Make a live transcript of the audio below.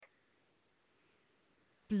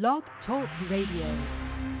Blog Talk Radio.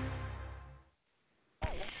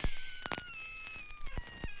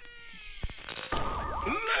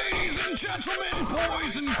 Ladies and gentlemen,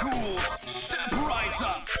 boys and ghouls, step right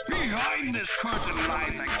up. Behind this curtain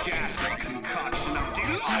lies a ghastly concoction of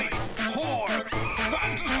delight, horror,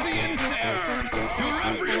 fantasy, and terror. Your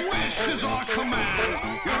every wish is our command,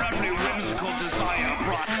 your every whimsical desire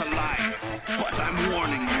brought to life. But I'm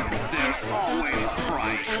warning you, there's always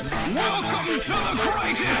fright. Welcome to the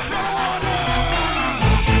greatest show on earth!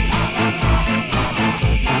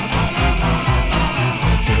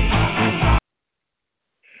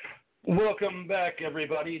 Welcome back,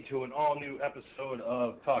 everybody, to an all-new episode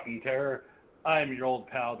of Talking Terror. I'm your old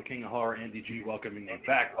pal, the King of Horror, Andy G, welcoming you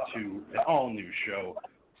back to an all-new show.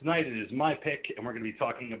 Tonight it is my pick, and we're going to be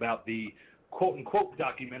talking about the quote-unquote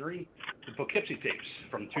documentary, the Poughkeepsie Tapes,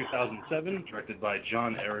 from 2007, directed by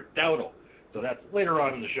John Erick Dowdle. So that's later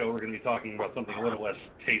on in the show. We're going to be talking about something a little less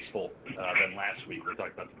tasteful than last week. We're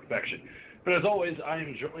talking about the perfection. But as always, I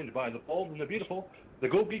am joined by the bold and the beautiful, the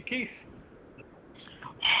Gold Geek Keith.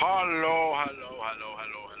 Hello.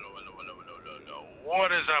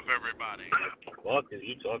 What is up, everybody? What are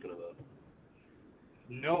you talking about?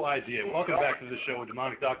 No idea. Welcome back to the show.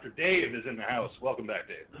 Demonic Dr. Dave is in the house. Welcome back,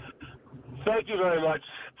 Dave. Thank you very much.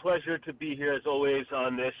 Pleasure to be here, as always,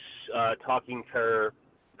 on this Talking Terror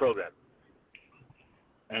program.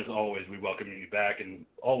 As always, we welcome you back and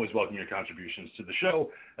always welcome your contributions to the show,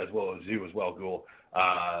 as well as you as well, Ghoul.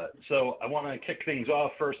 So I want to kick things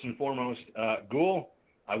off first and foremost. Ghoul,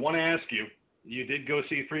 I want to ask you, you did go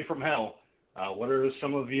see Free from Hell. What are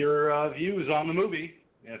some of your views on the movie?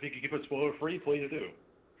 I think you can put spoiler-free, please do.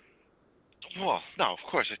 Well, no, of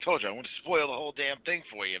course. I told you. I want to spoil the whole damn thing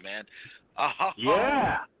for you, man.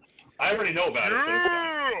 Yeah. I already know about it. So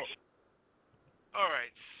all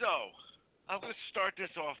right, so I'm going to start this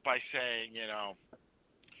off by saying,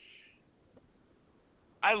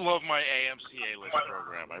 I love my AMC A-list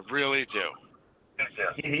program. I really do.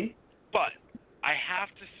 Mm-hmm. But I have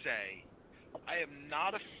to say, I am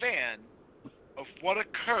not a fan of what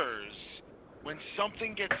occurs when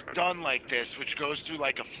something gets done like this, which goes through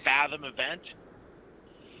like a Fathom event.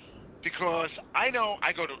 Because I know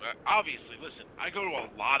I go to, obviously, listen, I go to a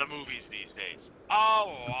lot of movies these days. A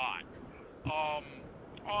lot.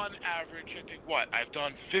 On average, I think, I've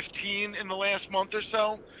done 15 in the last month or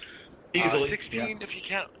so. Easily. 16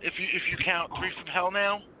 yeah. if you count Free from Hell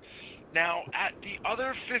now. Now, at the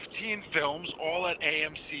other 15 films, all at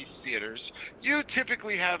AMC theaters, you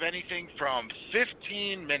typically have anything from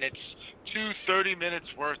 15 minutes to 30 minutes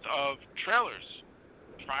worth of trailers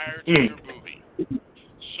prior to your movie.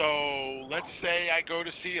 So let's say I go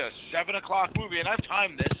to see a 7 o'clock movie, and I've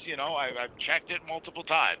timed this, I've checked it multiple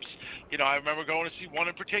times. I remember going to see one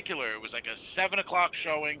in particular. It was like a 7 o'clock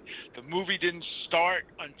showing. The movie didn't start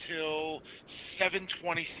until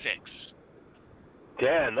 7:26.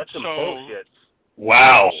 Damn, that's some bullshit.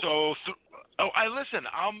 Wow. So, listen.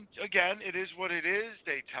 Again, it is what it is.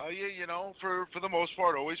 They tell you, for the most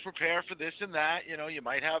part, always prepare for this and that. You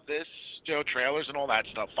might have this, trailers and all that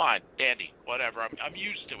stuff. Fine, dandy, whatever. I'm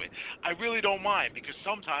used to it. I really don't mind, because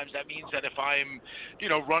sometimes that means that if I'm,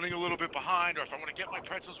 running a little bit behind, or if I want to get my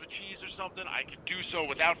pretzels with cheese or something, I can do so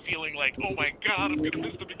without feeling like, oh my God, I'm going to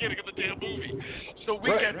miss the beginning of the damn movie. So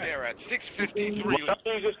we get there at 6:53 Why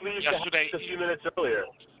don't you just leave yesterday. a few minutes earlier?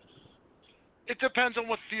 It depends on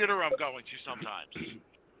what theater I'm going to sometimes.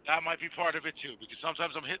 That might be part of it, too, because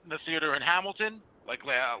sometimes I'm hitting the theater in Hamilton, like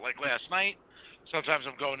last night. Sometimes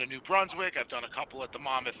I'm going to New Brunswick. I've done a couple at the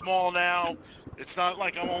Monmouth Mall now. It's not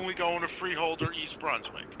like I'm only going to Freehold or East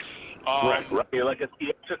Brunswick. Right. You're like a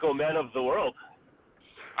theatrical man of the world.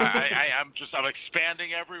 I'm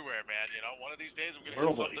expanding everywhere, man. One of these days I'm going to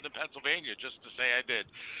hit something in Pennsylvania just to say I did.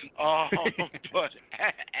 But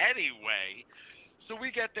anyway... So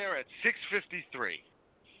we get there at 6:53.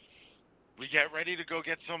 We get ready to go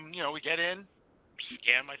get some, we get in,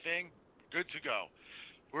 scan my thing, good to go.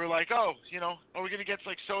 We're like, are we going to get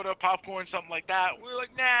like soda, popcorn, something like that? We were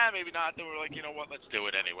like, nah, maybe not. Then we were like, you know what, let's do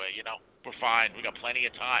it anyway. We're fine. We got plenty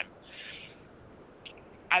of time.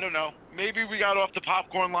 I don't know. Maybe we got off the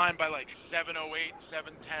popcorn line by like 7:08,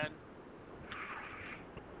 7:10.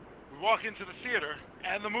 We walk into the theater,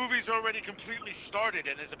 and the movie's already completely started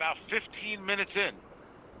and is about 15 minutes in.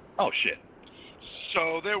 Oh, shit.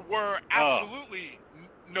 So there were absolutely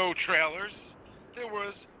no trailers. There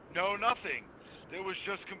was no nothing. There was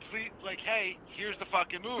just complete, like, hey, here's the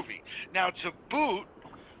fucking movie. Now, to boot,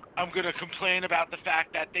 I'm going to complain about the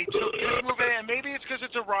fact that they took this movie, and maybe it's because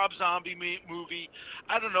it's a Rob Zombie movie.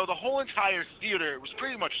 I don't know. The whole entire theater was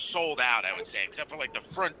pretty much sold out, I would say, except for, like, the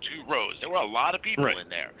front two rows. There were a lot of people in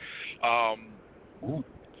there.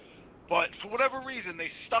 But for whatever reason,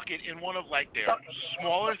 they stuck it in one of like their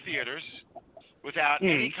smaller theaters without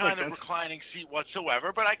any kind of reclining seat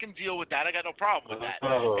whatsoever. But I can deal with that. I got no problem with that.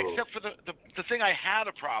 Except for the thing I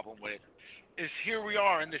had a problem with is here we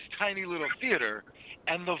are in this tiny little theater,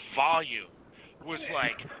 and the volume was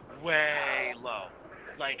like way low,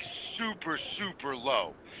 like super, super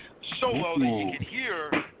low. So low that you could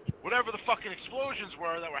hear whatever the fucking explosions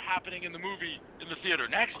were that were happening in the movie in the theater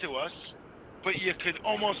next to us, but you could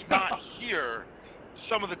almost not hear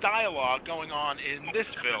some of the dialogue going on in this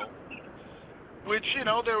film, which, you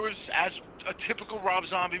know, there was, as a typical Rob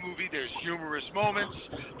Zombie movie, there's humorous moments,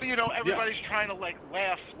 but, you know, everybody's trying to, like,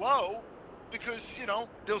 laugh low because, you know,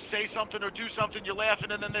 they'll say something or do something, you're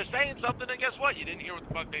laughing, and then they're saying something, and guess what? You didn't hear what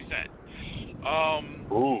the fuck they said.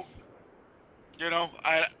 You know,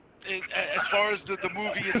 as far as the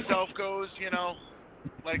movie itself goes, you know,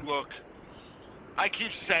 like, look, I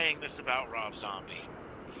keep saying this about Rob Zombie.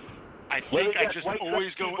 I think I just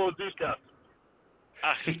always go. Do stuff.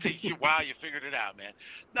 Wow, you figured it out, man.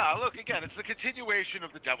 No, look, again, it's the continuation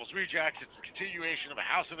of The Devil's Rejects. It's the continuation of A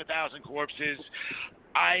House of a Thousand Corpses.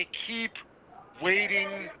 I keep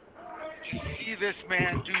waiting to see this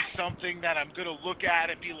man do something that I'm going to look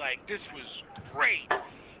at and be like, this was great.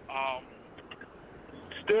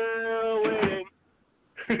 Still waiting.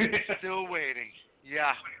 Still waiting.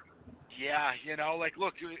 Yeah. Yeah, you know, like,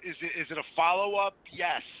 look, is it a follow-up?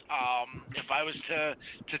 Yes. If I was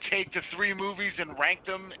to take the three movies and rank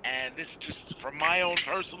them, and this is just from my own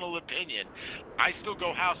personal opinion, I still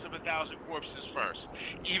go House of a Thousand Corpses first,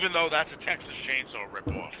 even though that's a Texas Chainsaw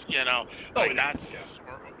ripoff, you know? Like, that's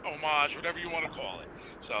or homage, whatever you want to call it.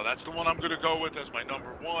 So that's the one I'm going to go with as my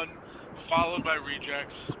number one, followed by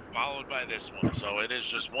Rejects, followed by this one. So it is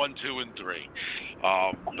just 1, 2, and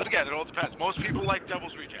 3. But again, it all depends. Most people like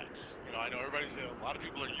Devil's Rejects. You know, I know everybody's a lot of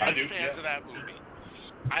people are huge fans of that movie.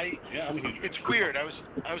 It's weird. I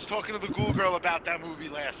was talking to the Ghoul Girl about that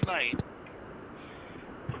movie last night.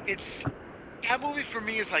 That movie for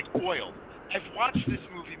me is like oil. I've watched this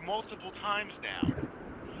movie multiple times now,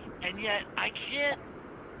 and yet I can't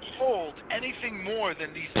hold anything more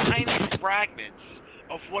than these tiny fragments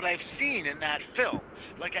of what I've seen in that film.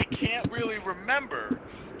 Like, I can't really remember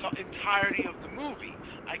the entirety of the movie.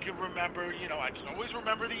 I can remember, you know, I can always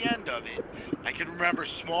remember the end of it. I can remember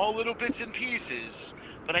small little bits and pieces,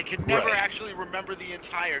 but I can never actually remember the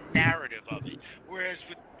entire narrative of it. Whereas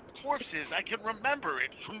with Corpses, I can remember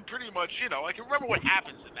it from pretty much, you know, I can remember what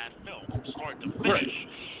happens in that film from start to finish.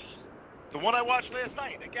 The one I watched last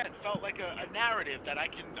night, again, felt like a narrative that I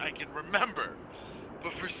can remember.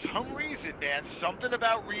 But for some reason, man, something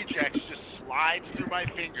about Rejects just slides through my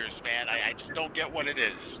fingers, man. I just don't get what it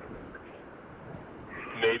is.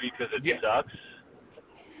 Maybe because it sucks.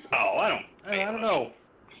 Oh, I don't know.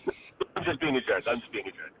 I'm just being a jerk.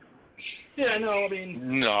 Yeah, no, I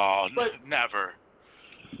mean... No, never.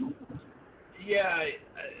 Yeah,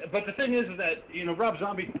 but the thing is that, you know, Rob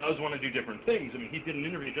Zombie does want to do different things. I mean, he did an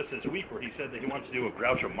interview just this week where he said that he wants to do a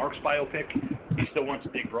Groucho Marx biopic. He still wants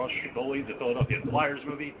to make Broad Street Bullies, the Philadelphia Flyers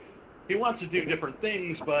movie. He wants to do different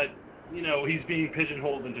things, but, you know, he's being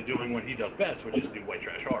pigeonholed into doing what he does best, which is do white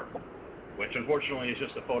trash horror, which unfortunately is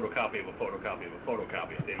just a photocopy of a photocopy of a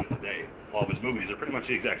photocopy at the end of the day. All of his movies are pretty much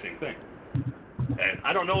the exact same thing. And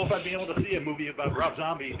I don't know if I'd be able to see a movie about Rob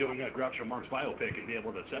Zombie doing a Groucho Marx biopic and be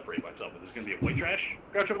able to separate myself. Is this going to be a white trash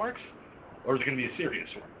Groucho Marx, or is it going to be a serious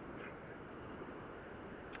one?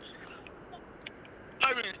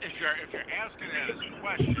 I mean, if you're asking that as a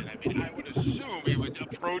question, I mean, I would assume he would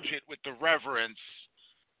approach it with the reverence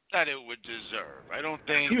that it would deserve. I don't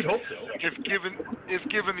think. You'd hope so. If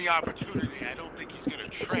given the opportunity, I don't think he's going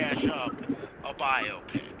to trash up a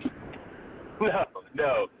biopic.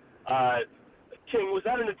 No. King, was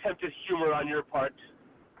that an attempt at humor on your part?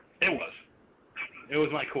 It was. It was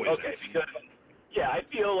my coy. Okay, because I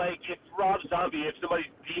feel like if Rob Zombie, if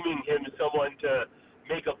somebody's deeming him someone to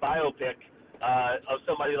make a biopic of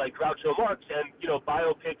somebody like Groucho Marx, and you know,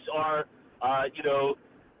 biopics are, you know,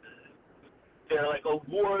 they're like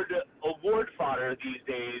award fodder these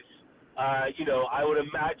days. You know, I would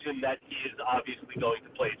imagine that he is obviously going to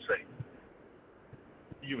play it straight.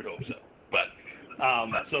 You would hope so, but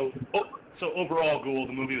so overall, Ghoul,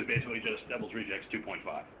 the movie was basically just Devil's Rejects 2.5,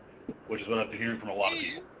 which is what I've been hearing from a lot of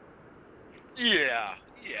people. Yeah,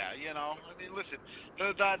 you know, I mean, listen,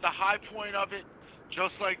 the high point of it,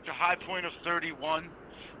 just like the high point of 31,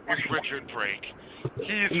 was Richard Brake.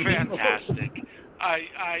 He's fantastic.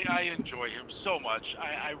 I enjoy him so much.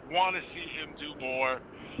 I want to see him do more.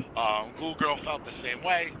 Ghoul Girl felt the same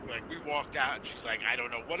way. Like, we walked out and she's like, I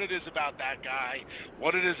don't know what it is about that guy,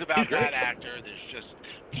 what it is about that actor.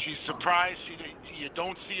 She's surprised you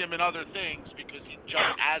don't see him in other things because he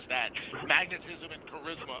just has that magnetism and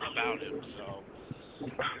charisma about him. So.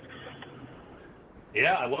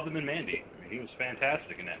 Yeah, I loved him in Mandy. I mean, he was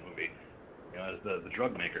fantastic in that movie, as the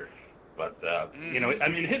drug maker. But, I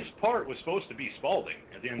mean, his part was supposed to be Spaulding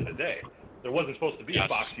at the end of the day. There wasn't supposed to be a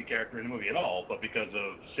Foxy character in the movie at all, but because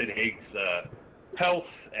of Sid Haig's health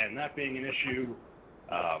and that being an issue,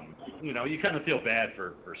 you kind of feel bad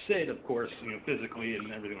for Sid, of course, physically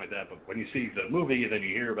and everything like that. But when you see the movie and then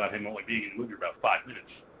you hear about him only being in the movie for about 5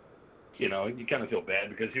 minutes, you kind of feel bad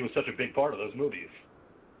because he was such a big part of those movies.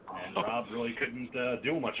 And Rob really couldn't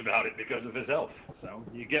do much about it because of his health. So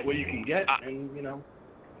you get what you can get, and,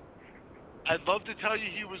 I'd love to tell you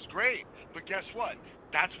he was great, but guess what?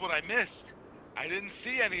 That's what I missed. I didn't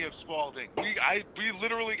see any of Spaulding. We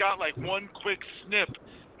literally got like one quick snip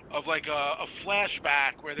of like a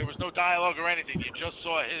flashback where there was no dialogue or anything. You just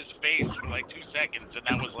saw his face for like 2 seconds, and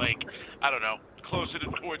that was like, I don't know, closer to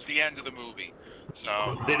towards the end of the movie.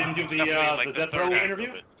 So they didn't do the Death Row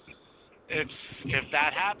interview? If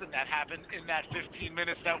that happened in that 15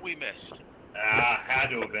 minutes that we missed. Had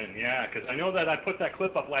to have been, yeah, because I know that I put that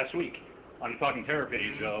clip up last week on the Talking Terror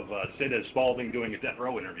page of Sid as Spaulding doing a Death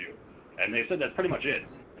Row interview, and they said that's pretty much it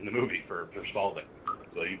in the movie for Spaulding.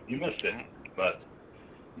 So you missed it. But,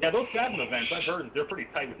 yeah, those Fathom events, I've heard they're pretty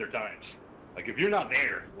tight with their times. Like, if you're not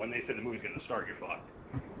there when they say the movie's going to start, you're fucked.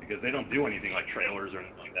 Because they don't do anything like trailers or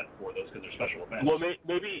anything like that for those because they're special events. Well,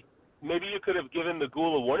 maybe you could have given the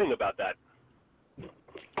Ghoul a warning about that.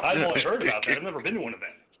 I've only heard about that. I've never been to one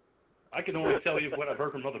event. I can only tell you what I've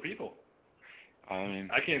heard from other people. I mean,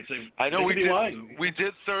 I can't say. I know we did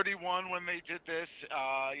 31 when they did this.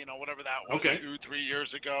 Whatever that was, 2-3 years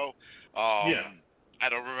ago. Yeah. I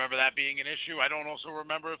don't remember that being an issue. I don't also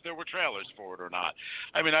remember if there were trailers for it or not.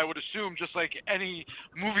 I mean, I would assume just like any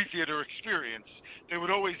movie theater experience, they would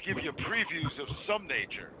always give you previews of some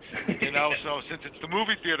nature. So since it's the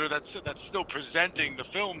movie theater that's still presenting the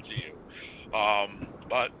film to you.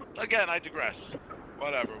 But again, I digress.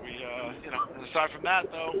 Whatever. We aside from that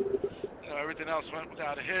though, everything else went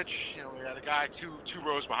without a hitch. We had a guy two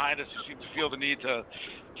rows behind us who seemed to feel the need to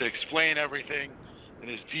explain everything in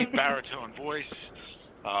his deep baritone voice.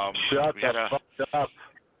 Shut the fuck up.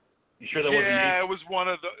 You sure that wasn't me? Yeah, it was one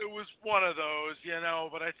of those,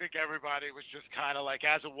 but I think everybody was just kind of like,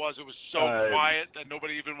 as it was so quiet that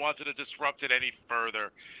nobody even wanted to disrupt it any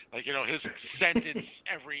further. Like, his sentence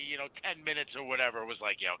every, 10 minutes or whatever was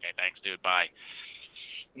like, yeah, okay, thanks, dude, bye.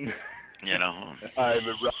 I'm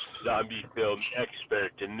a rock zombie film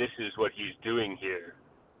expert, and this is what he's doing here.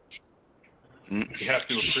 You have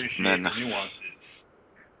to appreciate the nuances.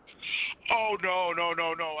 Oh, no.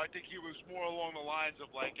 I think he was more along the lines of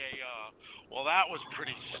like well, that was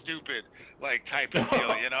pretty stupid, like, type of deal,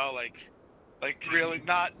 like really,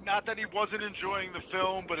 not that he wasn't enjoying the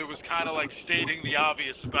film, but it was kind of like stating the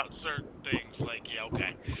obvious about certain things, like, yeah,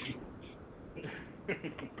 okay.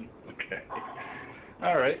 Okay.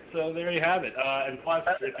 All right, so there you have it. And plus,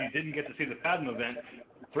 if you didn't get to see the Fathom event,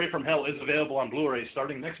 3 from Hell is available on Blu-ray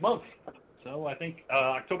starting next month. So I think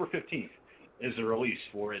October 15th is the release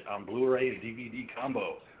for it on Blu-ray and DVD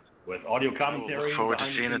combo with audio commentary. Look forward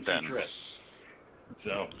to seeing it then.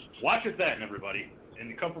 So watch it then, everybody, in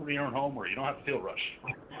the comfort of your own home where you don't have to feel rushed.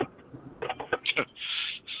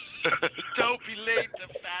 Don't be late to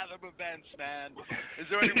Fathom events, man. Is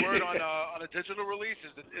there any word on a digital release?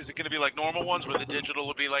 Is it going to be like normal ones where the digital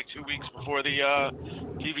will be like 2 weeks before the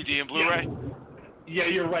DVD and Blu-ray? Yeah,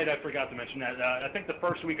 you're right. I forgot to mention that. I think the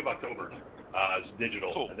first week of October is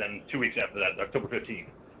digital, cool. And then 2 weeks after that, October 15th,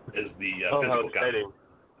 is the physical copy.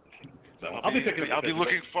 So I'll be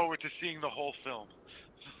looking forward to seeing the whole film.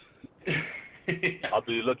 I'll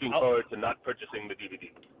be looking forward to not purchasing the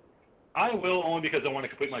DVD. I will, only because I want to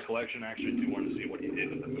complete my collection. I actually do want to see what he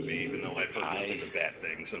did with the movie, even though I've heard nothing but bad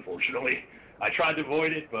things, unfortunately. I tried to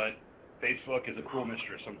avoid it, but Facebook is a cruel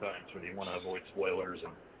mistress sometimes when you want to avoid spoilers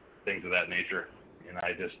and things of that nature, and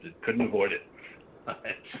I just couldn't avoid it.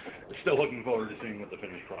 Still looking forward to seeing what the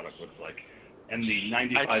finished product looks like, and the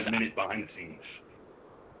 95-minute behind the scenes.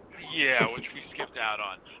 Yeah, which we skipped out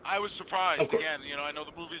on. I was surprised. Again, I know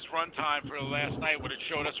the movie's runtime for last night, what it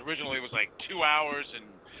showed us originally was like 2 hours and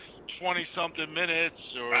 20-something minutes,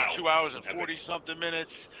 or 2 hours and 40-something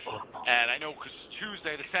minutes. And I know because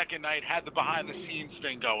Tuesday, the second night, had the behind-the-scenes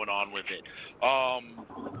thing going on with it.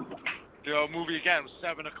 The movie, again, was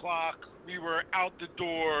 7 o'clock. We were out the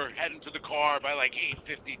door, heading to the car by like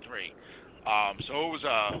 8:53. So it was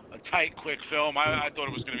a tight, quick film. I thought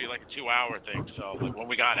it was going to be like a 2-hour thing. So like when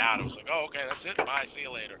we got out, it was like, oh, okay, that's it. Bye, see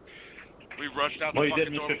you later. We rushed out the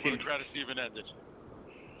fucking door before the credits even ended.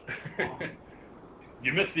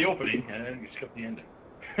 You missed the opening and you skipped the ending.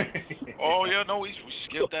 Oh yeah, no, we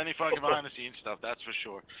skipped any fucking behind the scenes stuff. That's for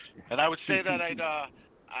sure. And I would say that I'd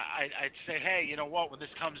say, hey, you know what? When this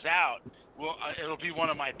comes out, it'll be one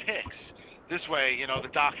of my picks. This way, you know, the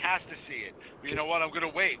doc has to see it. But you know what? I'm going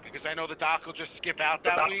to wait because I know the doc will just skip out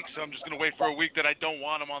that week, so I'm just going to wait for a week that I don't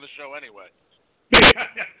want him on the show anyway.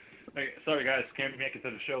 Hey, sorry, guys. Can't make it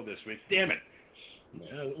to the show this week. Damn it.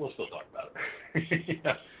 We'll still talk about it.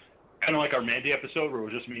 Yeah. Kind of like our Mandy episode where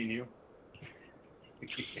it was just me and you.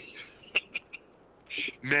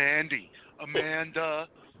 Mandy, Amanda.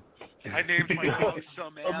 I named my dog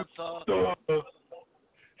Samantha.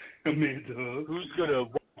 Amanda. Who's going to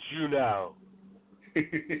watch you now?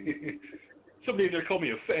 Somebody there called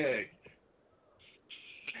me a fag.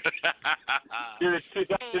 Dude, it's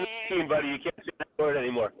 2018, buddy. You can't say that word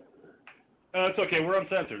anymore. It's okay. We're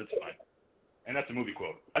uncensored. It's fine. And that's a movie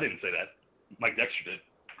quote. I didn't say that. Mike Dexter did.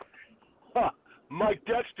 Ha! Mike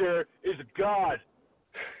Dexter is God.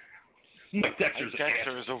 Mike Dexter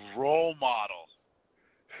is a role model.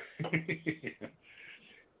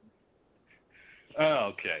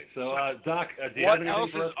 Okay. So, Doc, do you have anything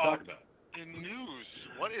for us to talk about? In news,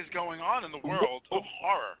 what is going on in the world of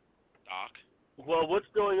horror, Doc? Well, what's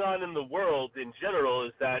going on in the world in general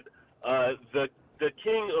is that the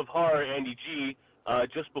king of horror, Andy G,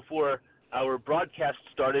 just before our broadcast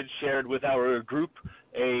started, shared with our group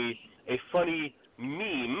a funny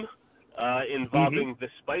meme involving the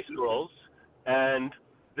Spice Girls and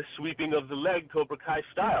the sweeping of the leg Cobra Kai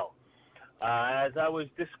style. As I was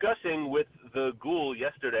discussing with the Ghoul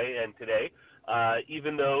yesterday and today,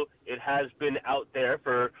 even though it has been out there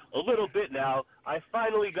for a little bit now, I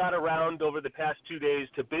finally got around over the past 2 days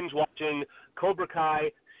to binge watching Cobra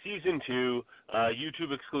Kai Season 2,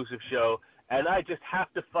 YouTube exclusive show, and I just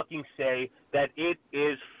have to fucking say that it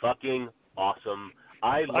is fucking awesome.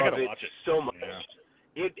 I love it so much.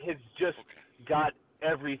 Yeah. It has just got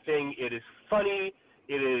everything. It is funny.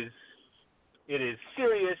 It is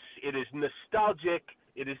serious. It is nostalgic.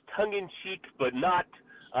 It is tongue-in-cheek, but not.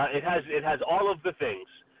 It has all of the things.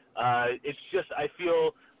 It's just, I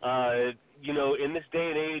feel, in this day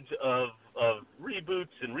and age of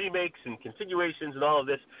reboots and remakes and continuations and all of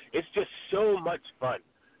this, it's just so much fun.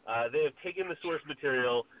 They have taken the source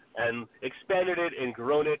material and expanded it and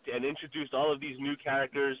grown it and introduced all of these new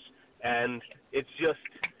characters, and it's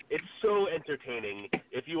so entertaining.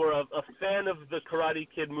 If you are a fan of the Karate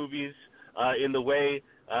Kid movies in the way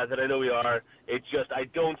that I know we are, I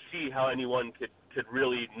don't see how anyone could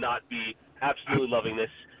really not be absolutely loving this.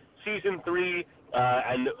 Season 3,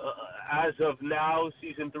 as of now,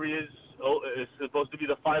 Season 3 is supposed to be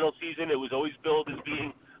the final season. It was always billed as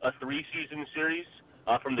being a 3-season series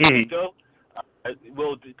from the get-go. It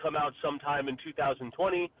will come out sometime in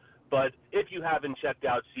 2020, but if you haven't checked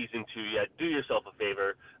out Season 2 yet, do yourself a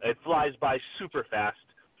favor. It flies by super fast.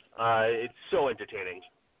 It's so entertaining.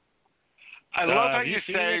 I love how you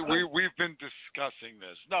say we've been discussing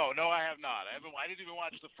this. No, I have not. I didn't even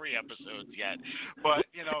watch the free episodes yet. But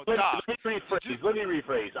Doc. Let me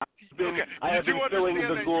rephrase. I have been filling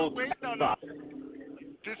the Ghoul.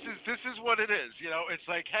 This is what it is. It's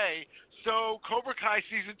like, hey, so Cobra Kai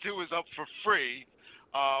Season 2 is up for free.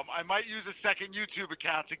 I might use a second YouTube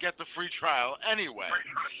account to get the free trial anyway.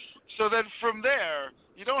 So then from there,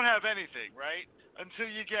 you don't have anything, right?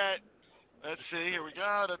 Until you get. Let's see, here we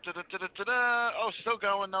go. Oh, still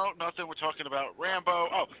going. No, nothing. We're talking about Rambo.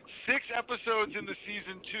 Oh, 6 episodes into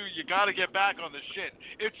Season 2. You got to get back on the shit.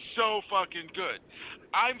 It's so fucking good.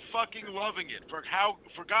 I'm fucking loving it.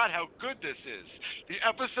 Forgot how good this is. The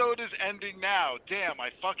episode is ending now. Damn, I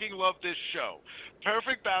fucking love this show.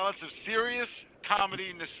 Perfect balance of serious,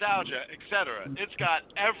 comedy, nostalgia, etc. It's got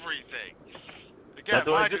everything. Again,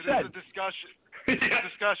 mind you, this is a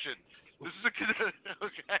discussion. This is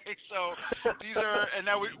okay. So these are, and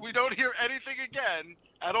now we don't hear anything again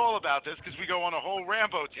at all about this because we go on a whole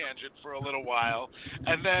Rambo tangent for a little while,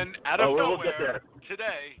 and then out of nowhere,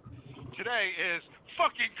 today is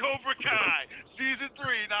fucking Cobra Kai Season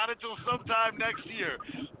 3, not until sometime next year,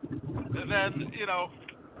 and then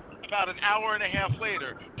about an hour and a half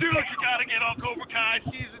later, dude, you gotta get on Cobra Kai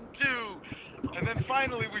Season 2. And then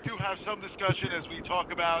finally, we do have some discussion as we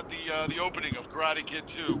talk about the opening of Karate Kid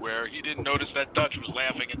 2, where he didn't notice that Dutch was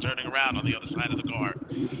laughing and turning around on the other side of the car.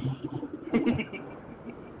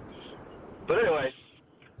 But anyway,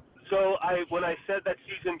 so when I said that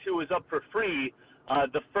Season 2 is up for free,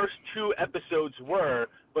 The first 2 episodes were,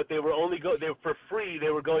 but they were for free. They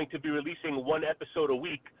were going to be releasing 1 episode a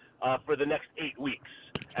week for the next 8 weeks.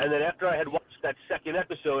 And then after I had watched that second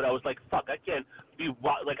episode, I was like, fuck, I can't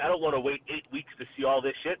I don't want to wait 8 weeks to see all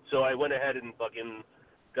this shit. So I went ahead and fucking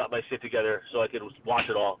got my shit together so I could watch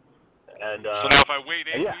it all. And so now if I wait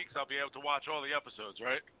 8 weeks, I'll be able to watch all the episodes,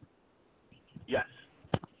 right? Yes.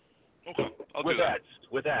 Okay, I'll with do that.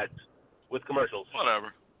 With ads. With commercials.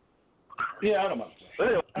 Whatever. Yeah, I don't mind. But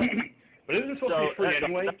anyway. But isn't it supposed to be free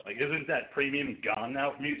anyway? Like, isn't that premium gone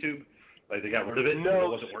now from YouTube? Like, they got rid of it? No. It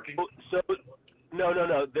wasn't working?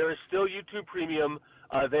 No. There is still YouTube Premium.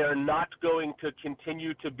 They are not going to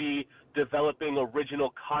continue to be developing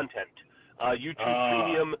original content. YouTube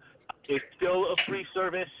Premium is still a free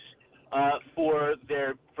service for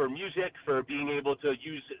music, for being able to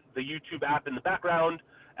use the YouTube app in the background,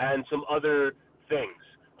 and some other things.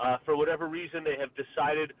 For whatever reason, they have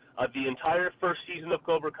decided the entire first season of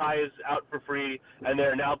Cobra Kai is out for free, and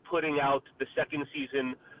they're now putting out the second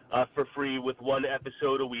season for free with 1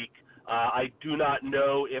 episode a week. I do not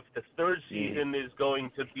know if the third season is going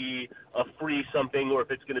to be a free something, or if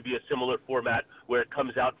it's going to be a similar format where it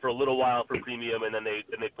comes out for a little while for premium and then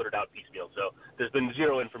they put it out piecemeal. So there's been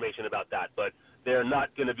zero information about that, but they're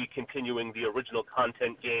not going to be continuing the original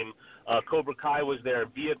content game. Cobra Kai was their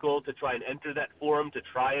vehicle to try and enter that forum, to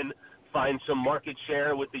try and find some market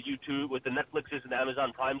share with the Netflixes and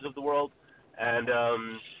Amazon Primes of the world. And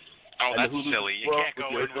that's silly. You can't go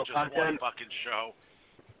in with just one fucking show.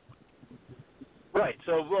 Right.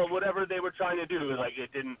 So, whatever they were trying to do, like,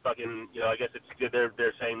 it didn't fucking, I guess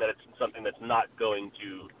they're saying that it's something that's not going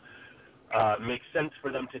to make sense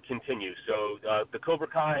for them to continue. So, the Cobra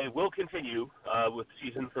Kai will continue with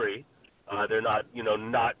season 3. They're not,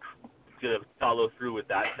 not going to follow through with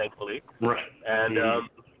that, thankfully. Right. And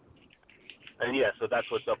yeah, so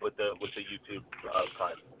that's what's up with the YouTube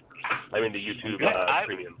Prime. I mean, the YouTube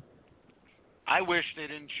Premium. I wish they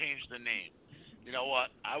didn't change the name. You know what?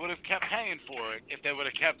 I would have kept paying for it if they would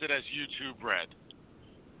have kept it as YouTube Red.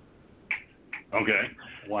 Okay.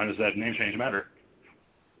 Why does that name change matter?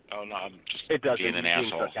 Oh, no, I'm just being an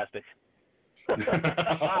asshole. Sarcastic.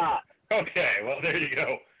 Okay, well, there you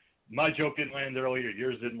go. My joke didn't land earlier.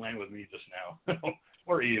 Yours didn't land with me just now.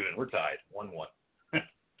 We're even. We're tied. 1-1.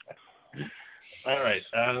 All right.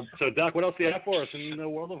 So, Doc, what else do you have for us in the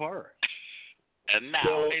world of horror? And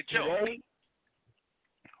now, a joke.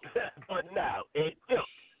 But now, a joke.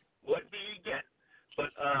 What do you get? But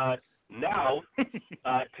now,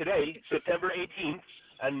 today, September 18th,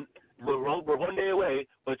 and we're 1 day away,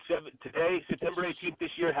 but today, September 18th this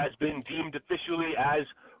year, has been deemed officially as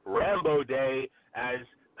Rambo Day, as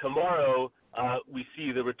tomorrow we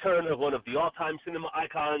see the return of one of the all-time cinema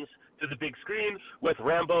icons to the big screen with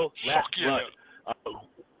Rambo Last Blood.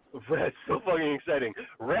 It's so fucking exciting.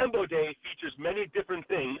 Rambo Day features many different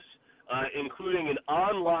things, including an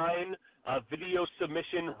online video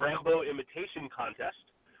submission Rambo imitation contest.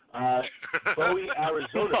 Bowie,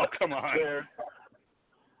 Arizona. Oh, come on.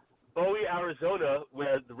 Bowie, Arizona,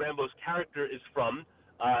 where the Rambo's character is from,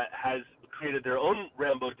 has created their own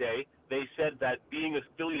Rambo Day. They said that being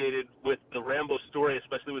affiliated with the Rambo story,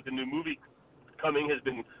 especially with the new movie coming, has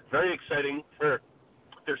been very exciting for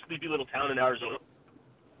their sleepy little town in Arizona.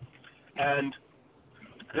 And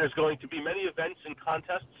there's going to be many events and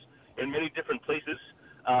contests in many different places.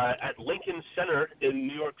 At Lincoln Center in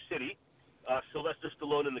New York City, Sylvester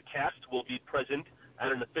Stallone and the cast will be present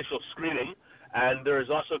at an official screening. And there is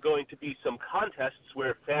also going to be some contests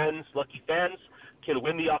where lucky fans, can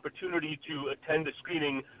win the opportunity to attend a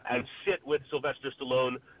screening and sit with Sylvester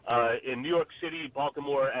Stallone in New York City,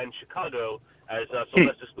 Baltimore, and Chicago, as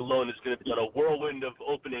Sylvester Stallone is going to be on a whirlwind of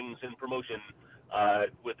openings and promotion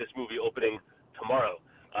with this movie opening tomorrow.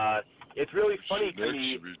 It's really funny to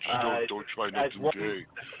me, don't try nothing gay.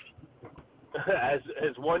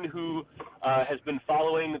 As one who has been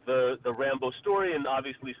following the Rambo story and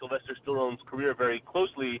obviously Sylvester Stallone's career very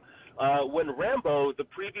closely, when Rambo, the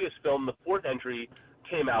previous film, the fourth entry,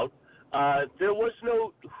 came out, there was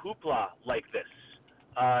no hoopla like this.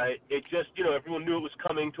 It just, everyone knew it was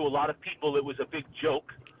coming. To a lot of people, it was a big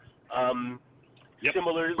joke.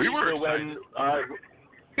 Similarly we were to when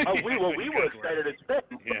we were excited as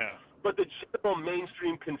fans. Yeah. But the general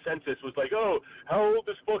mainstream consensus was like, oh, how old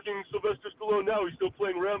is fucking Sylvester Stallone now? He's still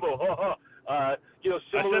playing Rambo. Ha ha.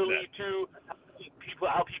 Similarly to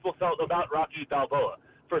how people felt about Rocky Balboa.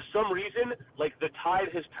 For some reason, like, the tide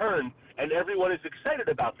has turned, and everyone is excited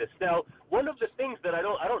about this. Now, one of the things that I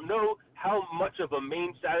don't know how much of a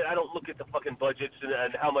I don't look at the fucking budgets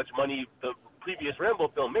and how much money the previous Rambo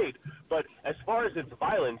film made. But as far as its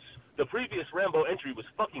violence, the previous Rambo entry was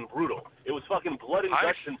fucking brutal. It was fucking blood and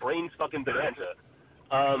guts and brains fucking bonanza.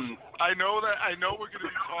 I know we're going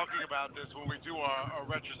to be talking about this when we do our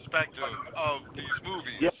retrospective of these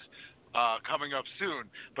movies coming up soon.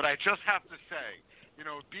 But I just have to say,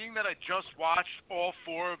 being that I just watched all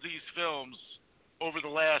 4 of these films over the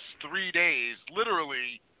last 3 days,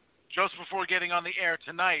 literally just before getting on the air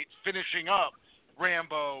tonight, finishing up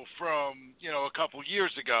Rambo from, a couple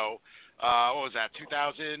years ago. What was that,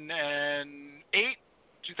 2008?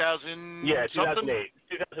 2000 Yeah, 2008. something?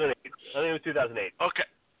 2008. I think it was 2008. Okay.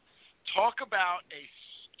 Talk about a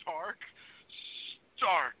stark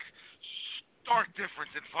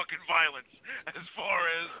difference in fucking violence as far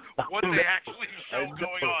as what they actually show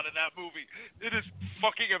going on in that movie. It is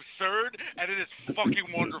fucking absurd, and it is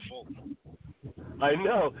fucking wonderful. I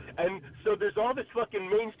know. And so there's all this fucking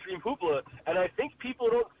mainstream hoopla, and I think people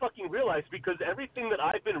don't fucking realize, because everything that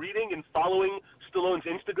I've been reading and following Stallone's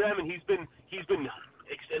Instagram, and he's been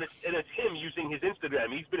and it's him using his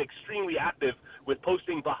Instagram. He's been extremely active with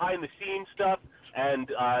posting behind the scenes stuff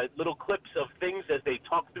and little clips of things as they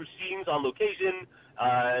talk through scenes on location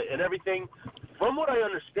and everything. From what I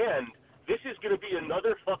understand, this is going to be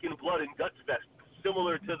another fucking blood and guts fest,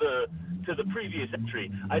 similar to the previous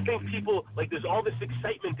entry. I think people, there's all this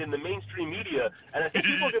excitement in the mainstream media, and I think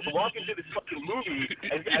people are going to walk into this fucking movie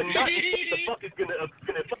and not know what the fuck is going to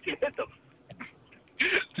fucking hit them.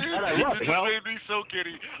 Dude, and I love it. This made me so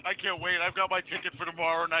giddy. I can't wait. I've got my ticket for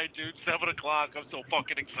tomorrow night, dude. 7 o'clock. I'm so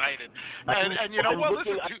fucking excited. And you know what?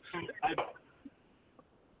 Listen,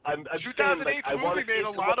 I'm 2008 saying, movie made a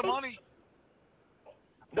lot of money.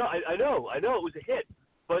 No, I know it was a hit,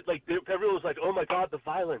 but everyone was like, "Oh my God, the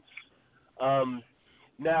violence."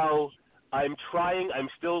 Now I'm trying. I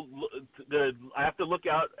have to look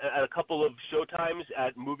out at a couple of showtimes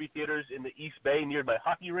at movie theaters in the East Bay near my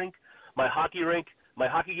hockey rink. My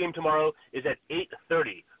hockey game tomorrow is at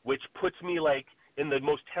 8:30, which puts me in the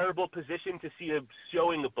most terrible position to see a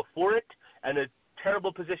showing before it, and a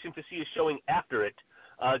terrible position to see a showing after it,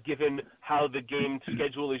 given how the game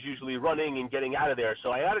schedule is usually running and getting out of there.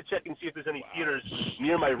 So I ought to check and see if there's any theaters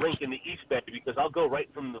near my rink in the East Bay, because I'll go right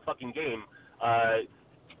from the fucking game.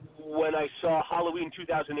 When I saw Halloween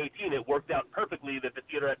 2018, it worked out perfectly that the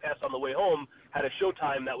theater I passed on the way home had a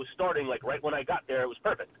showtime that was starting right when I got there. It was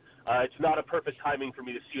perfect. It's not a perfect timing for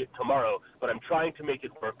me to see it tomorrow, but I'm trying to make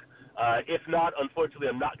it work. If not, unfortunately,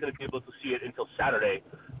 I'm not going to be able to see it until Saturday.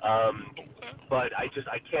 But I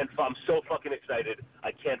can't. I'm so fucking excited.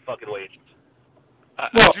 I can't fucking wait. I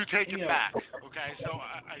do take it back. Okay, so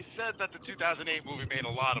I said that the 2008 movie made a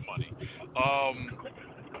lot of money.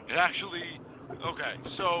 It actually. Okay,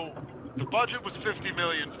 so the budget was $50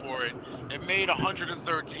 million for it. It made $113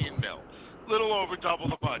 million. Little over double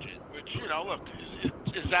the budget, which, look,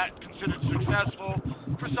 is that considered successful?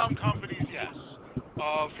 For some companies, yes.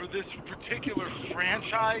 For this particular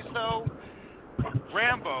franchise, though,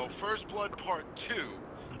 Rambo, First Blood Part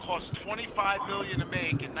 2, cost $25 million to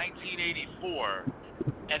make in 1984,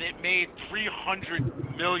 and it made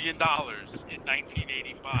 $300 million in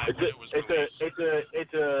 1985 when it was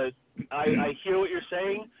released. I hear what you're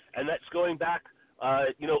saying, and that's going back,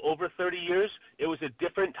 over 30 years. It was a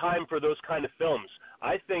different time for those kind of films.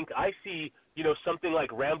 I think I see, something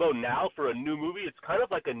like Rambo now for a new movie. It's kind of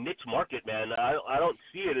like a niche market, man. I don't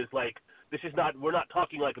see it as we're not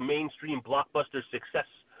talking like a mainstream blockbuster success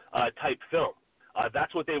type film.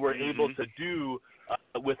 That's what they were able to do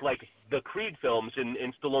with the Creed films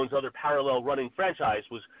and Stallone's other parallel running franchise,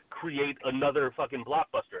 was create another fucking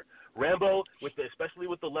blockbuster. Rambo, especially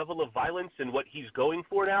with the level of violence and what he's going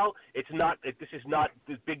for now, this is not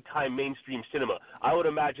the big time mainstream cinema. I would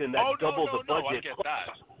imagine that double the budget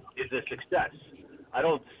is a success. I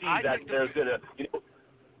don't see that they're gonna.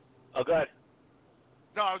 Oh, go ahead.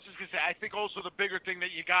 No, I was just gonna say, I think also the bigger thing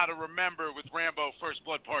that you got to remember with Rambo First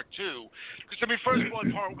Blood Part 2, because First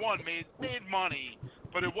Blood Part 1 made money,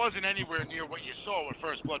 but it wasn't anywhere near what you saw with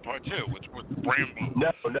First Blood Part 2, which was Rambo.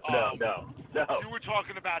 No. You were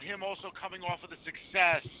talking about him also coming off of the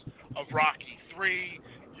success of Rocky 3,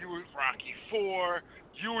 Rocky 4.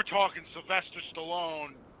 You were talking Sylvester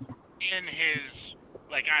Stallone in his,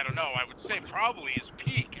 I don't know, I would say probably his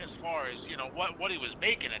peak as far as, what he was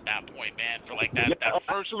making at that point, man, for that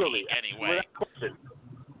first absolutely. peak anyway. Without question.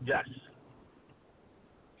 Yes.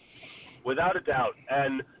 Without a doubt.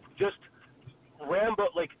 And just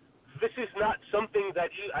Rambo, this is not something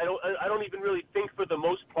that I don't even really think for the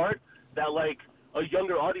most part that a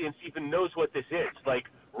younger audience even knows what this is.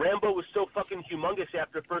 Rambo was so fucking humongous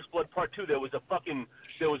after First Blood Part 2. There was a fucking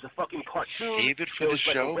cartoon. Save it for the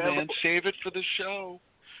show, man. Save it for the show.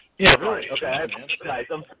 Yeah, right. Okay, I apologize.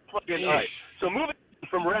 I'm fucking all right. So moving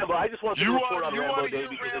from Rambo, I just want to report on Rambo Day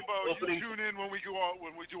because Rambo, it's opening. you tune in when we do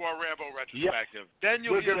our Rambo retrospective. Yeah. Then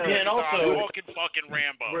you'll hear and also fucking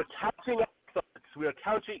Rambo. We're couching our thoughts. We are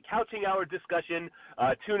couching our discussion.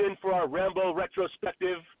 Tune in for our Rambo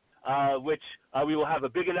retrospective, which we will have a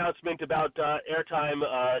big announcement about airtime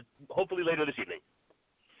hopefully later this evening.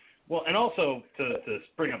 Well, and also, to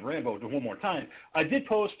bring up Rambo one more time, I did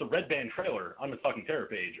post the Red Band trailer on the Talking Terror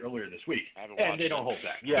page earlier this week, and they don't hold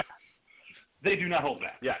back. Yeah. They do not hold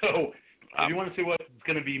back. Yeah. So, if you want to see what's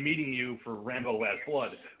going to be meeting you for Rambo Last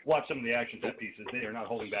Blood, watch some of the action set pieces. They are not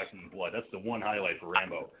holding back from the blood. That's the one highlight for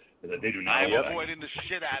Rambo. That they do not. I am avoiding the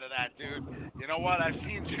shit out of that, dude. You know what? I've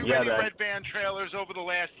seen too many Red Band trailers over the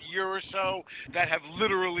last year or so that have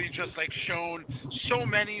literally just like shown so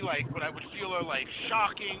many like what I would feel are like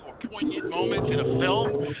shocking or poignant moments in a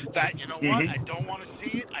film that you know what? I don't want to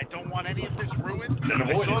see it. I don't want any of this ruined.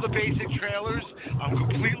 I saw the basic trailers. I'm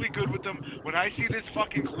completely good with them. When I see this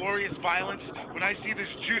fucking glorious violence, when I see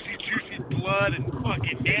this juicy blood and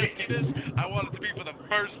fucking nastiness, I want it to be for the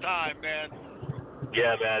first time, man.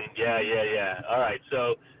 Yeah, man. Yeah. All right.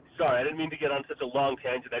 So, sorry, I didn't mean to get on such a long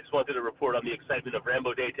tangent. I just wanted to report on the excitement of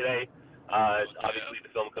Rambo Day today. Obviously, the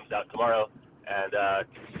film comes out tomorrow, and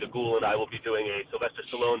the Ghoul and I will be doing a Sylvester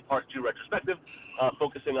Stallone Part 2 retrospective,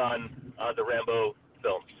 focusing on the Rambo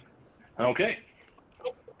films. Okay.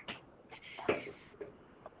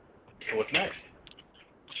 So what's next?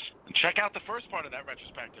 And check out the first part of that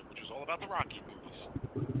retrospective, which is all about the Rocky movies.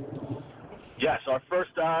 Yes, our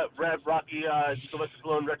first Rocky Sylvester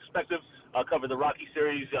Stallone retrospective covered the Rocky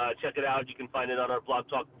series. Check it out. You can find it on our Blog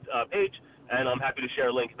Talk page, and I'm happy to share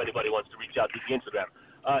a link if anybody wants to reach out to the Instagram.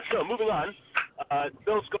 So moving on,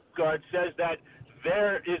 Bill Skarsgård says that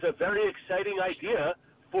there is a very exciting idea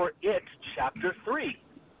for It Chapter 3.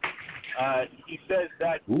 He says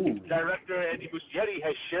that director Andy Muschietti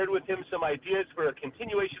has shared with him some ideas for a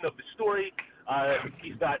continuation of the story.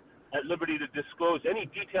 He's not at liberty to disclose any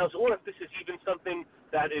details or if this is even something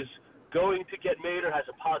that is going to get made or has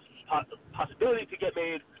a possibility to get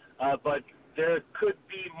made, but there could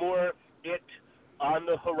be more It on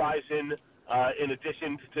the horizon in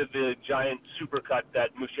addition to the giant supercut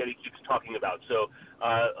that Muschietti keeps talking about. So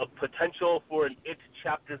a potential for an It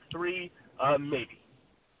Chapter 3, maybe.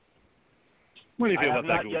 What do you feel I about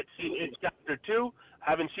have that? not yet seen It Chapter 2.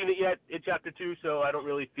 Haven't seen it yet, It Chapter 2, so I don't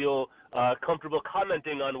really feel comfortable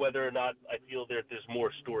commenting on whether or not I feel that there's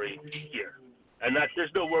more story here. And that there's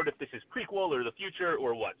no word if this is prequel or the future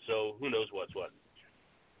or what, so who knows what's what.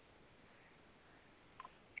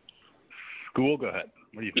 School, go ahead.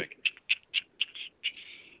 What do you think?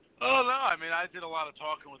 Oh, no, I mean, I did a lot of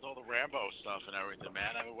talking with all the Rambo stuff and everything,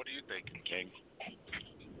 man. I mean, what do you think, King?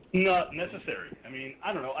 Not necessary. I mean,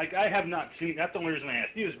 I don't know. I have not seen. That's the only reason I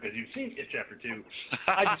asked you is because you've seen It Chapter 2.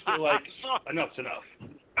 I just feel like enough's enough.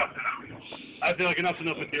 I feel like enough's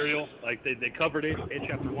enough material. Like they covered it. It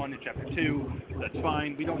Chapter 1, It Chapter 2. That's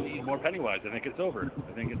fine. We don't need more Pennywise. I think it's over.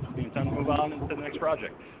 I think it's time to move on into the next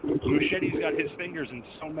project. Muschietti's got his fingers in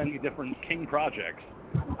so many different King projects.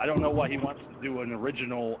 I don't know why he wants to do an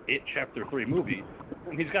original It Chapter 3 movie.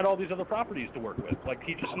 And he's got all these other properties to work with. Like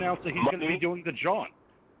he just announced that he's going to be doing The John,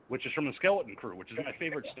 which is from the Skeleton Crew, which is my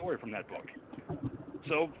favorite story from that book.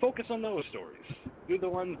 So focus on those stories. Do the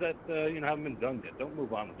ones that haven't been done yet. Don't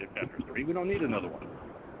move on to Chapter 3. We don't need another one.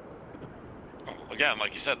 Again,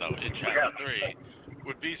 like you said, though, in Chapter 3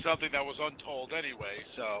 would be something that was untold anyway,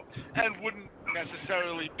 so and wouldn't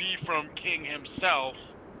necessarily be from King himself.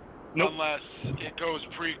 Nope. Unless it goes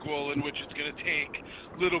prequel, in which it's going to take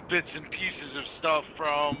little bits and pieces of stuff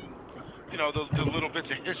from the little bits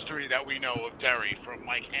of history that we know of Derry from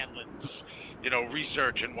Mike Hanlon's,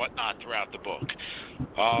 research and whatnot throughout the book.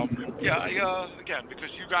 Again,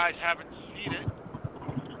 because you guys haven't seen it,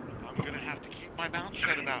 I'm going to have to keep my mouth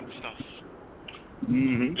shut about stuff.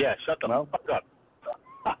 Mm-hmm. Yeah, shut the fuck up.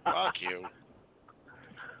 Fuck you.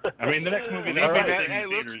 I mean, the next movie in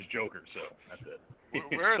theater is Joker, so that's it.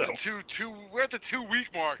 We're at the we're at the 2 week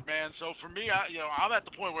mark, man. So for me, I'm at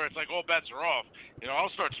the point where it's like all bets are off. I'll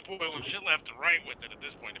start spoiling shit left and right with it at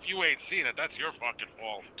this point. If you ain't seen it, that's your fucking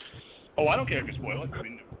fault. Oh, I don't care if you spoil it. I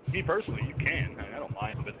mean, me personally, you can. I don't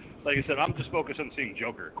mind. But like I said, I'm just focused on seeing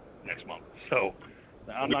Joker next month. So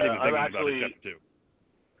I'm not even thinking about it Chapter 2.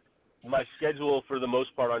 My schedule for the most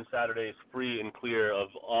part on Saturday is free and clear of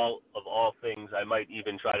all things. I might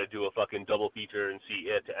even try to do a fucking double feature and see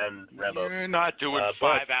It and Rambo. You're not doing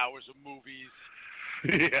 5 hours of movies.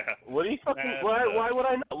 Yeah. What do you fucking? Why would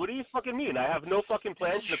I not? What do you fucking mean? I have no fucking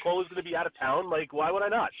plans. Nicole is going to be out of town. Like, why would I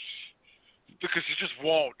not? Because you just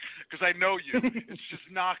won't. Because I know you. It's just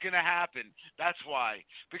not going to happen. That's why.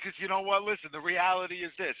 Because you know what? Listen, the reality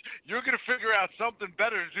is this. You're going to figure out something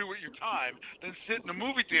better to do with your time than sit in a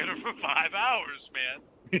movie theater for 5 hours, man.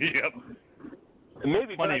 Yep.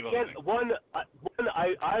 Maybe, but I can't.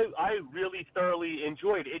 I really thoroughly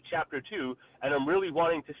enjoyed It Chapter 2, and I'm really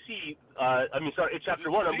wanting to see. It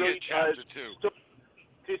Chapter 1. I'm really Chapter 2.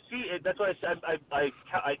 To see it. That's why I said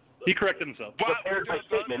I he corrected himself. Prepared my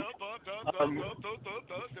statement.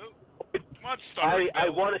 I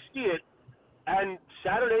want to see it, and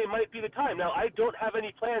Saturday might be the time. Now, I don't have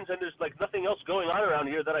any plans, and there's like nothing else going on around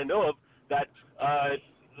here that I know of that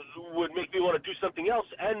would make me want to do something else.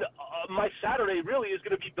 And my Saturday really is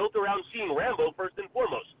going to be built around seeing Rambo first and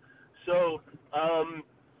foremost. So,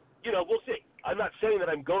 we'll see. I'm not saying that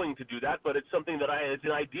I'm going to do that, but it's something it's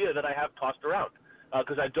an idea that I have tossed around.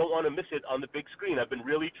 Because I don't want to miss it on the big screen. I've been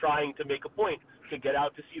really trying to make a point to get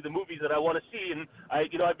out to see the movies that I want to see, and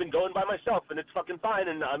I've been going by myself, and it's fucking fine.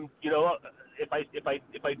 And I'm, if I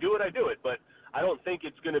do it, I do it. But I don't think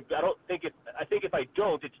it's gonna. I think if I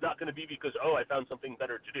don't, it's not gonna be because I found something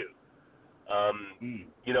better to do.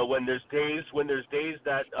 When there's days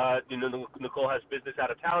that Nicole has business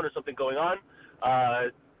out of town or something going on.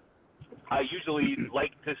 I usually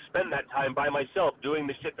like to spend that time by myself doing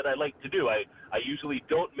the shit that I like to do. I usually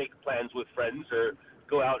don't make plans with friends or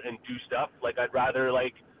go out and do stuff. Like, I'd rather,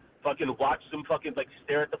 fucking watch some fucking,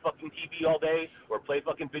 stare at the fucking TV all day or play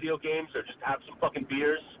fucking video games or just have some fucking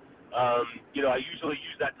beers. I usually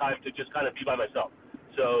use that time to just kind of be by myself.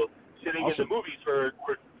 So sitting in the movies for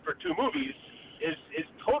 2 movies is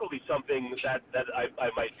totally something that I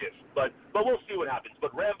might do. But we'll see what happens.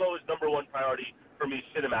 But Rambo is number 1 priority for me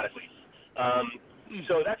cinematically.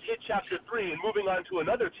 So that's It Chapter 3, and moving on to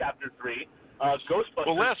another Chapter 3, Ghostbusters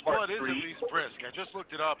Well, Last Part Blood is 3. at least brisk. I just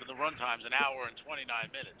looked it up, and the runtime's an hour and 29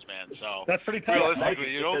 minutes, man. So that's pretty tight.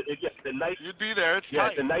 Realistically, you'd be there. It's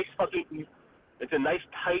tight. It's a nice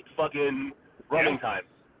tight fucking running time,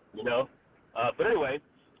 But anyway,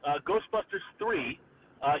 Ghostbusters 3.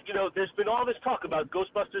 There's been all this talk about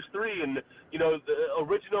Ghostbusters 3 and the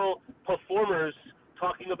original performers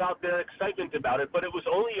talking about their excitement about it, but it was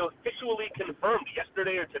only officially confirmed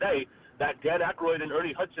yesterday or today that Dan Aykroyd and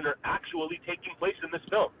Ernie Hudson are actually taking place in this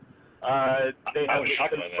film. They have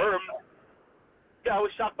confirmed. Yeah, I was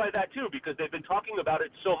shocked by that too, because they've been talking about it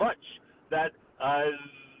so much that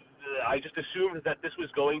I just assumed that this was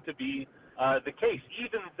going to be the case,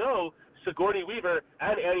 even though Sigourney Weaver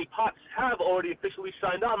and Annie Potts have already officially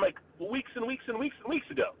signed on weeks and weeks and weeks and weeks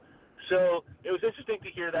ago. So it was interesting to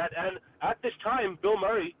hear that, and at this time, Bill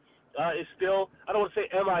Murray is still, I don't want to say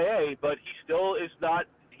MIA, but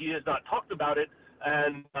he has not talked about it,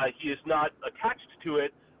 and he is not attached to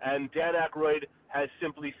it, and Dan Aykroyd has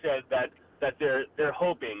simply said that they're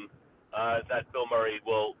hoping that Bill Murray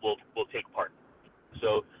will take part.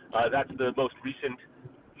 So that's the most recent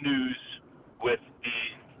news with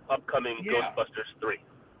the upcoming Ghostbusters 3.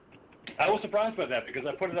 I was surprised by that because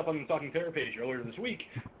I put it up on the Talking Terror page earlier this week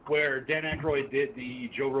where Dan Aykroyd did the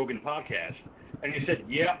Joe Rogan podcast, and he said,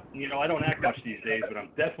 I don't act much these days, but I'm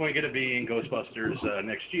definitely going to be in Ghostbusters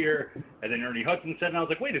next year. And then Ernie Hudson said, and I was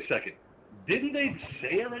like, wait a second. Didn't they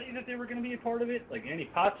say already that they were going to be a part of it? Like, Annie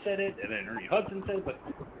Potts said it, and then Ernie Hudson said it, but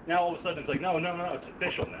now all of a sudden it's like, no, it's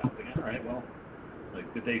official now. It's like, all right, well,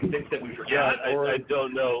 did they think that we forgot? Yeah, I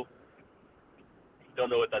don't know. Don't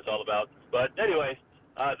know what that's all about. But anyway,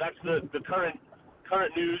 that's the current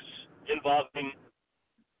news involving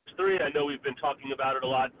 3. I know we've been talking about it a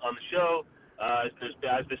lot on the show. As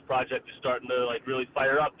this project is starting to really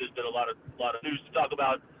fire up, there's been a lot of news to talk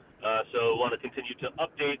about. So want to continue to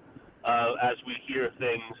update as we hear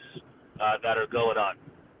things that are going on.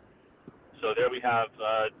 So there we have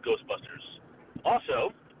Ghostbusters.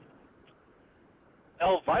 Also,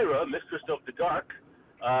 Elvira, Mistress of the Dark,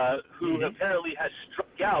 who apparently has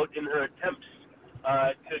struck out in her attempts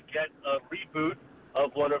to get a reboot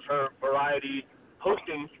of one of her variety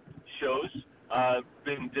hosting shows,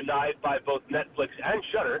 been denied by both Netflix and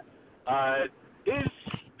Shudder, is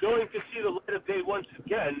going to see the light of day once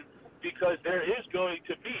again, because there is going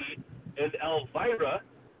to be an Elvira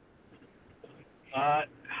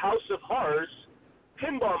House of Horrors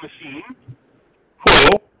pinball machine.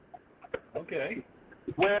 Cool. Okay.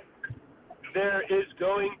 Where there is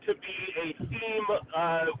going to be a theme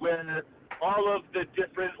where all of the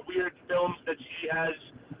different weird films that she has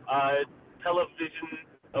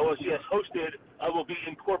she has hosted will be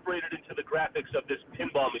incorporated into the graphics of this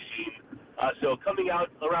pinball machine. So coming out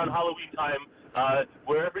around Halloween time,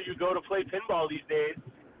 wherever you go to play pinball these days,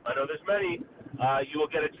 I know there's many, you will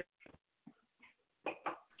get a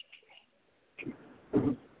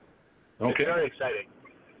Okay. It's very exciting.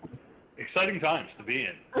 Exciting times to be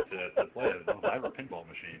in, to play a vibrant pinball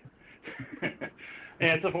machine.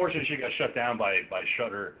 And it's unfortunate she got shut down by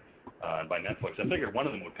Shudder and by Netflix. I figured one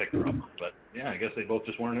of them would pick her up, but yeah, I guess they both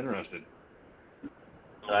just weren't interested.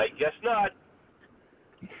 I guess not.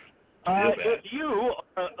 If you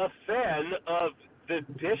are a fan of the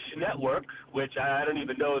Dish Network, which I don't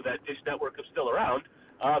even know that Dish Network is still around,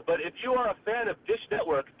 but if you are a fan of Dish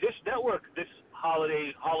Network this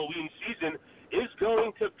Halloween season is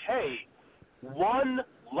going to pay one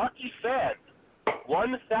lucky fan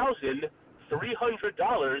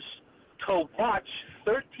 $1,300 to watch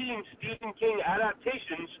 13 Stephen King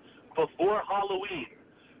adaptations before Halloween.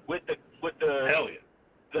 With the Hell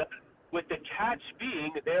yeah. With the catch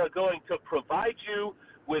being they are going to provide you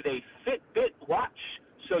with a Fitbit watch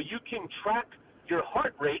so you can track your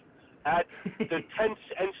heart rate at the tense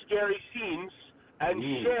and scary scenes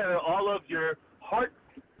and share all of your heart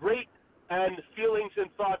rate and feelings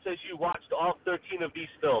and thoughts as you watched all 13 of these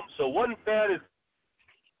films. So one fan is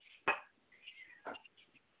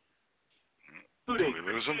including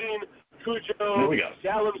Cujo,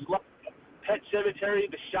 Salem's Lot, Pet Sematary,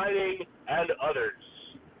 The Shining, and others.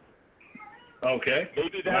 Okay.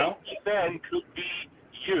 Maybe that fan could be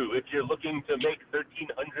you if you're looking to make $1,300.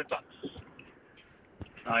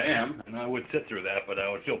 I am, and I would sit through that, but I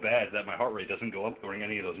would feel bad that my heart rate doesn't go up during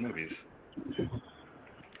any of those movies. Is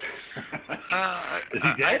he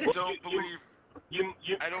dead? I don't believe you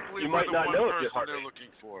might we're the not one know person if your heart they're rate.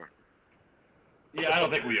 looking for. Yeah, I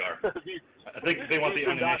don't think we are. I think they want the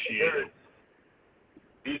uninitiated.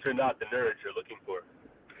 These are not the nerds you're looking for.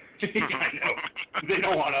 I know. They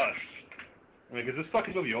don't want us. I mean, is this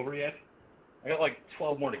fucking movie over yet? I got like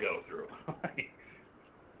 12 more to go through.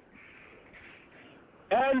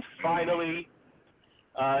 And finally,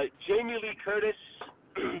 Jamie Lee Curtis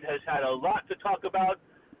has had a lot to talk about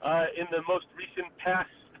in the most recent past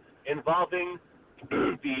involving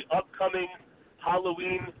the upcoming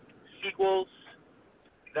Halloween sequels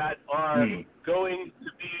that are going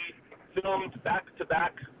to be filmed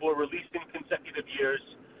back-to-back or released in consecutive years.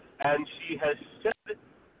 And she has said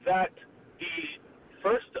that the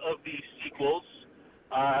first of these sequels,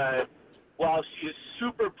 while she is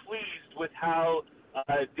super pleased with how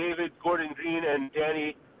David Gordon Green and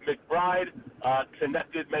Danny McBride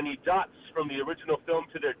connected many dots from the original film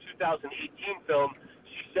to their 2018 film,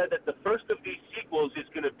 she said that the first of these sequels is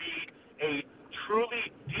going to be a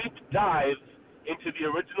truly deep dive into the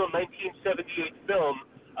original 1978 film,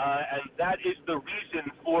 and that is the reason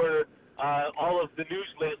for all of the news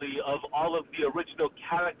lately of all of the original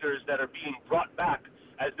characters that are being brought back,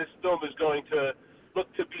 as this film is going to look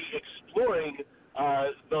to be exploring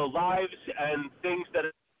the lives and things that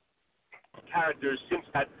are characters since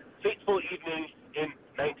that fateful evening in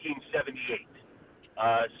 1978.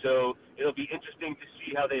 So it'll be interesting to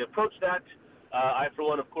see how they approach that. I, for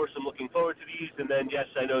one, of course, am looking forward to these. And then, yes,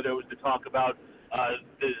 I know there was the talk about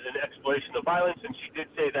an exploration of violence, and she did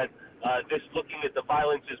say that this looking at the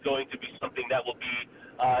violence is going to be something that will be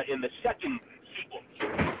in the second sequel.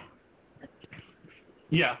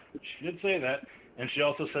 Yeah, she did say that. And she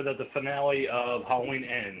also said that the finale of Halloween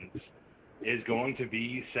Ends is going to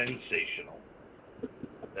be sensational.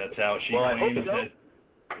 That's how she claims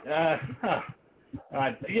that.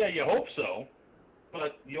 Yeah, you hope so.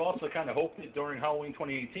 But you also kind of hoped that during Halloween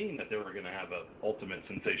 2018 that they were going to have an ultimate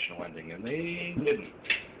sensational ending, and they didn't.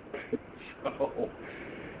 So,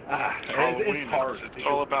 it's hard. It's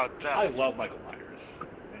all about death. I love Michael Myers,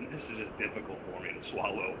 and this is just difficult for me to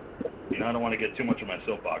swallow. You know, I don't want to get too much of my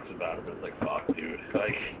soapbox about it, but it's like, fuck, dude.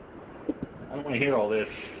 Like, I don't want to hear all this.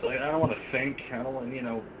 Like, I don't want to think. I don't want,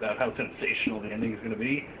 about how sensational the ending is going to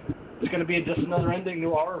be. It's going to be just another ending to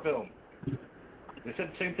a horror film. They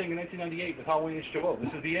said the same thing in 1998 with Halloween H2O.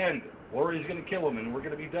 This is the end. Laurie's going to kill him, and we're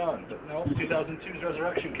going to be done. But no, 2002's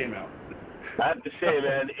Resurrection came out. I have to say,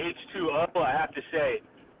 man, H2O, I have to say,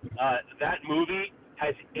 that movie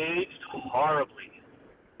has aged horribly.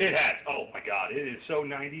 It has. Oh, my God. It is so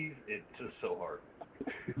 90s. It's just so hard.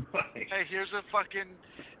 Hey, here's a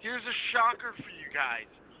shocker for you guys.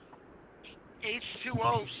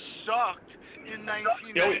 H2O sucked in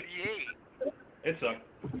 1998. It sucked.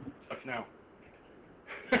 Sucks now.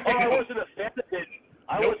 I wasn't a fan of it.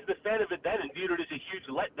 I wasn't a fan of it then and viewed it as a huge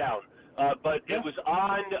letdown. But it was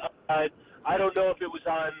on, I don't know if it was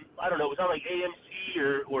on, it was on like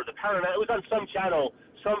AMC or the Paramount. It was on some channel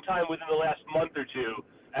sometime within the last month or two.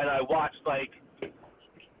 And I watched like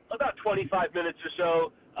about 25 minutes or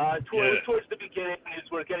so. Towards the beginning, as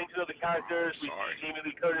we're getting to know the characters, we see Jamie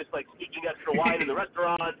Lee Curtis like sneaking extra wine in the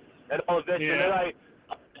restaurant and all of this. Yeah. And then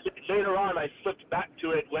later on, I flipped back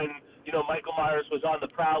to it when Michael Myers was on the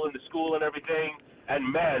prowl in the school and everything.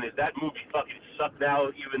 And man, is that movie fucking sucked now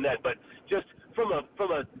even then. But just from a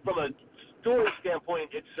story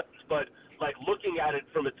standpoint, it sucks. But like looking at it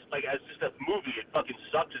from as just a movie, it fucking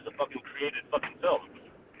sucks as a fucking created fucking film.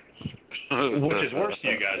 Which is worse to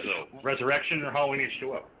you guys though, Resurrection or Halloween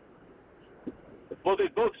H2O? Well, they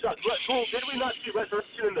both suck. Cool. Did we not see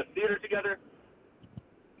Resurrection in the theater together?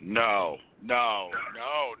 No. God,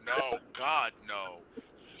 no.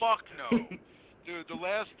 Fuck no. Dude, the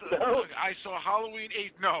last No? I saw Halloween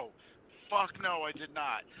 8. No. Fuck no, I did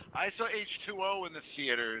not. I saw H2O in the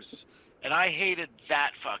theaters, and I hated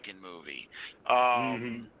that fucking movie.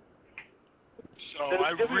 So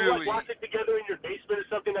did we watch it together in your basement or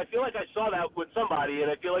something? I feel like I saw that with somebody,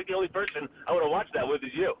 and I feel like the only person I would have watched that with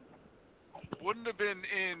is you. Wouldn't have been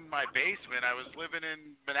in my basement. I was living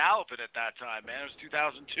in Manalapan at that time, man. It was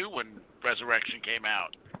 2002 when Resurrection came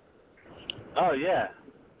out. Oh, yeah.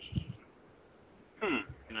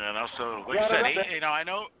 So like I said, I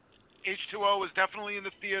know H2O was definitely in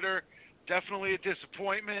the theater, definitely a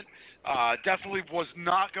disappointment. Definitely was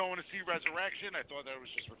not going to see Resurrection. I thought that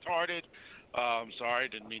was just retarded. I'm sorry,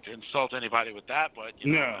 didn't mean to insult anybody with that, but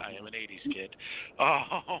I am an 80s kid.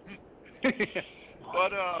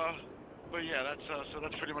 But yeah,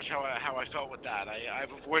 that's pretty much how I felt with that.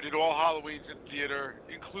 I've avoided all Halloweens in theater,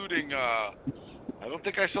 including I don't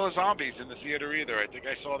think I saw Zombies in the theater either. I think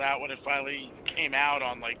I saw that when it finally came out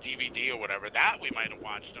on like DVD or whatever. That we might have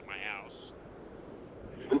watched at my house.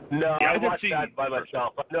 No, I watched that by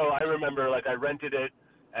myself. No, I remember I rented it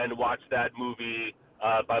and watched that movie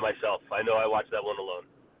by myself. I know I watched that one alone.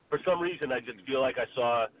 For some reason, I just feel like I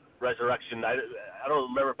saw Resurrection. I don't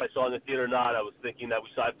remember if I saw it in the theater or not. I was thinking that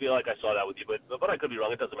I feel like I saw that with you, but I could be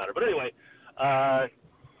wrong. It doesn't matter. But anyway,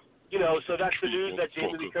 so that's the news that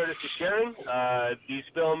Jamie Lee Curtis is sharing. These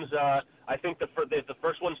films, I think the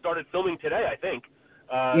first one started filming today. I think.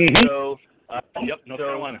 So North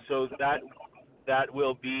Carolina. So that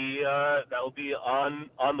will be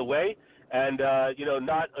on the way. And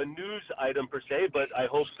not a news item per se, but I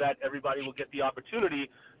hope that everybody will get the opportunity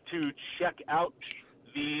to check out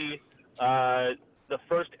the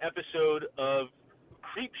first episode of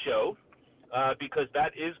Creep Show because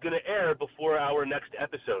that is going to air before our next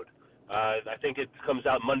episode. I think it comes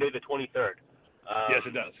out Monday the 23rd. Yes,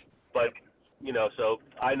 it does. But so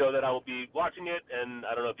I know that I will be watching it, and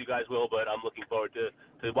I don't know if you guys will, but I'm looking forward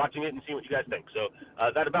to watching it and seeing what you guys think. So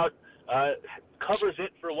that about covers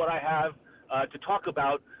it for what I have to talk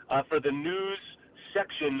about for the news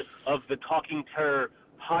section of the Talking Terror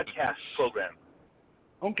podcast program.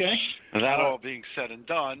 Okay. And that all being said and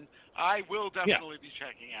done, I will definitely be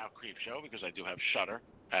checking out Creep Show because I do have Shudder,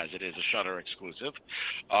 as it is a Shudder exclusive.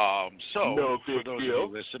 So for those of you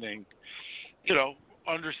listening,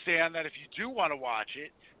 understand that if you do want to watch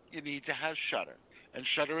it, you need to have Shudder. And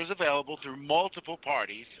Shudder is available through multiple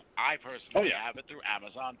parties. I personally have it through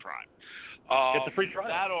Amazon Prime. It's a free trial.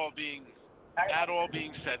 That all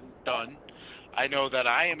being said and done, I know that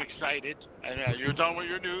I am excited, and you're done with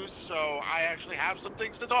your news, so I actually have some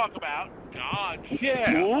things to talk about. God.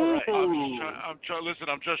 Yeah. All right. Listen,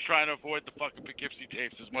 I'm just trying to avoid the fucking Poughkeepsie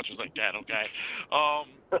Tapes as much as I can, okay?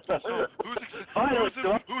 So who's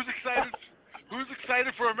excited? Who's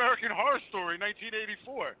excited for American Horror Story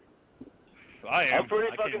 1984? I am.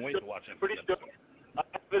 I can't wait to watch it. I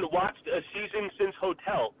haven't watched a season since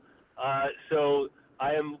Hotel, so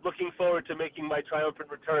I am looking forward to making my triumphant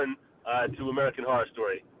return to American Horror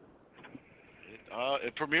Story.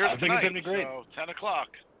 It premieres tonight, it's going to be great. So 10 o'clock.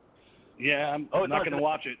 Yeah, I'm not going to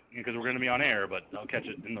watch it because we're going to be on air, but I'll catch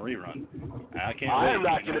it in the rerun. I can't wait. I'm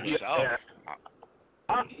not going to be on air.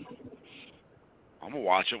 I'm going to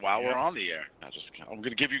watch it while we're on the air. I'm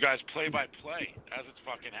going to give you guys play-by-play as it's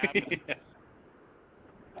fucking happening.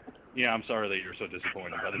 Yeah, I'm sorry that you're so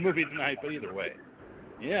disappointed by the movie tonight, but either way.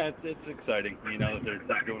 Yeah, it's exciting, that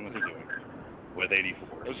they're doing what they're doing with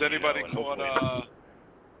 84. Has anybody caught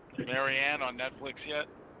Marianne on Netflix yet?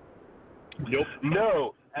 Nope.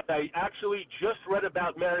 No, and I actually just read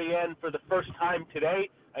about Marianne for the first time today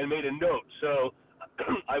and made a note, so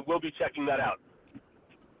I will be checking that out.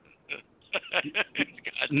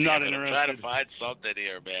 Not interested. I'm trying to find something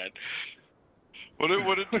here, man. Who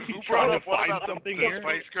brought up find something the here?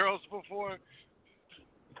 Spice Girls before?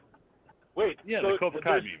 Wait. Yeah, the Cobra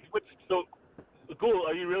Kai meme. So, Ghoul,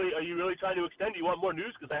 are you really trying to extend? Do you want more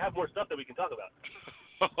news? Because I have more stuff that we can talk about.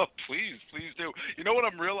 Oh, please do. You know what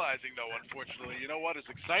I'm realizing, though, unfortunately? You know what? As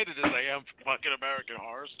excited as I am for fucking American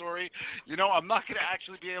Horror Story, I'm not going to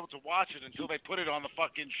actually be able to watch it until they put it on the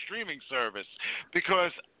fucking streaming service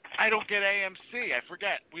because I don't get AMC. I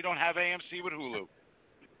forget. We don't have AMC with Hulu.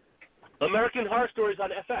 American Horror Story is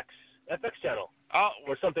on FX. FX channel. Oh,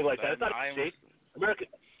 or something like that. It's not state. American.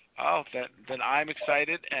 Oh, then I'm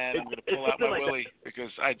excited, and I'm going to pull out my Willie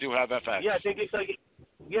because I do have FX. Yeah, I think it's like.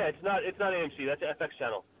 Yeah, it's not AMC. That's an FX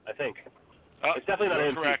channel, I think. Oh, it's definitely not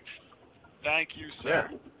AMC. Correct. Thank you, sir.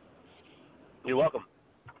 Yeah. You're welcome.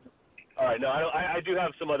 All right, now I do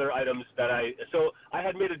have some other items that so I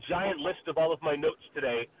had made a giant list of all of my notes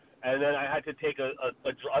today, and then I had to take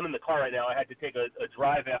I'm in the car right now. I had to take a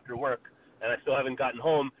drive after work, and I still haven't gotten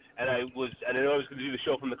home, and I knew I was going to do the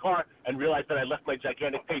show from the car, and realized that I left my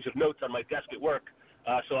gigantic page of notes on my desk at work,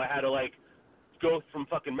 so I had to go from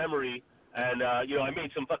fucking memory, and I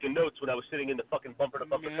made some fucking notes when I was sitting in the fucking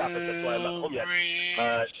bumper-to-bumper traffic. That's why I'm not home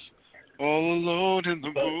yet. All alone in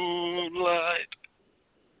the moonlight.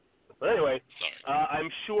 But anyway, I'm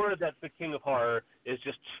sure that the King of Horror is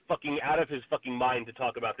just fucking out of his fucking mind to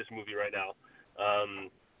talk about this movie right now.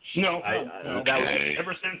 No.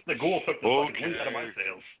 Ever since the ghoul took the fucking wind out of my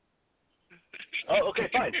sails. Oh, okay,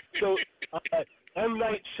 fine. So M.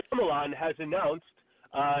 Night Shyamalan has announced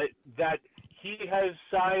that he has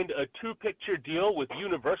signed a 2-picture deal with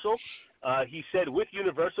Universal. He said with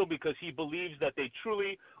Universal because he believes that they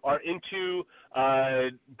truly are into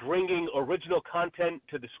bringing original content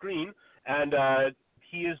to the screen, and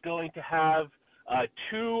he is going to have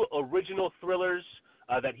 2 original thrillers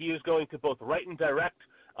that he is going to both write and direct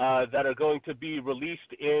that are going to be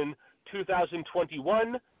released in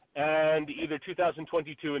 2021 and either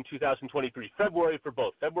 2022 and 2023, February for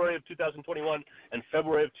both, February of 2021 and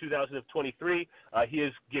February of 2023. He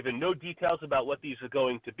has given no details about what these are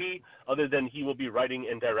going to be, other than he will be writing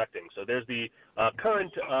and directing. So there's the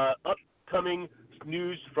current upcoming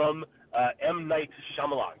news from M. Night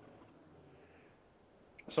Shyamalan.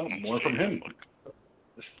 So more from him.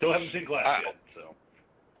 Still haven't seen Glass yet, so.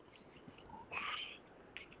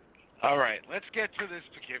 All right, let's get to this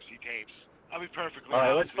Poughkeepsie Tapes. I'll be perfectly honest. All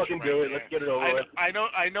right, let's fucking do it. Let's get it over with. I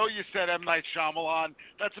know you said M. Night Shyamalan.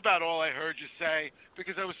 That's about all I heard you say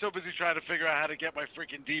because I was so busy trying to figure out how to get my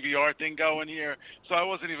freaking DVR thing going here, so I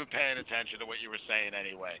wasn't even paying attention to what you were saying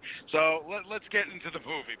anyway. So let's get into the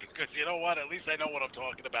movie because you know what? At least I know what I'm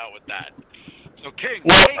talking about with that. So King,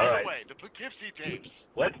 take it away. The Poughkeepsie Tapes.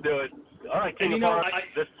 Let's do it. All right, King of Horror,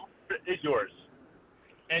 this is yours.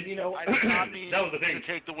 And I did not mean that was the thing. To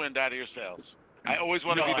take the wind out of your sails. I always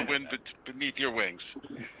want to be the wind beneath your wings.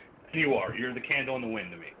 You are. You're the candle in the wind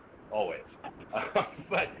to me. Always.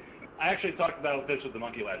 But I actually talked about this with the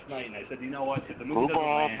monkey last night, and I said, you know what? If the movie doesn't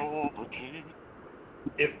land...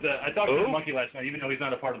 I talked to the monkey last night, even though he's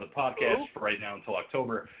not a part of the podcast for right now until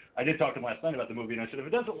October. I did talk to him last night about the movie, and I said, if it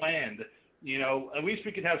doesn't land, at least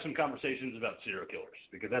we could have some conversations about serial killers,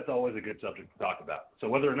 because that's always a good subject to talk about. So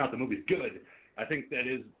whether or not the movie's good, I think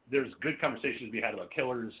there's good conversations to be had about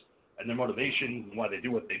killers and their motivations and why they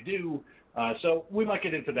do what they do. So we might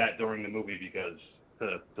get into that during the movie because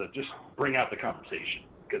to just bring out the conversation,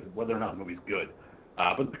 because whether or not the movie's good.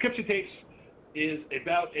 But the Poughkeepsie Tapes is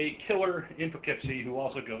about a killer in Poughkeepsie who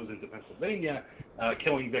also goes into Pennsylvania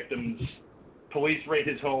killing victims. Police raid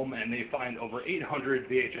his home and they find over 800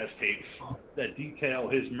 VHS tapes that detail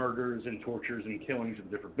his murders and tortures and killings of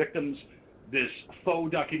different victims. This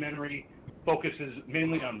faux documentary focuses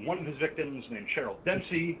mainly on one of his victims named Cheryl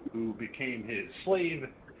Dempsey, who became his slave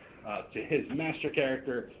to his master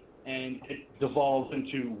character, and it devolves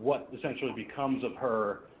into what essentially becomes of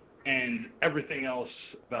her and everything else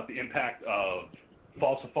about the impact of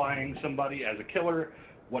falsifying somebody as a killer,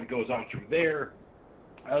 what goes on through there.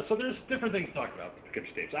 So there's different things to talk about with the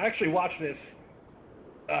Poughkeepsie Tapes. I actually watched this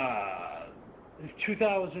in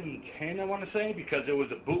 2010, I want to say, because it was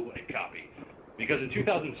a bootleg copy. Because in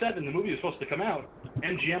 2007, the movie was supposed to come out.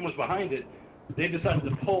 MGM was behind it. They decided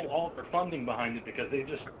to pull all their funding behind it because they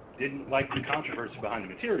just didn't like the controversy behind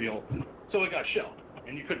the material. So it got shelved,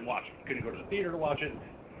 and you couldn't watch it. You couldn't go to the theater to watch it.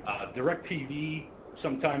 DirecTV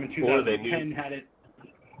sometime in 2010 had it.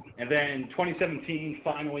 And then 2017,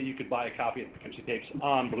 finally, you could buy a copy of the Poughkeepsie Tapes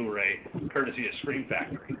on Blu-ray, courtesy of Scream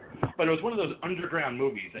Factory. But it was one of those underground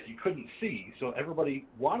movies that you couldn't see, so everybody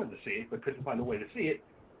wanted to see it but couldn't find a way to see it.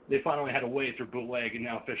 They finally had a way through bootleg and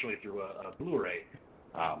now officially through a Blu-ray.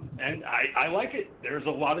 And I like it. There's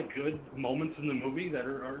a lot of good moments in the movie that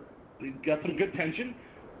are got some good tension.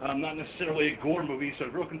 Not necessarily a gore movie, so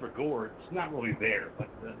if you're looking for gore, it's not really there, but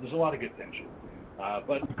there's a lot of good tension.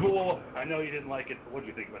 But Ghoul, I know you didn't like it, but what did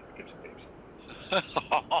you think about the Poughkeepsie Tapes?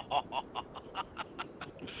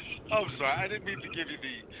 I'm sorry, I didn't mean to give you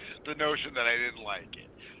the notion that I didn't like it.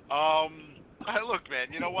 Look,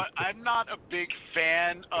 man, you know what? I'm not a big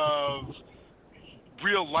fan of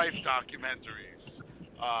real-life documentaries.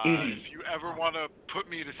 If you ever want to put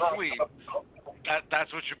me to sleep,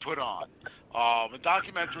 That's what you put on. A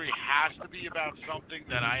documentary has to be about something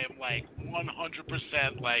that I am like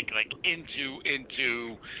 100% like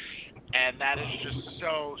into, and that is just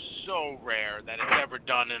so rare that it's ever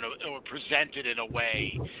done or presented in a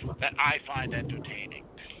way that I find entertaining.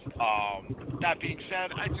 That being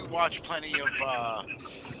said, I do watch plenty of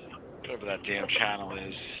whatever that damn channel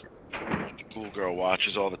is. Cool girl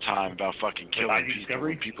watches all the time about fucking killing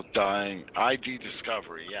people, people dying. ID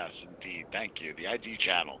Discovery, yes, indeed. Thank you. The ID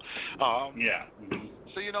channel. Yeah.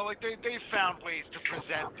 So, you know, like they found ways to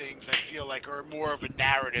present things I feel like are more of a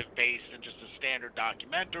narrative base than just a standard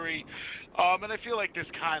documentary. And I feel like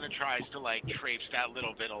this kind of tries to like traipse that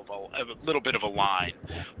little bit of a line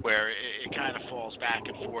where it kind of falls back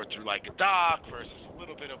and forth through like a doc versus a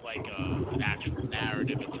little bit of like an actual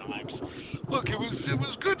narrative at times. Look, it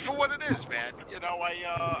was good for what it is, man. You know,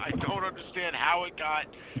 I don't understand how it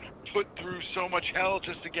got put through so much hell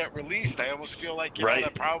just to get released. I almost feel like you know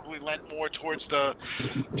that probably lent more towards the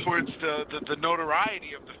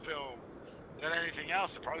notoriety of the film than anything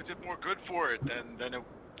else. It probably did more good for it than it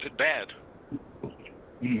did bad.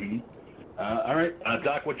 Mm-hmm. All right,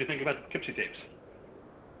 Doc, what do you think about the Poughkeepsie Tapes?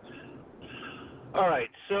 All right,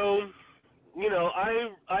 so you know, I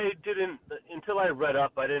didn't until I read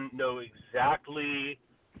up. I didn't know exactly,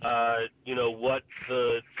 you know, what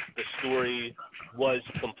the story was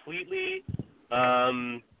completely.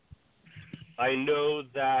 I know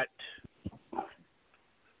that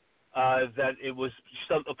that it was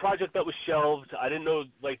a project that was shelved. I didn't know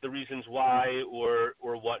like the reasons why or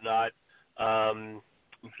whatnot.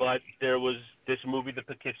 But there was this movie, the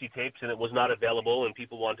Poughkeepsie Tapes, and it was not available, and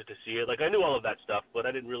people wanted to see it. Like I knew all of that stuff, but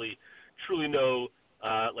I didn't really truly know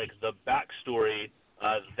like the backstory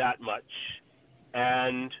that much.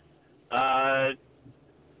 And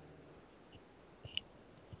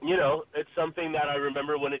you know, it's something that I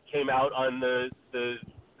remember when it came out on the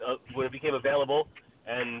when it became available,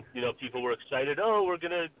 and you know, people were excited. Oh, we're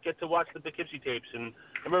gonna get to watch the Poughkeepsie Tapes, and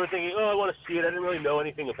I remember thinking, oh, I want to see it. I didn't really know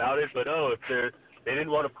anything about it, but oh, if they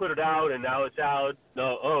didn't want to put it out, and now it's out.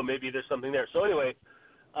 No, oh, maybe there's something there. So anyway,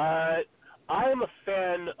 I am a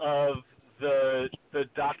fan of the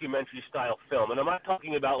documentary style film, and I'm not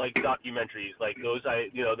talking about like documentaries like those.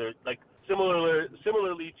 They're like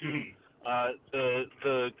similarly to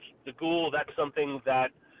the Ghoul. That's something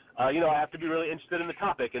that I have to be really interested in the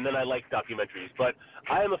topic, and then I like documentaries. But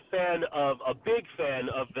I am a big fan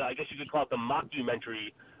of the, I guess you could call it the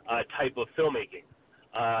mockumentary type of filmmaking.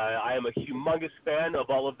 I am a humongous fan of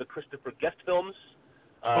all of the Christopher Guest films.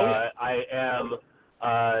 I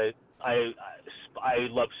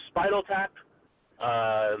love Spinal Tap,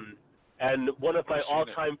 and one of my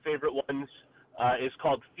all-time favorite ones is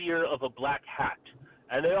called Fear of a Black Hat.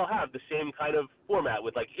 And they all have the same kind of format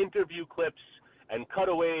with like interview clips and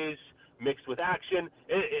cutaways mixed with action.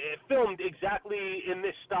 It filmed exactly in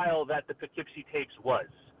this style that the Poughkeepsie Tapes was.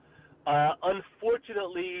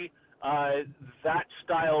 Unfortunately, that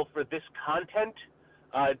style for this content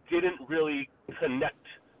didn't really connect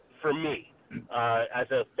for me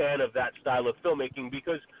as a fan of that style of filmmaking,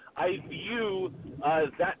 because I view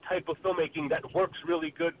that type of filmmaking that works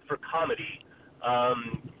really good for comedy.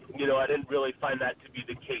 I didn't really find that to be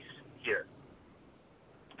the case here.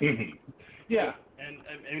 Mm-hmm. Yeah, and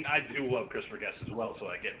I mean, I do love Christopher Guest as well, so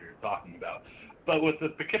I get what you're talking about. But with the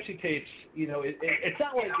Poughkeepsie Tapes, it's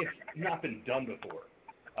not like it's not been done before.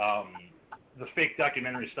 The fake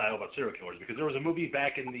documentary style about serial killers, because there was a movie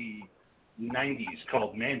back in the 90s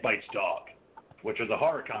called Man Bites Dog, which was a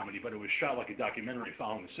horror comedy, but it was shot like a documentary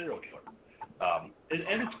following a serial killer.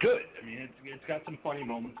 And it's good. I mean, it's got some funny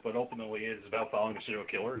moments, but ultimately it's about following a serial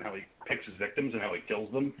killer and how he picks his victims and how he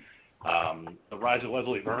kills them. The Rise of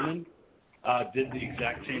Leslie Vernon did the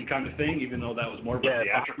exact same kind of thing, even though that was more of a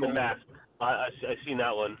theatrical. I've seen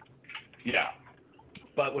that one. Yeah.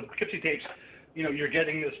 But with Poughkeepsie Tapes, you're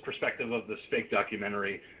getting this perspective of this fake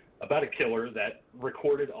documentary about a killer that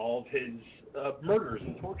recorded all of his murders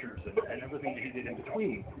and tortures and everything that he did in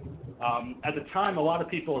between. At the time, a lot of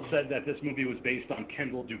people said that this movie was based on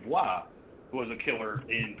Kendall Dubois, who was a killer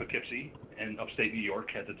in Poughkeepsie in upstate New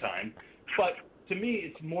York at the time. But to me,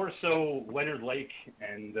 it's more so Leonard Lake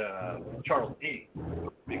and Charles Ng,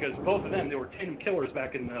 because both of them, they were tandem killers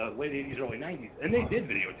back in the late 80s, early 90s, and they did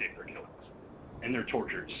videotape their killings and their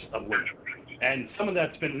tortures of women. And some of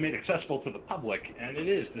that's been made accessible to the public, and it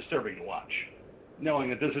is disturbing to watch, knowing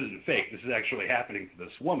that this isn't fake. This is actually happening to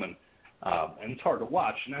this woman, and it's hard to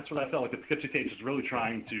watch. And that's what I felt like the Poughkeepsie Tapes is really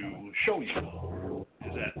trying to show you,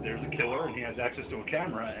 is that there's a killer, and he has access to a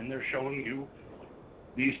camera, and they're showing you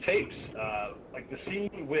these tapes. Like the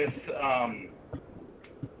scene with, I'm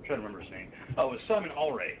trying to remember his name. Oh, it was Simon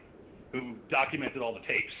Allray. who documented all the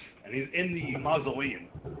tapes, and he's in the mausoleum,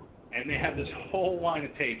 and they have this whole line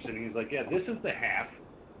of tapes, and he's like, yeah, this is the half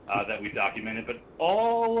that we documented, but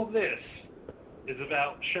all of this is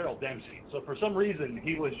about Cheryl Dempsey. So for some reason,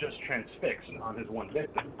 he was just transfixed on his one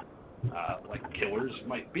victim, like killers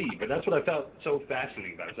might be. But that's what I felt so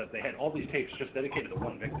fascinating about, is that they had all these tapes just dedicated to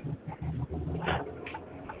one victim.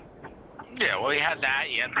 Yeah, well, he had that.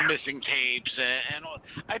 He had the missing tapes, and all.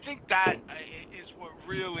 I think that is what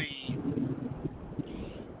really,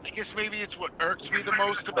 I guess maybe it's what irks me the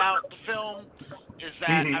most about the film, is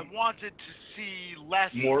that I wanted to see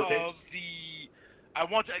less More of tapes? I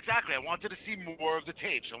wanted to see more of the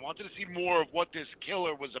tapes. I wanted to see more of what this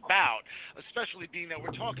killer was about, especially being that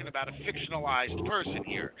we're talking about a fictionalized person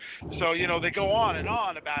here. So, they go on and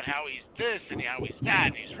on about how he's this and how he's that,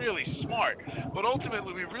 and he's really smart. But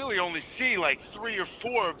ultimately, we really only see like 3 or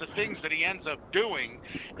 4 of the things that he ends up doing,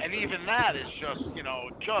 and even that is just,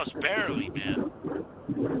 just barely, man.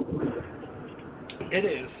 It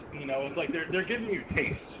is. It's like they're giving you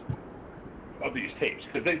tastes of these tapes,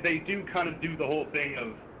 because they do kind of do the whole thing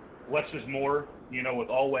of less is more, with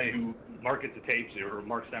Alway, who markets the tapes or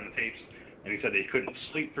marks down the tapes, and he said that he couldn't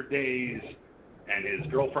sleep for days, and his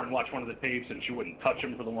girlfriend watched one of the tapes and she wouldn't touch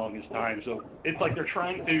him for the longest time. So it's like they're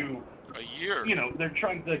trying to, a year, they're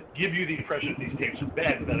trying to give you the impression that these tapes are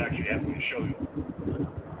bad without actually having to show you.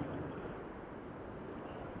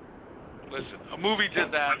 Listen, a movie did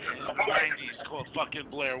that in the 90s called fucking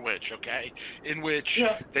Blair Witch, okay? In which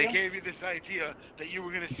they gave you this idea that you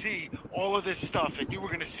were going to see all of this stuff and you were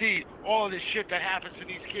going to see all of this shit that happens to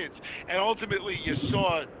these kids. And ultimately you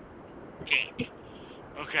saw ink,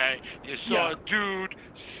 okay? You saw a dude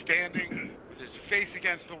standing with his face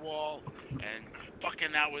against the wall, and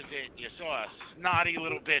fucking that was it. You saw a snotty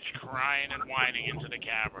little bitch crying and whining into the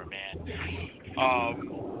camera, man.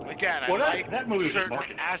 Again, well, I like that movie certain was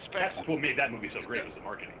aspects. That's what made that movie so great, was the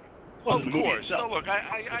marketing. Of course. No, look,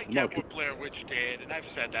 I get what Blair Witch did, and I've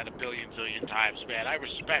said that a billion zillion times, man. I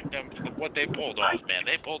respect them for what they pulled off, man.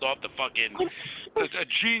 They pulled off a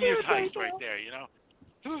genius heist right there,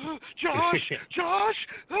 Josh,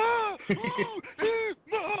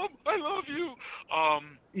 Mom, I love you.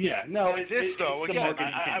 Again,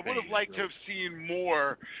 I would have liked to have seen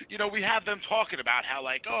more. We have them talking about how,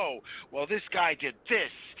 like, oh, well, this guy did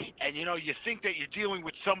this, and you think that you're dealing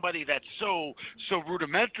with somebody that's so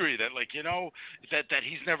rudimentary that, like, that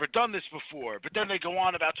he's never done this before. But then they go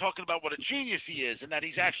on about talking about what a genius he is, and that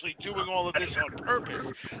he's actually doing all of this on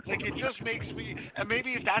purpose. Like, it just makes me, and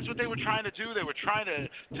maybe if that's what they were trying to do, they were trying to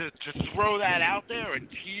throw that out there and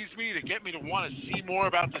tease me to get me to want to see more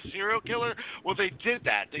about the serial killer. Well, they did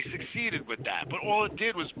that. They succeeded with that. But all it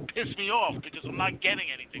did was piss me off because I'm not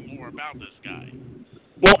getting anything more about this guy.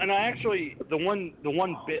 Well, and I actually, the one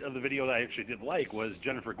bit of the video that I actually did like was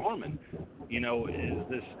Jennifer Gorman, is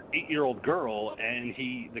this 8-year-old girl, and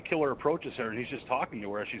the killer approaches her, and he's just talking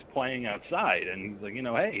to her as she's playing outside, and he's like,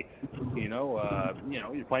 hey,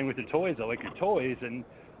 you're playing with your toys, I like your toys, and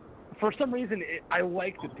for some reason, I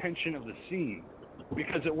like the tension of the scene,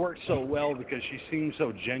 because it worked so well, because she seemed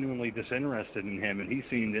so genuinely disinterested in him, and he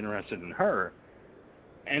seemed interested in her.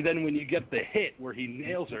 And then when you get the hit where he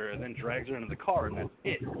nails her and then drags her into the car, and that's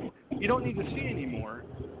it. You don't need to see anymore,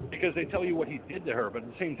 because they tell you what he did to her, but at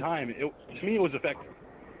the same time, to me it was effective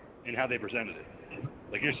in how they presented it.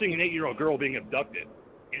 Like, you're seeing an 8-year-old girl being abducted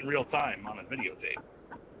in real time on a videotape.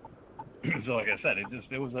 So like I said,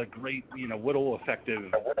 it was a great, little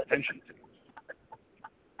effective tension.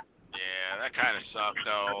 Yeah, that kind of sucked,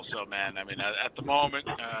 though, also, man. I mean, at the moment,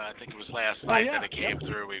 I think it was last night that it came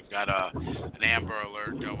through, we've got an Amber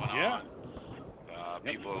Alert going on.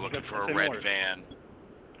 People are looking for a red van.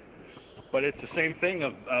 But it's the same thing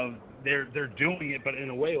of they're doing it, but in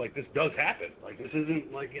a way, like, this does happen. Like, this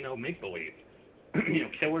isn't, like, make-believe.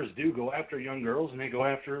 Killers do go after young girls, and they go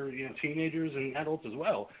after, teenagers and adults as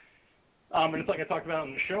well. And it's like I talked about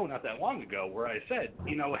on the show not that long ago, where I said,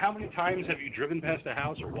 how many times have you driven past a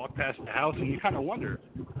house or walked past a house, and you kind of wonder,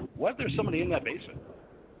 what if there's somebody in that basement,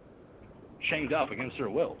 chained up against their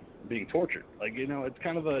will, being tortured? Like, it's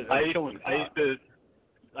kind of a killing thought.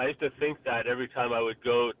 I used to think that every time I would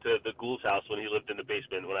go to the ghoul's house when he lived in the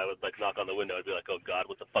basement, when I would, like, knock on the window, I'd be like, oh, God,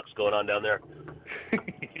 what the fuck's going on down there?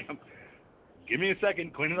 Give me a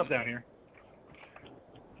second, clean it up down here.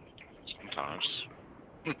 Sometimes.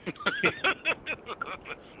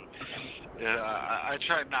 I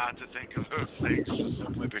try not to think of those things just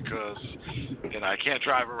simply because, I can't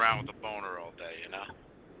drive around with a boner all day,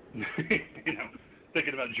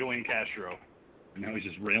 Thinking about Julian Castro. And now he's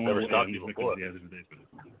just railing away because he has his basement.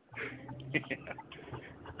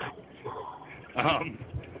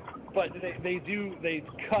 But they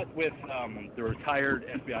cut with the retired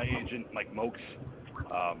FBI agent Mike Mokes,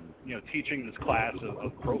 teaching this class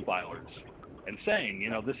of profilers and saying,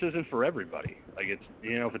 this isn't for everybody. Like it's,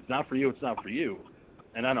 if it's not for you, it's not for you,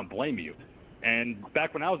 and I don't blame you. And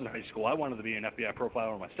back when I was in high school, I wanted to be an FBI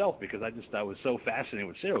profiler myself because I was so fascinated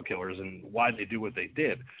with serial killers and why they do what they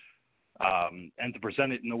did. And to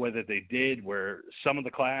present it in the way that they did, where some of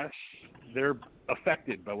the class, they're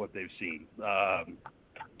affected by what they've seen.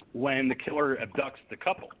 When the killer abducts the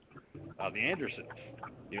couple, the Andersons,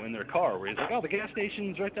 in their car, where he's like, "Oh, the gas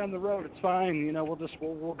station's right down the road. It's fine.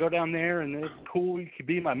 We'll go down there, and it's cool. You could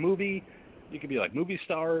be in my movie. You could be like movie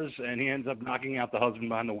stars." And he ends up knocking out the husband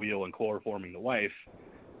behind the wheel and chloroforming the wife,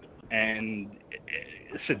 and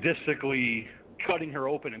sadistically cutting her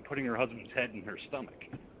open and putting her husband's head in her stomach.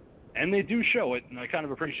 And they do show it, and I kind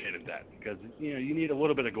of appreciated that because you need a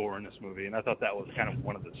little bit of gore in this movie, and I thought that was kind of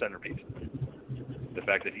one of the centerpieces. The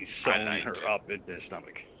fact that he's sewing her up into his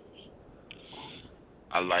stomach.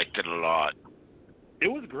 I liked it a lot. It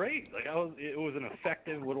was great. It was an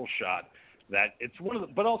effective little shot. That it's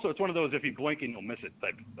but also it's one of those if you blink and you'll miss it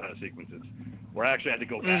type sequences, where I actually had to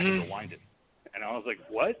go back and rewind it, and I was like,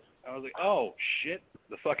 what? I was like, oh shit,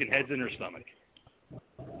 the fucking head's in her stomach.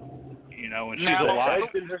 And she's alive.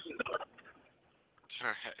 His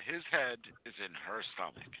head is in her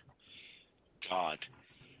stomach. God,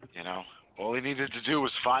 all he needed to do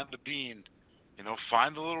was find the bean.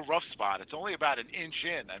 Find the little rough spot. It's only about an inch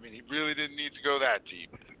in. I mean, he really didn't need to go that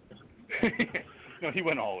deep. No, he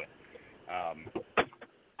went all in.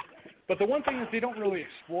 But the one thing that they don't really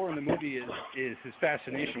explore in the movie is his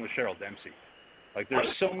fascination with Cheryl Dempsey. Like,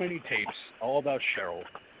 there's so many tapes all about Cheryl,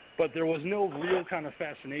 but there was no real kind of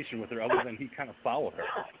fascination with her other than he kind of followed her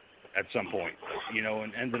at some point,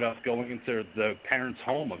 and ended up going into the parents'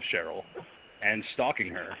 home of Cheryl and stalking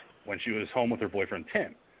her when she was home with her boyfriend,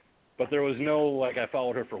 Tim. But there was no, I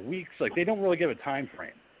followed her for weeks. They don't really give a time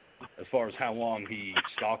frame as far as how long he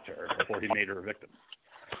stalked her before he made her a victim.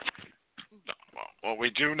 Well, what we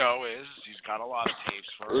do know is he's got a lot of tapes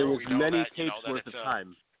for her. It was many tapes worth of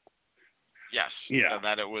time. Yes. Yeah. And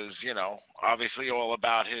that it was, obviously all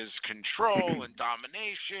about his control and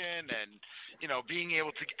domination and, being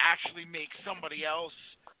able to actually make somebody else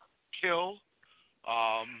kill.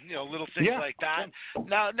 Little things like that.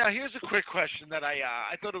 Now, here's a quick question that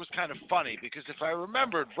I thought it was kind of funny because if I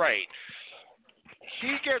remembered right,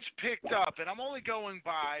 he gets picked up, and I'm only going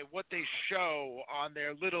by what they show on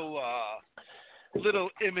their little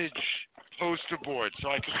image poster board, so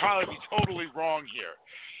I could probably be totally wrong here.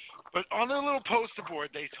 But on their little poster board,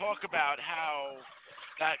 they talk about how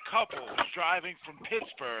that couple was driving from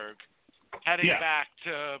Pittsburgh, heading back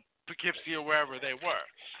to Poughkeepsie or wherever they were,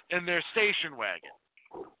 in their station wagon.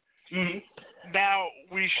 Mm-hmm. Now,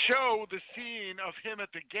 we show the scene of him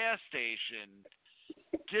at the gas station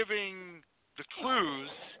giving the clues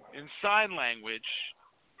in sign language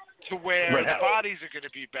to where the bodies are going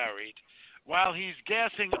to be buried while he's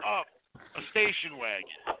gassing up a station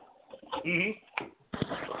wagon. Mm-hmm.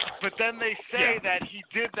 But then they say that he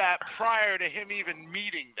did that prior to him even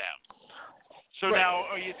meeting them. So now,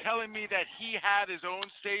 are you telling me that he had his own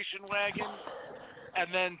station wagon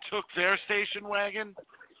and then took their station wagon?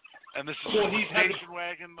 And this is his station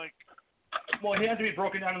wagon? Well, he had to be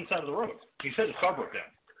broken down on the side of the road. He said his car broke down,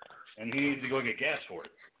 and he needed to go get gas for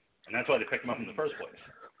it. And that's why they picked him up in the first place.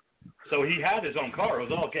 So he had his own car. It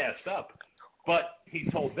was all gassed up. But he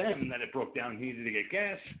told them that it broke down, he needed to get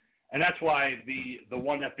gas. And that's why the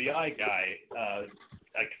one FBI guy, I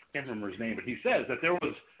can't remember his name, but he says that there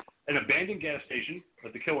was an abandoned gas station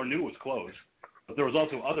that the killer knew was closed, but there was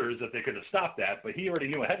also others that they could have stopped at, but he already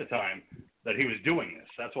knew ahead of time that he was doing this.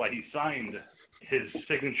 That's why he signed his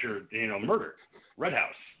signature, murder, Red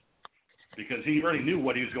House, because he already knew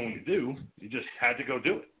what he was going to do. He just had to go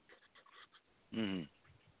do it. Mm-hmm.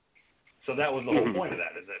 So that was the whole point of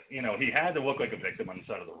that, is that, he had to look like a victim on the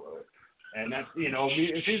side of the road. And that's,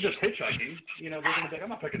 if he's just hitchhiking, they're going to think, I'm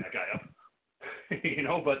not picking that guy up.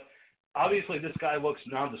 But obviously this guy looks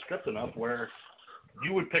nondescript enough where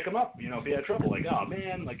you would pick him up, if he had trouble. Like, oh,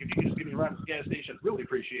 man, if you could just give me a ride to the gas station, I'd really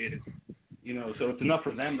appreciate it. So it's enough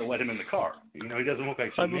for them to let him in the car. He doesn't look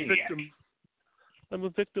like some maniac. I'm a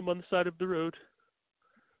victim on the side of the road.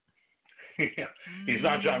 Yeah, he's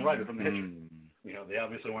not John Ryder from The Hitcher. They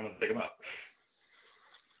obviously wanted to pick him up.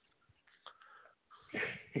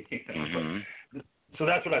 So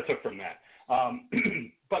that's what I took from that.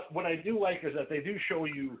 But what I do like is that they do show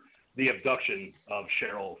you the abduction of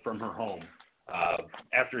Cheryl from her home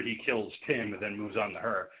after he kills Tim and then moves on to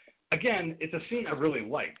her. Again, it's a scene I really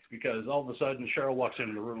liked because all of a sudden Cheryl walks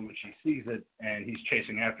into the room and she sees it and he's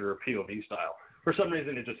chasing after her POV style. for some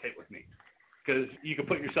reason it just hit with me. Because you can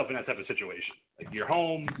put yourself in that type of situation. Like you're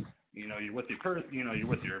home, you're with you're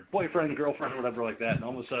with your boyfriend, girlfriend, or whatever like that, and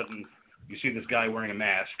all of a sudden you see this guy wearing a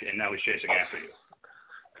mask, and now he's chasing after you.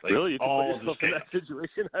 Like, really? You can put yourself in that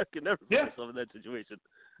situation? I could never put myself in that situation.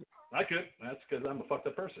 I could. That's because I'm a fucked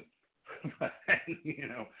up person. And,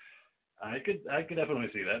 I could definitely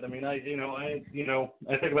see that. I mean, I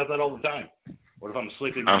think about that all the time. What if I'm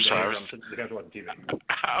sleeping? I'm sorry. I'm sitting on the couch watching TV.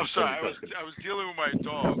 I'm sorry. I was dealing with my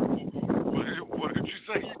dog. What did you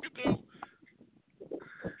say you could do?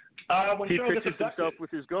 When he Cheryl pictures himself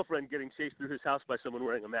with his girlfriend getting chased through his house by someone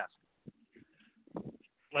wearing a mask.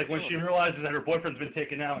 Like when she realizes that her boyfriend's been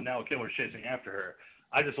taken out and now a killer's chasing after her.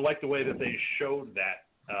 I just like the way that they showed that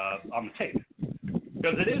on the tape.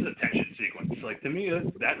 Because it is a tension sequence. Like, to me,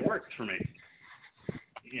 that worked for me.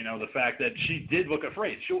 The fact that she did look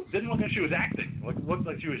afraid. She didn't look like she was acting. It looked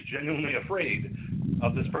like she was genuinely afraid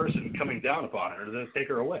of this person coming down upon her to take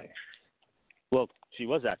her away. Well, she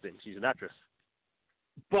was acting. She's an actress.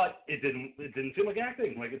 But it didn't seem like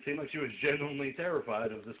acting. Like, it seemed like she was genuinely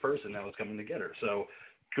terrified of this person that was coming to get her. So,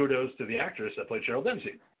 kudos to the actress that played Cheryl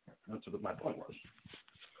Dempsey. That's what my point was.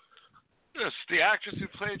 Yes, the actress who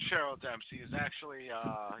played Cheryl Dempsey is actually,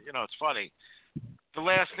 it's funny. The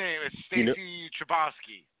last name is Stacy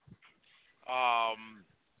Chbosky. How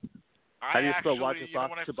do you spell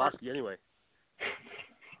Chbosky anyway?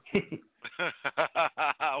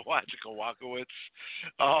 Wojciechowski.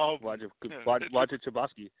 Wojciech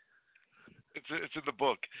Chbosky. It's in the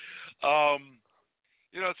book.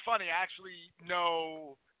 It's funny.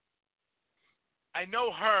 I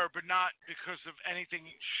know her, but not because of anything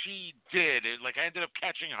she did. I ended up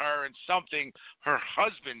catching her in something her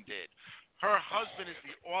husband did. Her husband is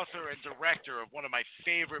the author and director of one of my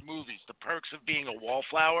favorite movies, The Perks of Being a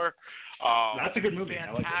Wallflower. That's a good movie.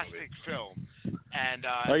 Fantastic film. And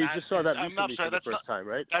you just saw that recently for the first time,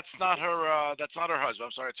 right? That's not her. That's not her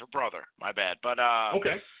husband. I'm sorry, it's her brother. My bad. But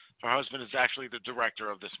okay. Her husband is actually the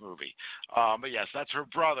director of this movie. But yes, that's her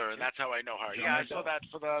brother, and that's how I know her. Yeah, I saw that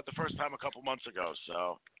for the first time a couple months ago.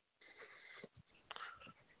 So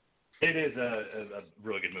it is a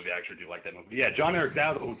really good movie. I actually do like that movie. Yeah, John Erick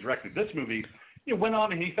Dowdle, who directed this movie, went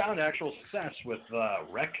on and he found actual success with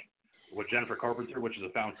Wreck with Jennifer Carpenter, which is a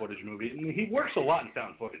found footage movie. And he works a lot in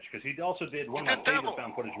found footage because he also did one of my favorite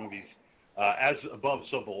found footage movies, As Above,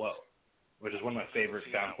 So Below, which is one of my favorite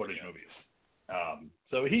found footage movies.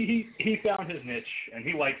 So he found his niche and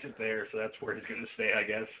he likes it there, so that's where he's going to stay, I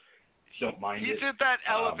guess. Don't mind he it. did that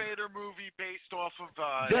elevator movie based off of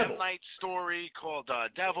M. Night's story called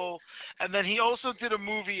Devil, and then he also did a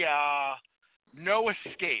movie, No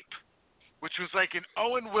Escape, which was like an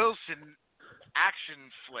Owen Wilson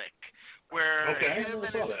action flick where him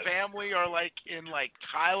and his family are in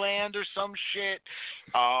Thailand or some shit.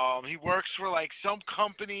 He works for some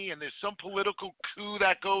company and there's some political coup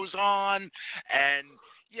that goes on, and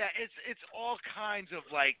yeah, it's all kinds of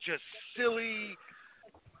just silly,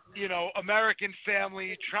 American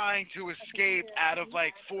family trying to escape out of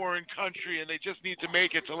foreign country, and they just need to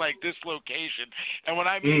make it to this location. And when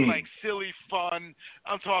I mean silly fun,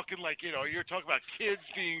 I'm talking you're talking about kids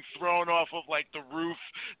being thrown off of the roof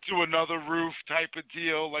to another roof type of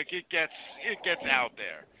deal. It gets out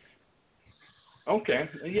there. Okay,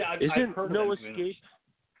 yeah, I've heard No of Escape?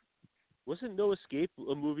 Wasn't No Escape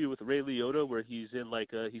a movie with Ray Liotta where he's in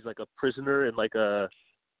he's a prisoner in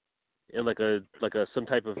some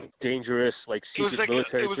type of dangerous secret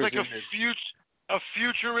military prison? It was a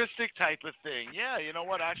futuristic type of thing. Yeah, you know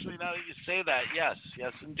what? Actually, now that you say that, yes,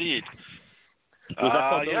 indeed. Was that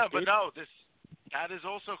called No Escape? But no, that is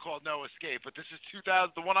also called No Escape. But this is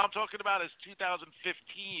 2000. The one I'm talking about is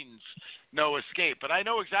 2015's No Escape. But I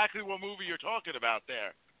know exactly what movie you're talking about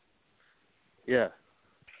there. Yeah.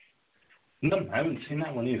 No, I haven't seen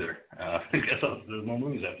that one either. I guess there's more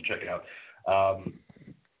movies I have to check out.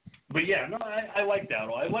 But yeah, no, I like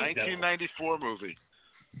Dowdle. I like 1994 movie.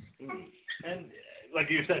 And like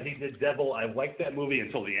you said, he did Devil. I liked that movie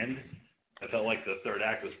until the end. I felt like the third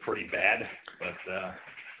act was pretty bad, but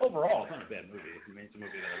overall, it's not a bad movie. It's a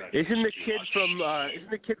movie that I've actually Isn't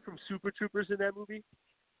the kid from Super Troopers in that movie?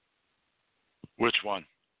 Which one?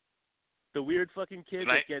 The weird fucking kid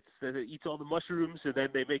that eats all the mushrooms, and then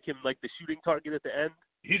they make him the shooting target at the end.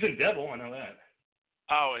 He's in Devil. I know that.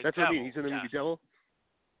 Oh, that's Devil. What I mean. He's in the movie Devil.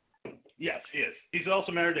 Yes, he is. He's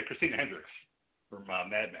also married to Christina Hendricks from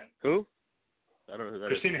Mad Men. Who? I don't know who that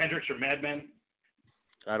Christina Hendricks from Mad Men.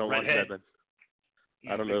 I don't watch Mad Men.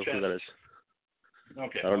 I don't know who that is.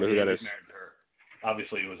 Okay. I don't know who that is. Married to her.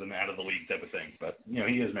 Obviously, it was an out of the league type of thing, but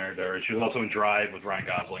he is married to her. She was also in Drive with Ryan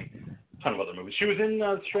Gosling. A ton of other movies. She was in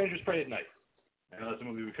Strangers Prey at Night. I know that's a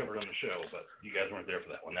movie we covered on the show, but you guys weren't there for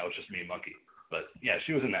that one. That was just me and Monkey. But yeah,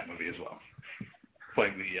 she was in that movie as well,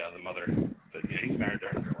 playing the mother. But yeah, he's married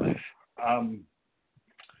her in real life.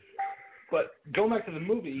 But going back to the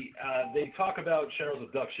movie, they talk about Cheryl's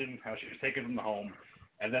abduction, how she was taken from the home,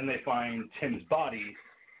 and then they find Tim's body.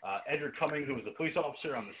 Edgar Cummings, who was a police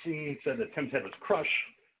officer on the scene, said that Tim's head was crushed.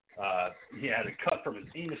 He had a cut from his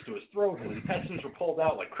anus to his throat. His intestines were pulled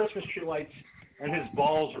out like Christmas tree lights, and his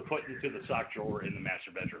balls were put into the sock drawer in the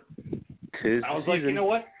master bedroom. I was like, you know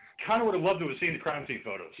what? Kind of would have loved to have seen the crime scene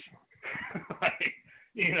photos.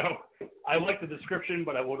 I like the description,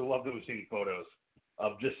 but I would have loved to have seen photos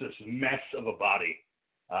of just this mess of a body.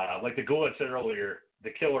 Like the Ghoul had said earlier,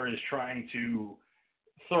 the killer is trying to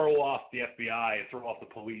throw off the FBI, throw off the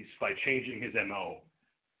police by changing his MO,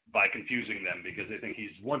 by confusing them because they think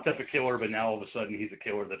he's one type of killer, but now all of a sudden he's a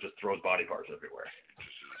killer that just throws body parts everywhere,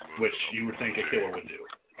 which you would think a killer would do.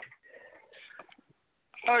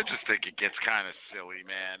 I just think it gets kind of silly,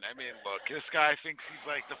 man. I mean, look, this guy thinks he's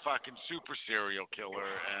like the fucking super serial killer,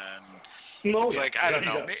 and like, I don't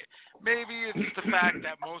know, maybe it's the fact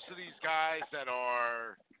that most of these guys that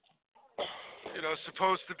are,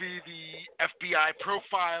 supposed to be the FBI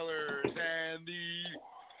profilers and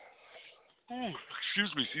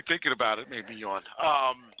excuse me, see, thinking about it made me yawn.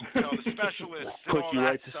 The specialists and Put all you that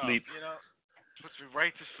right to stuff, sleep. Puts me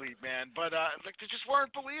right to sleep, man. But like, they just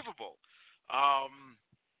weren't believable. I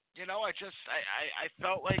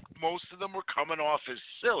felt like most of them were coming off as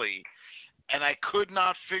silly, and I could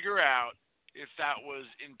not figure out if that was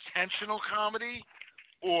intentional comedy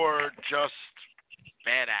or just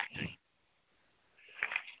bad acting.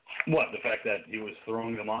 What, the fact that he was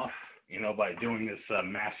throwing them off, by doing this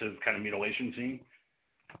massive kind of mutilation scene?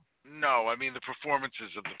 No, I mean the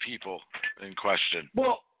performances of the people in question.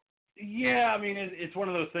 Well, yeah, I mean, it's one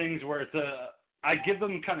of those things where I give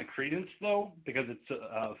them kind of credence, though, because it's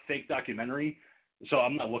a fake documentary, so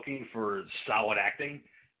I'm not looking for solid acting,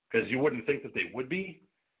 because you wouldn't think that they would be.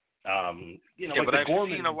 But I've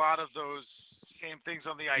seen a lot of those same things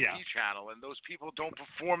on the ID channel, and those people don't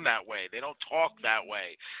perform that way. They don't talk that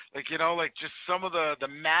way. Like just some of the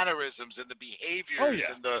mannerisms and the behaviors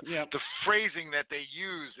and the phrasing that they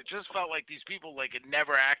use. It just felt like these people had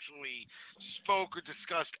never actually spoke or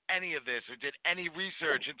discussed any of this or did any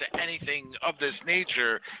research into anything of this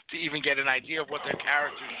nature to even get an idea of what their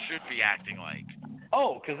characters should be acting like.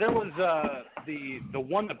 Oh, because there was the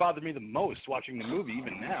one that bothered me the most watching the movie,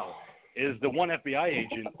 even now, is the one FBI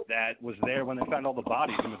agent that was there when they found all the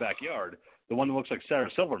bodies in the backyard. The one that looks like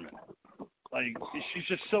Sarah Silverman. Like, she's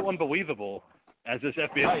just so unbelievable as this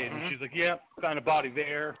FBI agent. She's like, yeah, found a body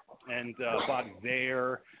there and a body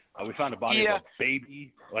there. We found a body of a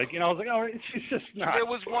baby. I was like, oh, she's just not. There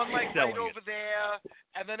was one right over there,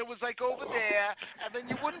 and then it was over there, and then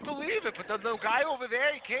you wouldn't believe it. But the guy over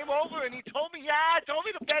there, he came over and he told me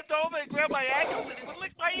to bend over and grab my ankles, and he would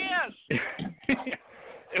lick my ass.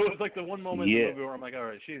 It was like the one moment in the movie where I'm like, all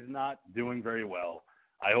right, she's not doing very well.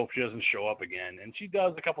 I hope she doesn't show up again. And she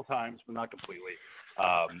does a couple times, but not completely.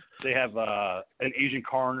 They have an Asian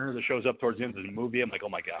coroner that shows up towards the end of the movie. I'm like, oh,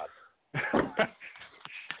 my God.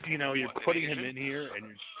 You're putting him in here, and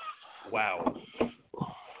wow.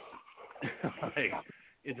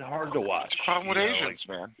 It's hard to watch. What's the problem with Asians,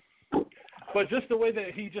 man? But just the way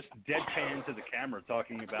that he just deadpanned to the camera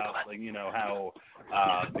talking about, how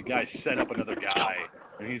the guy set up another guy.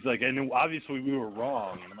 And he's like, and obviously we were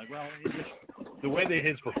wrong. And I'm like, well, the way that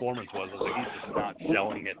his performance was, I was like, he's just not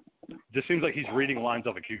selling it. Just seems like he's reading lines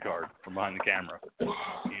off a cue card from behind the camera.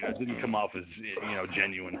 It didn't come off as,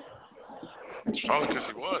 genuine. It's probably because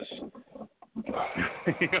he was.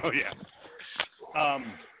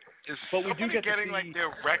 But we do get getting to see,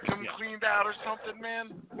 their rectum cleaned out or something,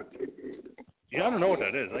 man? Yeah, I don't know what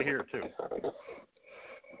that is. I hear it too.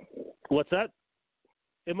 What's that?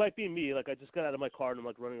 It might be me. I just got out of my car and I'm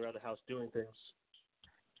running around the house doing things.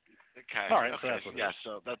 Okay. All right. Okay. So that's what it is.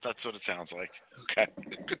 So that's what it sounds like. Okay.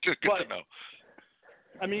 Good to know.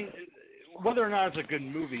 I mean, whether or not it's a good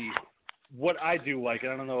movie, what I do like,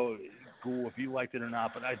 and I don't know, Ghoul, if you liked it or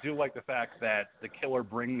not, but I do like the fact that the killer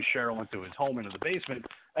brings Cheryl into his home, into the basement,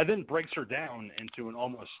 and then breaks her down into an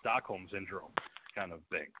almost Stockholm Syndrome kind of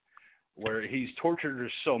thing, where he's tortured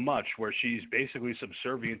her so much where she's basically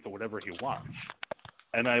subservient to whatever he wants.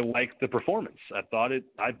 And I like the performance. I bought it.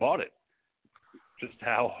 Just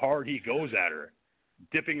how hard he goes at her,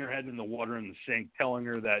 dipping her head in the water in the sink, telling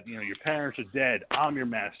her that, your parents are dead. I'm your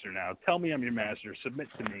master now. Tell me I'm your master. Submit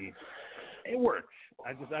to me. It works.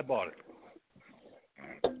 I bought it.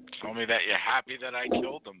 Tell me that you're happy that I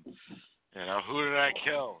killed them. Who did I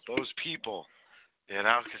kill? Those people. You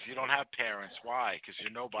know, because you don't have parents. Why? Because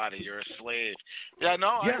you're nobody. You're a slave. Yeah,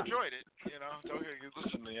 no, I enjoyed it. You know, don't hear you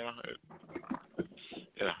listen. You know,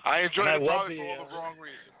 yeah, I enjoyed it probably for all the wrong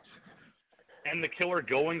reasons. And the killer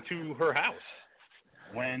going to her house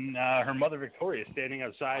when her mother Victoria is standing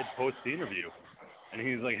outside post the interview, and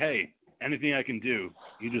he's like, "Hey, anything I can do,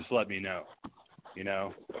 you just let me know. You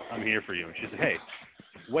know, I'm here for you." And she's like, "Hey,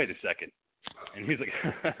 wait a second." And he's like,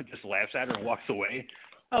 just laughs at her and walks away.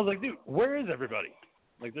 I was like, dude, where is everybody?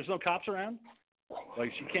 Like, there's no cops around?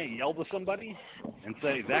 Like, she can't yell to somebody and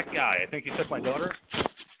say, that guy, I think he took my daughter?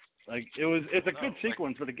 Like, it's a good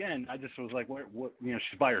sequence, but again, I just was like, what, you know,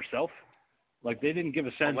 she's by herself? Like, they didn't give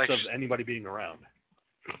a sense of anybody being around.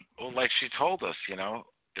 Well, like she told us, you know,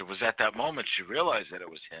 it was at that moment she realized that it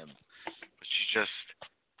was him. But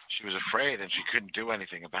she was afraid and she couldn't do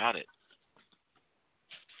anything about it.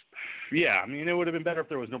 Yeah, I mean, it would have been better if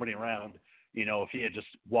there was nobody around. You know, if he had just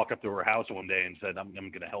walked up to her house one day and said, I'm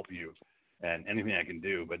going to help you and anything I can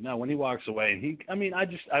do. But no, when he walks away, and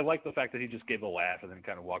I like the fact that he just gave a laugh and then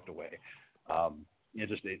kind of walked away. I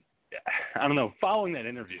don't know, following that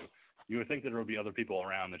interview, you would think that there would be other people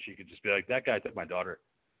around that she could just be like, that guy took my daughter.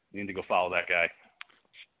 You need to go follow that guy.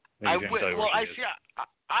 I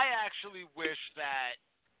actually wish that,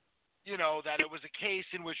 you know, that it was a case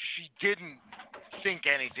in which she didn't think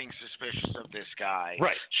anything suspicious of this guy.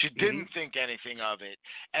 Right. She didn't think anything of it.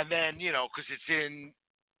 And then, you know, because it's in,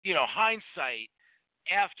 you know, hindsight,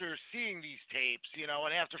 after seeing these tapes, you know,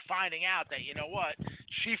 and after finding out that, you know what,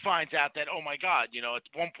 she finds out that, oh, my God, you know, at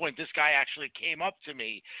one point this guy actually came up to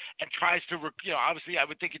me and tries to, you know, obviously I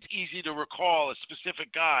would think it's easy to recall a specific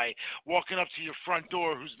guy walking up to your front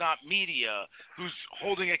door who's not media, who's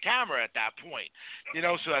holding a camera at that point. You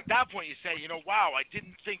know, so at that point you say, you know, wow, I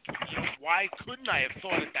didn't think, you know, why couldn't I have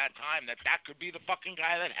thought at that time that could be the fucking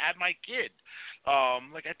guy that had my kid?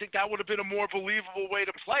 Like, I think that would have been a more believable way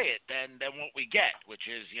to play it than what we get, which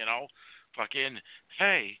is, you know, fucking,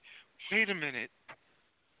 hey, wait a minute,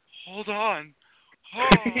 hold on. Oh.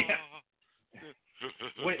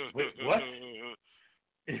 wait, what?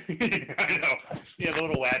 I know. Yeah, the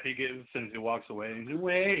little laugh he gives as he walks away. He's like,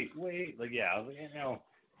 wait. Like, yeah, I was like, you know,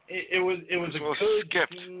 it was a good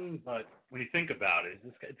scene, but when you think about it,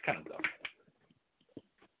 it's kind of dumb.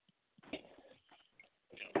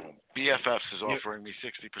 BFFs is offering me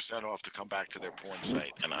 60% off to come back to their porn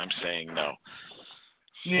site, and I'm saying no.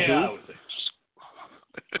 Yeah, I would say.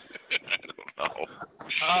 I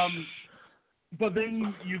don't know. But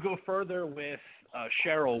then you go further with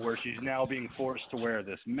Cheryl, where she's now being forced to wear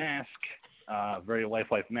this mask, very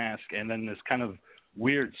lifelike mask, and then this kind of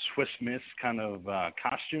weird Swiss Miss kind of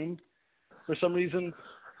costume for some reason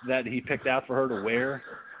that he picked out for her to wear.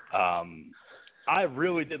 I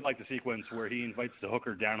really did like the sequence where he invites the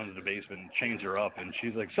hooker down into the basement and chains her up, and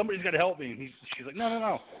she's like, somebody's got to help me. And she's like,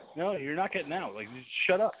 no, you're not getting out. Like, just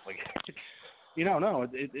shut up. Like, you know, no,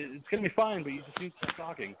 it's going to be fine, but you just need to stop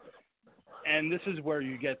talking. And this is where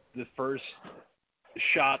you get the first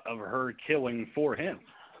shot of her killing for him,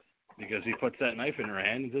 because he puts that knife in her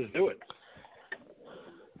hand and says, do it.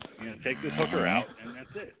 You know, take this hooker out, and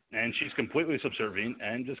that's it. And she's completely subservient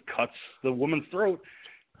and just cuts the woman's throat.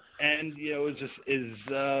 And, you know, is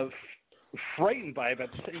frightened by it, but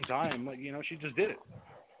at the same time, like, you know, she just did it.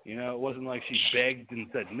 You know, it wasn't like she begged and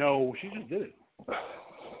said no. She just did it.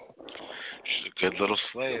 She's a good little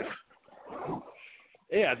slave.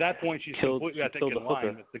 Yeah, at that point, she's completely, I think, in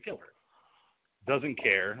line with the killer. Doesn't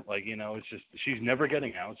care. Like, you know, it's just she's never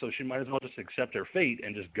getting out, so she might as well just accept her fate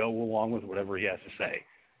and just go along with whatever he has to say.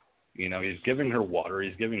 You know, he's giving her water.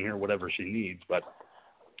 He's giving her whatever she needs, but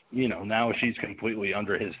you know, now she's completely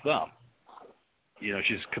under his thumb. You know,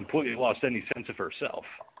 she's completely lost any sense of herself.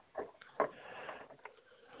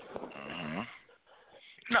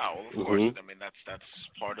 No, of course. I mean, that's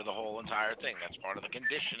part of the whole entire thing. That's part of the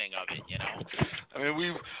conditioning of it, you know. I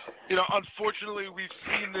mean, unfortunately, we've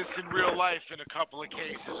seen this in real life in a couple of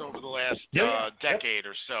cases over the last decade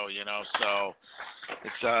or so, you know. So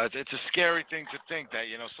it's a scary thing to think that,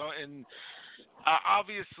 you know,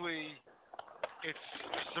 obviously it's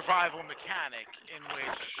survival mechanic in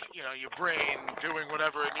which, you know, your brain doing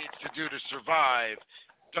whatever it needs to do to survive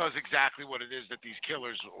does exactly what it is that these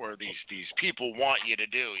killers or these people want you to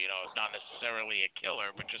do. You know, it's not necessarily a killer,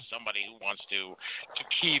 but just somebody who wants to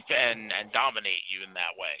keep and dominate you in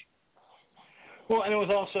that way. Well, and it was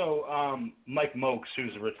also Mike Mokes,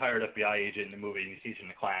 who's a retired FBI agent in the movie, and he's teaching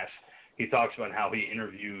the class. He talks about how he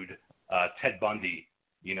interviewed Ted Bundy,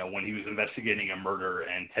 you know, when he was investigating a murder,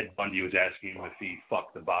 and Ted Bundy was asking him if he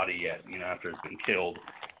fucked the body yet, you know, after it's been killed.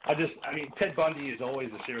 I mean, Ted Bundy is always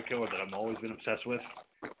a serial killer that I've always been obsessed with.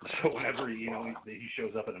 So whenever, you know, he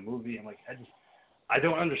shows up in a movie, I'm like, I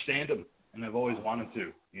don't understand them, and I've always wanted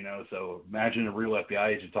to, you know. So imagine a real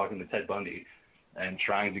FBI agent talking to Ted Bundy and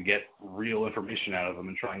trying to get real information out of him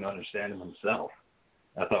and trying to understand him himself.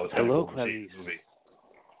 I thought it was kind of cool to see this movie.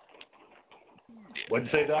 What'd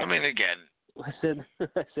you say, Doc? I mean, again. I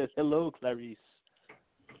said hello, Clarice.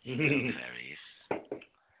 Clarice.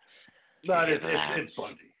 But it's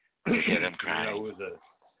Bundy. Get him crying. You know, it was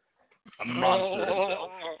a monster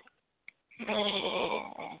himself.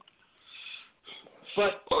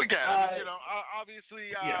 But again, you know,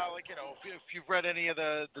 obviously, like, you know, if you've read any of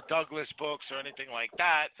the Douglas books or anything like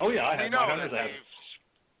that, I have. you know that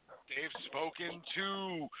they've spoken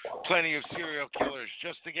to plenty of serial killers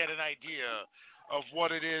just to get an idea of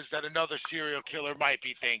what it is that another serial killer might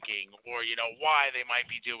be thinking, or, you know, why they might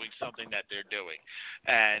be doing something that they're doing.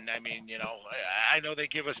 And, I mean, you know, I know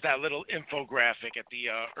they give us that little infographic at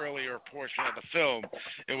the earlier portion of the film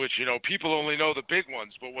in which, you know, people only know the big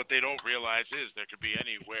ones, but what they don't realize is there could be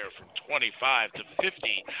anywhere from 25 to 50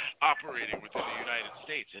 operating within the United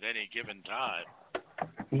States at any given time.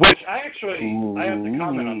 Which I have to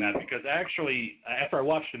comment on that, because actually, after I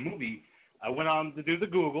watched the movie, I went on to do the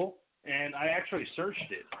Google, and I actually searched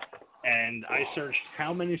it. And I searched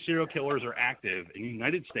how many serial killers are active in the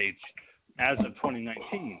United States as of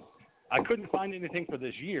 2019. I couldn't find anything for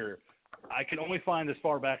this year. I could only find as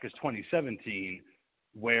far back as 2017,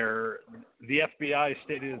 where the FBI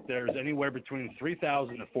stated that there's anywhere between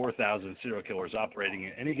 3,000 to 4,000 serial killers operating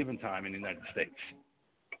at any given time in the United States,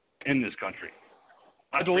 in this country.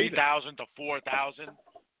 I believe 3,000 to 4,000?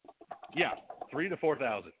 Yeah, 3,000 to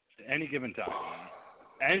 4,000 at any given time.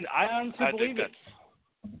 And I honestly believe it.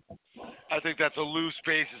 I think that's a loose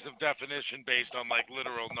basis of definition based on, like,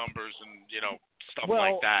 literal numbers and, you know, stuff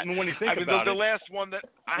like that. When you think about the last one that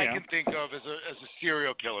I can think of as a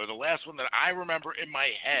serial killer, the last one that I remember in my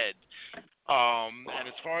head, and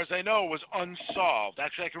as far as I know, was unsolved.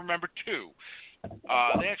 Actually, I can remember two.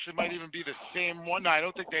 They actually might even be the same one. No, I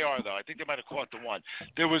don't think they are, though. I think they might have caught the one.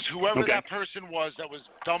 There was whoever that person was that was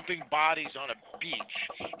dumping bodies on a beach,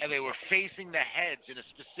 and they were facing the heads in a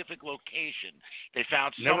specific location. They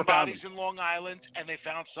found some bodies in Long Island, and they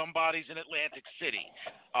found some bodies in Atlantic City.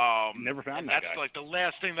 Never found that guy. That's like the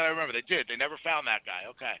last thing that I remember. They did. They never found that guy.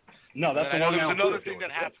 Okay. No, that's the one. There was another thing that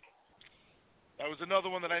happened. That was another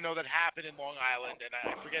one that I know that happened in Long Island, and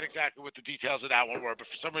I forget exactly what the details of that one were, but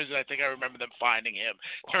for some reason I think I remember them finding him.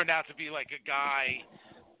 Turned out to be like a guy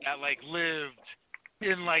that like lived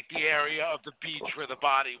in like the area of the beach where the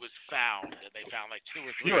body was found, and they found like two or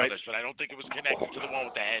three others, but I don't think it was connected to the one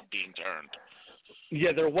with the head being turned.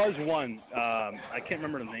 Yeah, there was one. I can't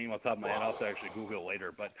remember the name off the top of my head. I'll have to actually Google it later.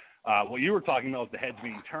 But what you were talking about with the heads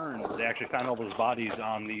being turned, they actually found all those bodies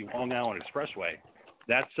on the Long Island Expressway.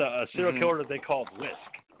 That's a serial killer that they call Whisk.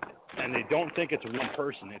 And they don't think it's one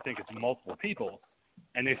person. They think it's multiple people.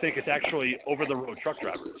 And they think it's actually over-the-road truck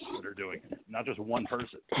drivers that are doing it, not just one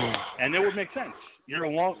person. And it would make sense. You're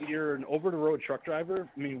an over-the-road truck driver.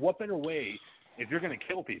 I mean, what better way, if you're going to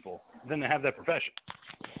kill people, than to have that profession?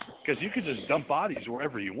 Because you could just dump bodies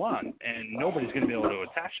wherever you want, and nobody's going to be able to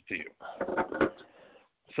attach it to you.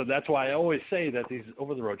 So that's why I always say that these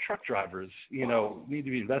over-the-road truck drivers, you know, need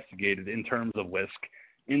to be investigated in terms of Whisk,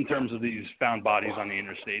 in terms of these found bodies on the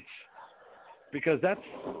interstates, because that's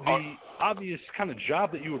the obvious kind of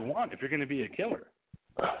job that you would want if you're going to be a killer.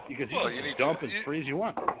 Because you can dump as free as you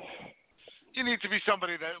want. You need to be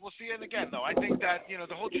somebody that, well, see, and again, though, I think that, you know,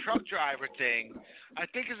 the whole truck driver thing, I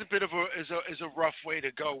think is a bit of a rough way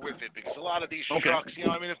to go with it, because a lot of these trucks, you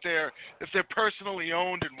know, I mean, if they're personally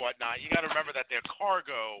owned and whatnot, you got to remember that their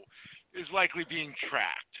cargo is likely being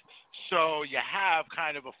tracked. So you have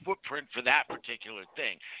kind of a footprint for that particular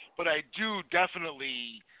thing. But I do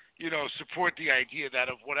definitely, you know, support the idea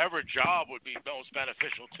that of whatever job would be most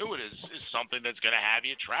beneficial to it is something that's going to have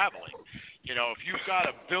you traveling. You know, if you've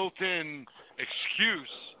got a built-in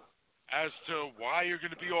excuse as to why you're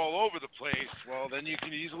going to be all over the place, well, then you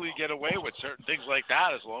can easily get away with certain things like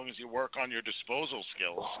that as long as you work on your disposal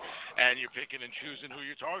skills and you're picking and choosing who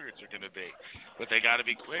your targets are going to be. But they got to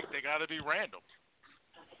be quick. They got to be random.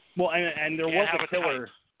 Well, and there was a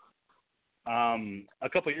killer a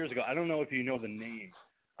couple of years ago. I don't know if you know the name.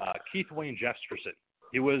 Keith Wayne Jefferson.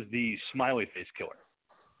 He was the smiley face killer,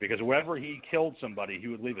 because wherever he killed somebody, he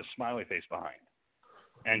would leave a smiley face behind.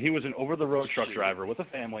 And he was an over-the-road truck driver with a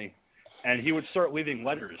family, and he would start leaving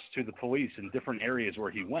letters to the police in different areas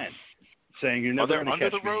where he went, saying, "You're never going to catch me."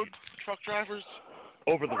 Under the road truck drivers?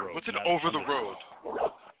 Over the road. What's an over the road?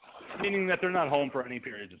 Meaning that they're not home for any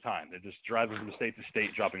periods of time. They're just driving from state to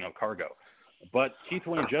state, dropping out cargo. But Keith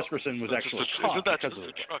Wayne Jefferson was actually caught isn't that because just of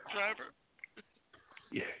a truck driver?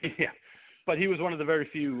 Yeah. but he was one of the very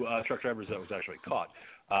few truck drivers that was actually caught.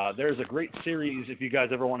 There's a great series, if you guys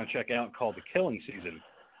ever want to check out, called The Killing Season,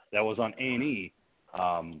 that was on A&E,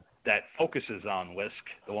 that focuses on Lisk,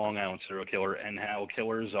 the Long Island serial killer, and how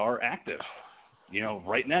killers are active,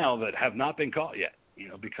 right now that have not been caught yet,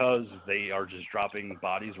 because they are just dropping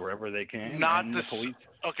bodies wherever they can. Not and the police.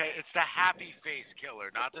 Okay, it's the happy face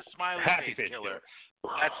killer, not the smiley Happy face face killer.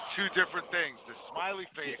 That's two different things. The smiley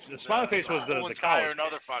face. The smiley face was the college.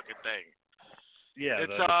 Another fucking thing. Yeah,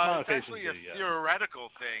 it's the smiley face actually is a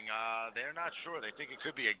theoretical thing. They're not sure. They think it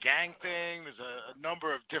could be a gang thing. There's a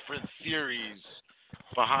number of different theories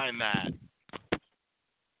behind that.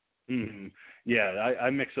 Mm-hmm. Yeah, I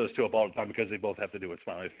mix those two up all the time because they both have to do with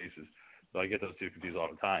smiley faces. So I get those two confused all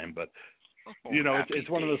the time. But, it's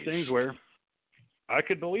one of those things where I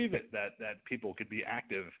could believe it, that people could be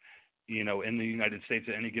active, in the United States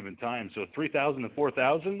at any given time. So 3,000 to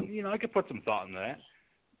 4,000, I could put some thought in that.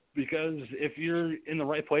 Because if you're in the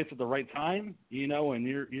right place at the right time, and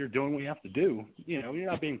you're doing what you have to do,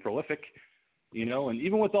 you're not being prolific, and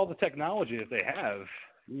even with all the technology that they have,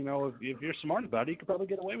 if you're smart about it, you could probably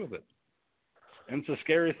get away with it. And it's a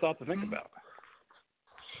scary thought to think about.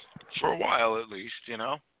 For a while, at least,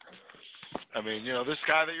 I mean, this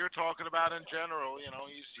guy that you're talking about in general,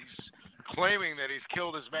 he's claiming that he's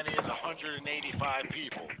killed as many as 185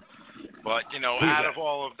 people. But, out of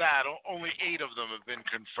all of that, only 8 of them have been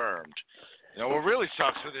confirmed. What really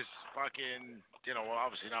sucks for this fucking,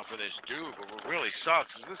 obviously not for this dude, but what really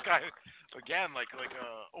sucks is this guy, again,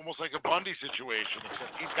 almost like a Bundy situation,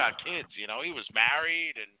 except he's got kids, he was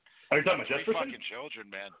married and Are you talking about 3 Jesperson? fucking children,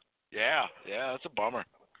 man. Yeah, that's a bummer.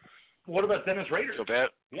 What about Dennis Rader? So bad.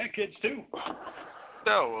 Yeah, kids too.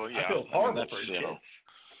 No, well, yeah. I feel horrible for his you kids.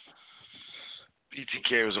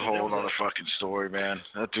 BTK was a whole other fucking story, man.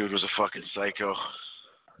 That dude was a fucking psycho.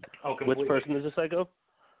 Oh, completely. Which person is a psycho?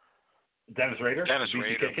 Dennis Rader? Dennis BTK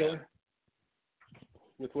Rader. killer?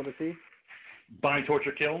 Which one is he? Bind,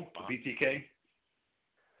 torture, kill, BTK.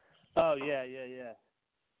 Oh, yeah.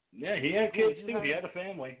 Yeah, he had kids too. He had a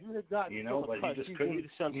family. But he just couldn't.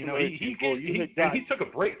 He took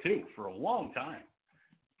a break too for a long time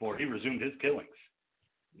before he resumed his killings.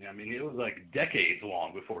 I mean, it was like decades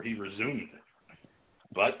long before he resumed.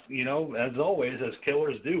 But as always, as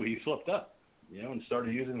killers do, he slipped up. And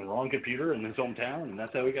started using the wrong computer in his hometown, and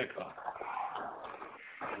that's how he got caught.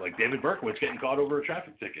 Like David Berkowitz getting caught over a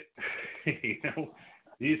traffic ticket.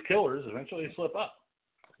 These killers eventually slip up.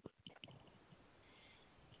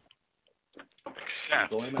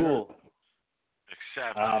 Except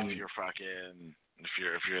if you're fucking, if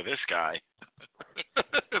you're this guy, the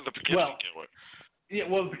Poughkeepsie killer. Yeah,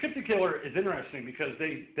 well, the Poughkeepsie killer is interesting because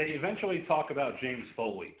they eventually talk about James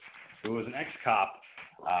Foley, who was an ex-cop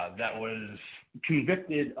that was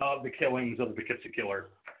convicted of the killings of the Poughkeepsie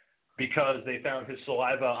killer because they found his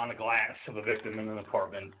saliva on a glass of a victim in an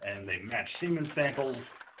apartment, and they matched semen samples,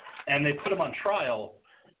 and they put him on trial,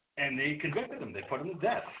 and they convicted him. They put him to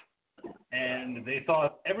death. And they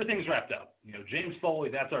thought, everything's wrapped up. James Foley,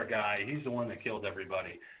 that's our guy. He's the one that killed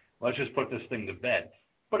everybody. Let's just put this thing to bed.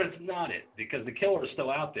 But it's not it, because the killer is still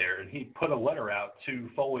out there, and he put a letter out to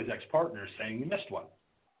Foley's ex-partner saying he missed one.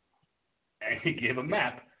 And he gave a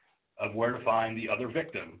map of where to find the other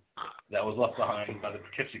victim that was left behind by the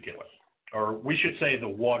Poughkeepsie killer. Or we should say the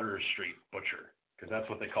Water Street Butcher, because that's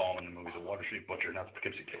what they call him in the movie, the Water Street Butcher, not the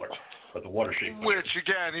Poughkeepsie killer, but the Water Street Butcher. Which,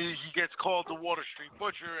 again, he gets called the Water Street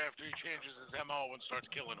Butcher after he changes his MO and starts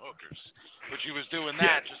killing hookers. Which he was doing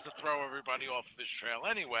that just to throw everybody off of his trail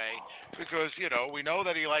anyway, because, we know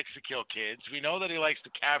that he likes to kill kids. We know that he likes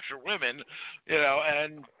to capture women,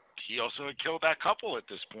 and he also had killed that couple at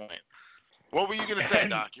this point. What were you going to say,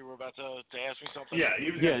 Doc? You were about to ask me something? Yeah,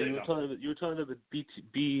 you were talking about the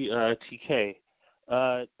BTK.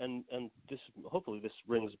 And this, hopefully this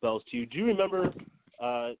rings bells to you. Do you remember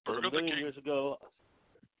a million years ago?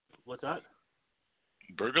 What's that?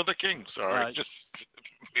 Burger the King. Sorry,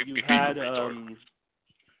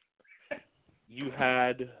 you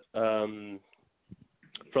had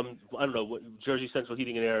from Jersey Central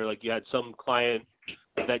Heating and Air. Like you had some client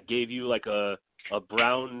that gave you like a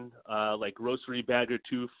brown like grocery bag or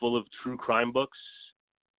two full of true crime books.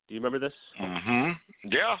 Do you remember this? Mm-hmm.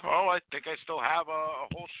 Yeah. Oh, I think I still have a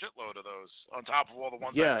whole shitload of those on top of all the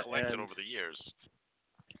ones I collected over the years.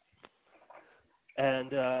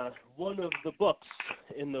 And one of the books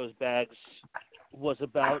in those bags was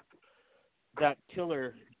about that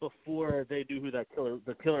killer before they knew who the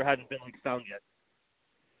killer hadn't been found yet.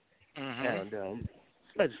 Mm-hmm. And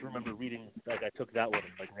I just remember reading, I took that one,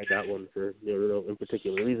 read that one for no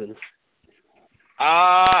particular reason.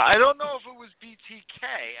 I don't know if it was BTK.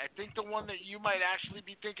 I think the one that you might actually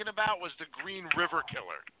be thinking about was the Green River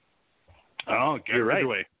Killer. Oh, you're right.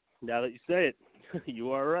 Ridgway. Now that you say it,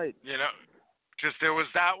 you are right. You know, because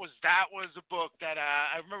that was a book that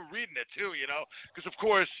I remember reading it too. You know, because of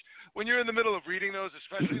course when you're in the middle of reading those,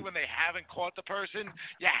 especially when they haven't caught the person,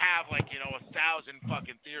 you have 1,000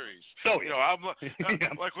 fucking theories. Oh, you know, I'm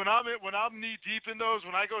like when I'm knee deep in those,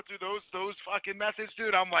 when I go through those fucking methods,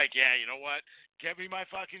 dude, I'm like, yeah, you know what? Get me my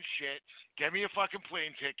fucking shit. Get me a fucking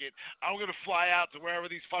plane ticket. I'm gonna fly out to wherever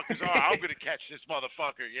these fuckers are. I'm gonna catch this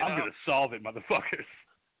motherfucker. You know? I'm gonna solve it, motherfuckers.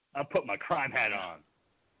 I'll put my crime hat on.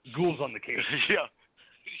 Ghouls on the case. Yeah.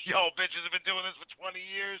 Yo, bitches have been doing this for 20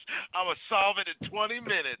 years. I'm going to solve it in 20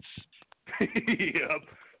 minutes. Yep.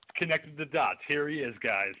 Connected the dots. Here he is,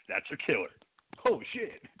 guys. That's your killer. Oh,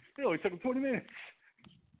 shit. It only took him 20 minutes.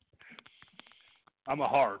 I'm a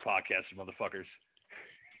horror podcaster, motherfuckers.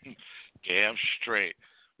 Damn straight.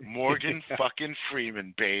 Morgan fucking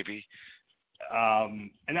Freeman, baby.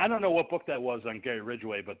 And I don't know what book that was on Gary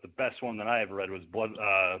Ridgway, but the best one that I ever read was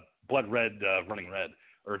Blood Red Running Red,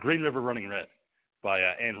 or Green River Running Red by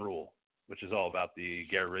Anne Rule, which is all about the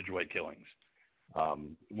Gary Ridgway killings,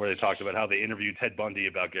 where they talked about how they interviewed Ted Bundy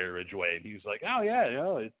about Gary Ridgway, and he was like, oh, yeah,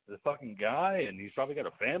 it's the fucking guy, and he's probably got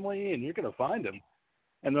a family, and you're going to find him.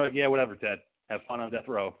 And they're like, yeah, whatever, Ted. Have fun on death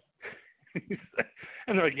row. And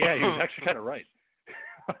they're like, yeah, he was actually kind of right.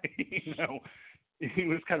 He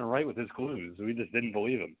was kind of right with his clues. We just didn't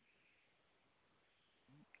believe him.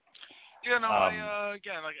 Yeah, no, I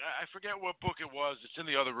forget what book it was. It's in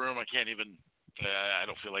the other room. I can't even. I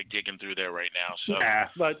don't feel like digging through there right now. So. Yeah,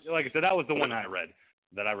 but like I said, that was the one I read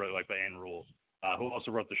that I really liked by Anne Rule, who also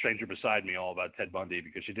wrote The Stranger Beside Me, all about Ted Bundy,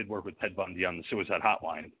 because she did work with Ted Bundy on the Suicide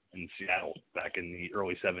Hotline in Seattle back in the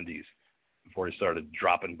early 70s before he started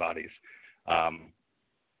dropping bodies.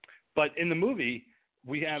 But in the movie,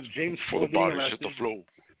 we have James Foley being arrested. Hit the floor.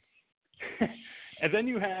 And then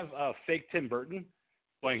you have fake Tim Burton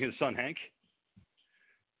playing his son Hank.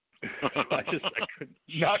 I could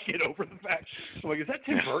not get over the fact. I'm like, is that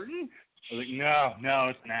Tim Burton? I was like, no,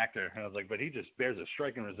 it's an actor. And I was like, but he just bears a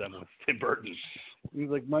striking resemblance to Tim Burton. He's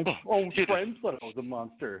like, my own friend thought I was a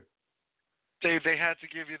monster. They had to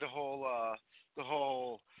give you the whole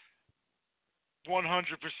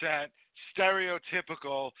 100%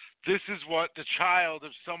 stereotypical. This is what the child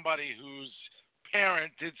of somebody whose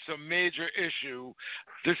parent did some major issue.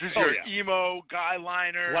 This is your emo guy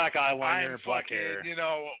liner, black eyeliner, black hair. You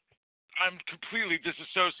know, I'm completely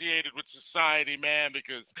disassociated with society, man,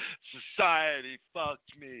 because society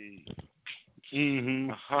fucked me.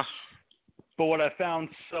 Mm-hmm. But what I found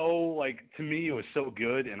to me, it was so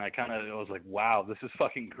good, and I was like, wow, this is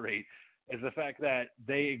fucking great, is the fact that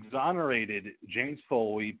they exonerated James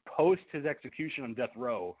Foley post his execution on death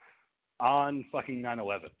row on fucking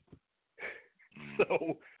 9/11.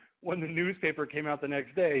 So when the newspaper came out the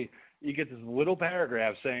next day, you get this little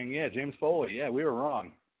paragraph saying, yeah, James Foley, yeah, we were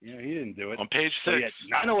wrong. You know, he didn't do it. On page 6.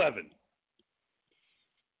 9/11.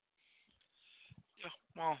 Yeah,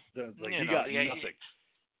 well, you got nothing.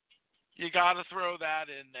 You got to throw that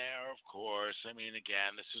in there, of course. I mean,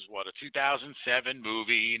 again, this is a 2007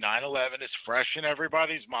 movie. 9/11 is fresh in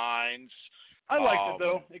everybody's minds. I liked it,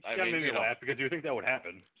 though. It made me laugh because you think that would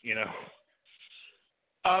happen, you know.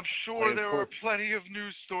 I'm sure there were plenty of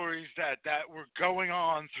news stories that were going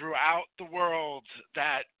on throughout the world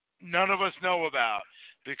that none of us know about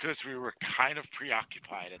because we were kind of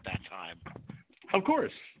preoccupied at that time. Of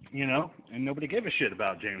course, you know, and nobody gave a shit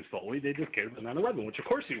about James Foley. They just cared about 9/11, which of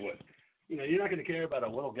course you would. You know, you're not going to care about a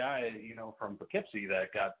little guy, you know, from Poughkeepsie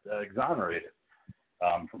that got exonerated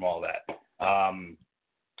from all that.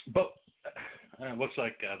 But it looks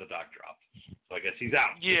like the doc dropped. So I guess he's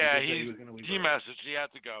out. Yeah, he messaged. He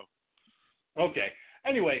had to go. Okay.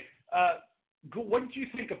 Anyway, what did you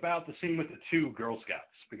think about the scene with the 2 Girl Scouts?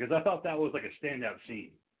 Because I thought that was like a standout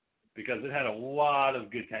scene. Because it had a lot of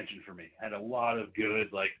good tension for me. It had a lot of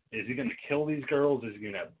good, like, is he going to kill these girls? Is he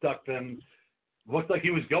going to abduct them? Looked like he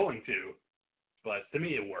was going to. But to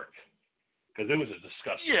me, it worked. Because it was a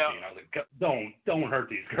disgusting scene. I was like, don't hurt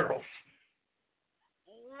these girls.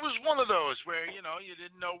 It was one of those where, you know, you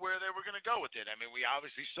didn't know where they were going to go with it. I mean, we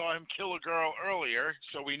obviously saw him kill a girl earlier,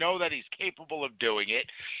 so we know that he's capable of doing it.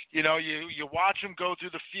 You know, you watch him go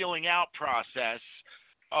through the feeling out process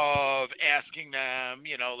of asking them,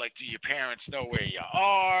 you know, like, do your parents know where you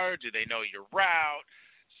are? Do they know your route?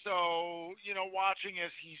 So, you know, watching as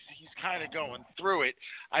he's kind of going through it,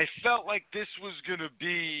 I felt like this was going to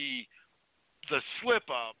be the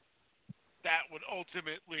slip-up that would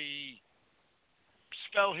ultimately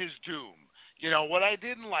spell his doom. You know, what I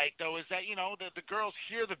didn't like, though, is that, you know, the girls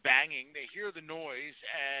hear the banging, they hear the noise,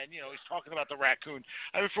 and, you know, he's talking about the raccoon.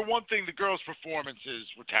 I mean, for one thing, the girls' performances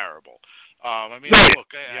were terrible. I mean,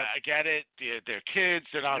 look, I get it. They're kids.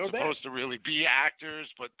 They're not supposed to really be actors,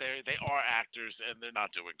 but they are actors, and they're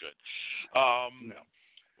not doing good. No.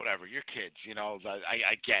 Whatever, you're kids, you know,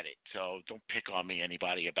 I get it. So don't pick on me,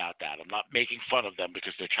 anybody, about that. I'm not making fun of them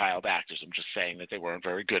because they're child actors. I'm just saying that they weren't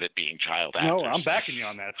very good at being child actors. No, I'm backing you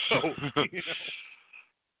on that. So, you know.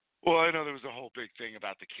 Well, I know there was a whole big thing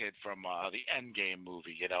about the kid from the Endgame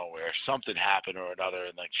movie, you know, where something happened or another,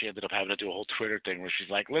 and, like, she ended up having to do a whole Twitter thing where she's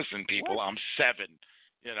like, listen, people, I'm 7,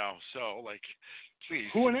 you know, so, like, please.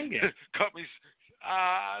 Who in Endgame? Cut me.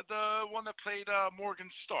 The one that played Morgan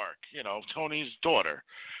Stark, you know, Tony's daughter.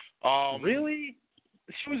 Really?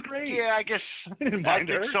 She was great. Yeah, I guess I didn't mind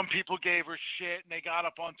her. Some people gave her shit, and they got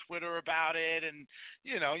up on Twitter about it, and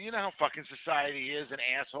you know how fucking society is, and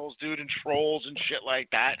assholes, dude, and trolls and shit like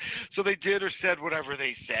that. So they did or said whatever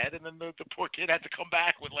they said, and then the poor kid had to come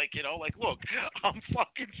back with, like, you know, like, look, I'm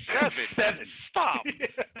fucking 7. 7. Stop.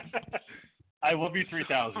 I love you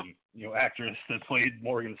 3000, you know, actress that played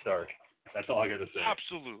Morgan Stark. That's all I got to say.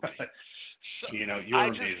 Absolutely. So, you know, you're I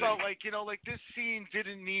amazing. just felt like, you know, like this scene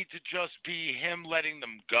didn't need to just be him letting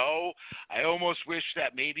them go. I almost wish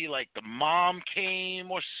that maybe like the mom came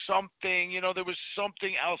or something. You know, there was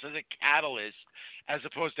something else as a catalyst as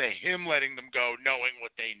opposed to him letting them go knowing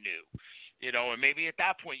what they knew. You know, and maybe at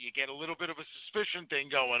that point you get a little bit of a suspicion thing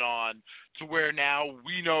going on to where now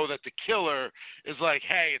we know that the killer is like,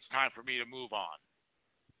 hey, it's time for me to move on.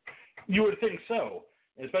 You would think so.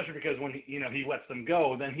 Especially because when he lets them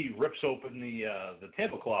go, then he rips open the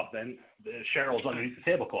tablecloth. Then Cheryl's underneath the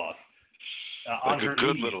tablecloth, on her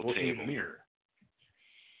knees, looking in the mirror.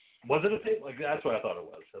 Was it a table? Like, that's what I thought it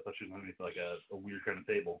was. I thought she was underneath like a weird kind of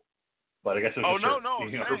table. But I guess it was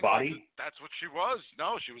her body. Like, that's what she was.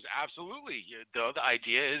 No, she was absolutely. The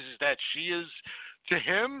idea is that she is, to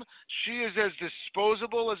him, she is as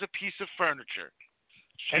disposable as a piece of furniture.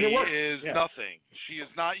 She is nothing. She is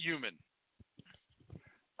not human.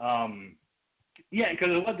 Yeah, because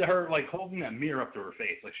it led to her like holding that mirror up to her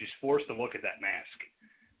face, like she's forced to look at that mask.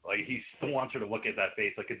 Like he still wants her to look at that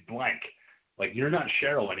face, like it's blank. Like you're not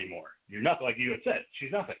Cheryl anymore. You're nothing. Like you had said,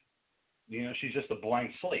 she's nothing. You know, she's just a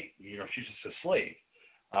blank slate. You know, she's just a slave.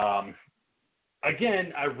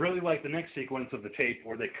 Again, I really like the next sequence of the tape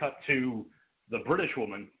where they cut to the British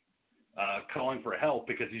woman calling for help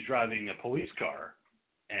because he's driving a police car,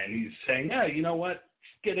 and he's saying, "Yeah, you know what?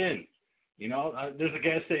 Just get in. You know, there's a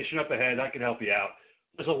gas station up ahead. I can help you out.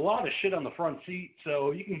 There's a lot of shit on the front seat, so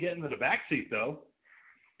you can get into the back seat, though."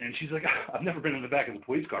 And she's like, "I've never been in the back of the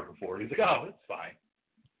police car before." And he's like, "Oh, it's fine."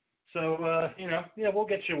 So, we'll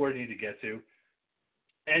get you where you need to get to.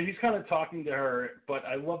 And he's kind of talking to her, but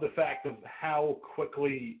I love the fact of how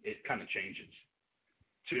quickly it kind of changes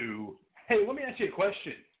to, "Hey, let me ask you a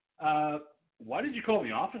question. Why did you call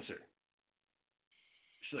the officer?"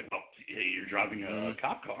 She's like, "Oh, hey, you're driving a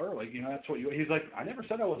cop car. Like, you know, that's what you." He's like, "I never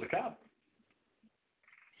said I was a cop."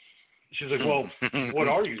 She's like, "Well, what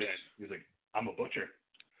are you then?" He's like, "I'm a butcher."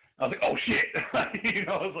 I was like, "Oh shit!" You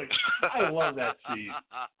know, I was like, I love that scene.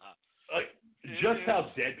 Like, just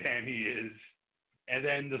how deadpan he is, and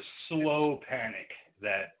then the slow panic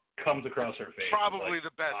that comes across her face. Probably like,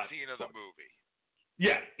 the best scene of the movie.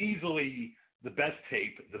 Yeah, easily the best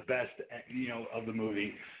tape, the best, of the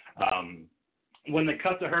movie. When they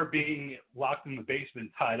cut to her being locked in the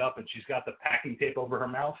basement, tied up, and she's got the packing tape over her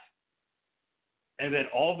mouth, and then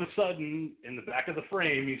all of a sudden, in the back of the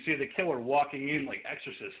frame, you see the killer walking in like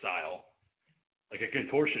Exorcist style, like a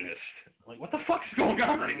contortionist. Like, what the fuck is going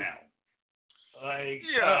on right now? Like,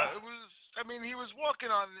 yeah, it was. I mean, he was walking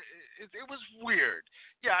on. It was weird.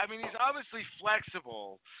 Yeah, I mean, he's obviously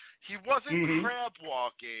flexible. He wasn't crab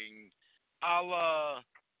walking, a la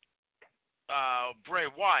Bray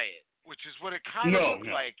Wyatt, which is what it kind of looked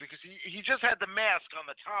like, because he just had the mask on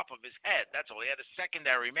the top of his head. That's all. He had a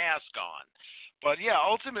secondary mask on. But yeah,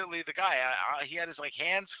 ultimately the guy, he had his like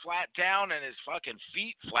hands flat down and his fucking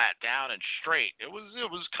feet flat down and straight. It was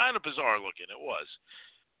kind of bizarre looking. It was.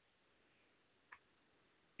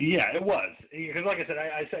 Yeah, it was. Because like I said,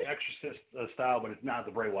 I say Exorcist style, but it's not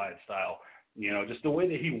the Bray Wyatt style. You know, just the way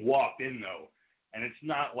that he walked in though, and it's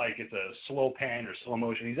not like it's a slow pan or slow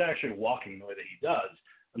motion. He's actually walking the way that he does.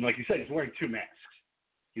 And like you said, he's wearing 2 masks.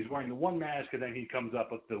 He's wearing the one mask, and then he comes up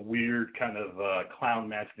with the weird kind of clown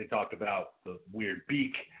mask they talked about, the weird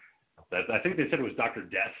beak. That I think they said it was Dr.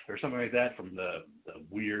 Death or something like that from the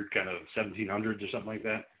weird kind of 1700s or something like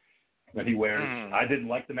that he wears. I didn't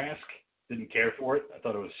like the mask. Didn't care for it. I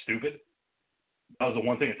thought it was stupid. that was the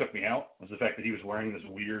one thing that took me out, was the fact that he was wearing this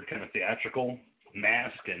weird kind of theatrical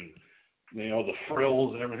mask and, you know, the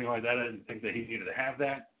frills and everything like that. I didn't think that he needed to have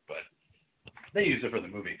that, but they used it for the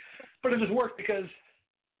movie. But it just worked because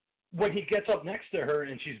when he gets up next to her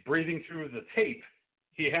and she's breathing through the tape,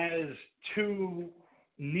 he has 2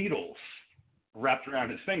 needles wrapped around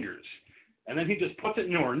his fingers. And then he just puts it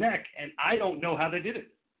into her neck, and I don't know how they did it.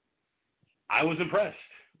 I was impressed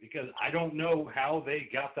because I don't know how they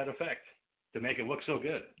got that effect to make it look so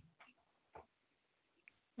good.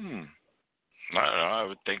 I don't know. I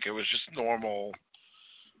would think it was just normal,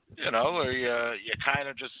 you know, or you kind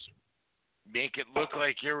of just make it look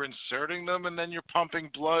like you're inserting them and then you're pumping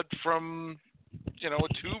blood from, you know,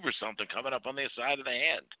 a tube or something coming up on the side of the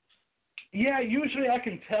hand. Yeah, usually I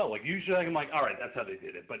can tell. Like, usually I'm like, all right, that's how they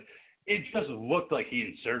did it. But it just looked like he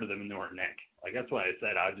inserted them into her neck. Like, that's why I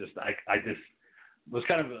said I just was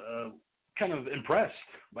kind of impressed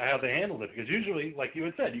by how they handled it. Because usually, like you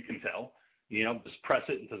had said, you can tell. You know, just press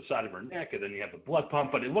it into the side of her neck, and then you have the blood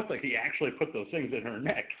pump. But it looked like he actually put those things in her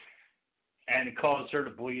neck, and it caused her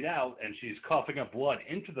to bleed out, and she's coughing up blood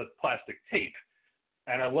into the plastic tape.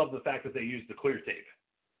 And I love the fact that they used the clear tape,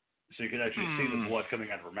 so you could actually see the blood coming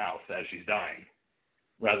out of her mouth as she's dying,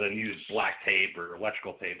 rather than use black tape or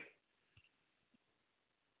electrical tape.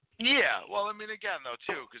 Yeah, well, I mean, again, though,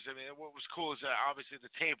 too, because, I mean, what was cool is that obviously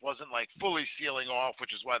the tape wasn't, like, fully sealing off,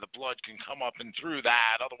 which is why the blood can come up and through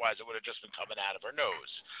that. Otherwise, it would have just been coming out of her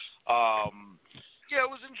nose. Yeah,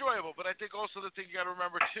 it was enjoyable, but I think also the thing you got to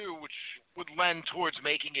remember, too, which would lend towards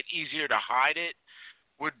making it easier to hide it,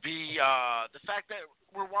 would be the fact that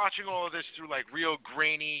we're watching all of this through, like, real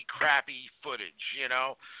grainy, crappy footage, you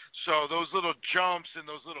know? So those little jumps and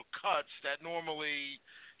those little cuts that normally...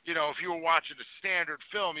 You know, if you were watching a standard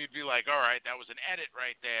film, you'd be like, all right, that was an edit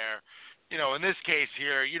right there. You know, in this case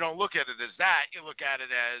here, you don't look at it as that. You look at it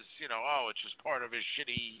as, you know, oh, it's just part of his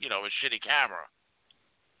shitty, you know, his shitty camera.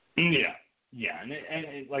 Yeah. Yeah.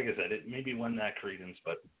 And like I said, it maybe won that credence,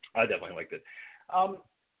 but I definitely liked it.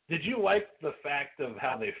 Did you like the fact of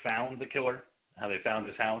how they found the killer, how they found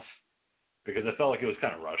his house? Because I felt like it was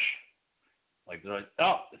kind of rushed. Like, they're like,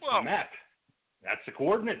 oh, it's the map. That's the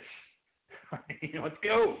coordinates. You know, let's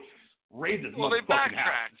go. Raid this well, they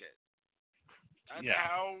backtracked it. That's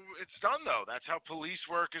how it's done, though. That's how police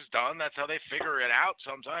work is done. That's how they figure it out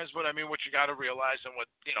sometimes. But, I mean, what you got to realize and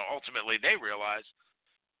what, you know, ultimately they realize,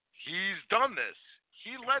 he's done this.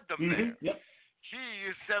 He led them there. Yep.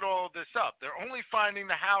 He has set all of this up. They're only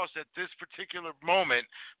finding the house at this particular moment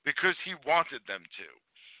because he wanted them to.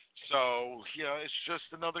 So, you know, it's just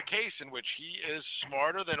another case in which he is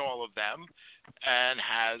smarter than all of them and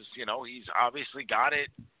has, you know, he's obviously got it,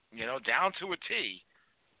 you know, down to a T.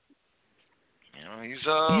 You know, he's,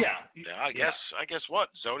 I guess what,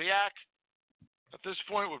 Zodiac at this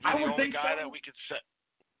point would be the only guy that we could set.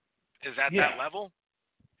 Is at that level?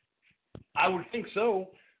 I would think so,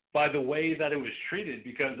 by the way that it was treated,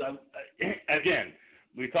 because, again,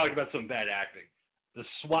 we talked about some bad acting. The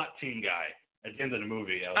SWAT team guy at the end of the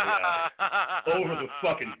movie, over the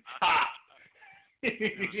fucking top.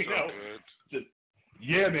 You know, just,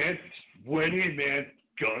 yeah, man, went in, man,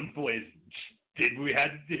 guns blazing, did what we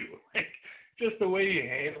had to do. Like, just the way he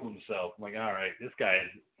handled himself. I'm like, all right, this guy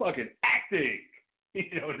is fucking acting.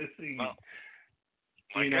 You know, this thing. Well,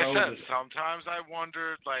 like I said, sometimes I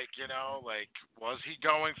wondered, like, you know, like, was he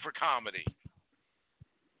going for comedy?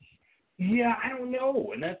 Yeah, I don't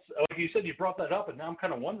know. And that's, like you said, you brought that up, and now I'm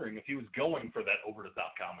kind of wondering if he was going for that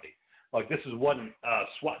over-the-top comedy. Like, this is what a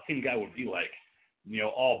SWAT team guy would be like. You know,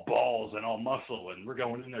 all balls and all muscle, and we're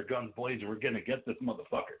going in there guns blazing. We're going to get this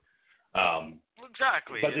motherfucker.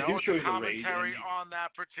 Exactly. But you they know, do show it's you a commentary on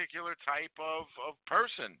that particular type of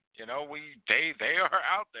person. You know, they are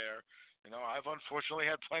out there. You know, I've unfortunately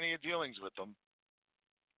had plenty of dealings with them.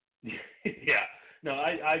 Yeah. No,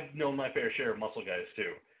 I've known my fair share of muscle guys,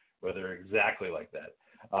 too, where they're exactly like that.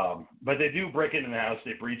 But they do break into the house,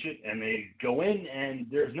 they breach it, and they go in, and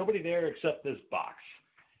there's nobody there except this box.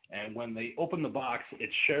 And when they open the box,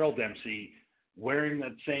 it's Cheryl Dempsey wearing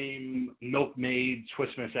that same milkmaid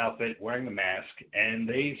Twistmas outfit, wearing the mask, and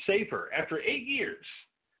they save her. After 8 years,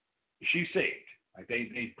 she's saved. Like,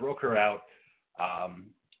 they broke her out.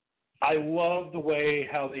 I love the way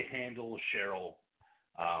how they handle Cheryl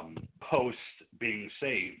post being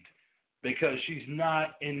saved, because she's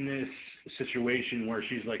not in this situation where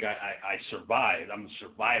she's like, I survived. I'm a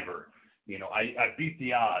survivor. You know, I beat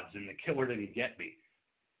the odds, and the killer didn't get me.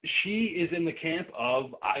 She is in the camp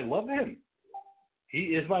of, I love him.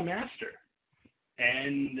 He is my master.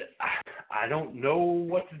 And I don't know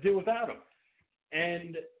what to do without him.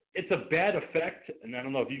 And it's a bad effect, and I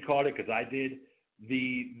don't know if you caught it because I did,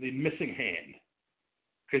 the missing hand.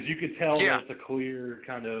 Because you could tell that it's a clear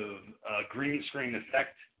kind of green screen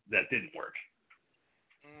effect that didn't work.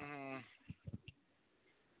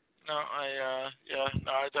 No,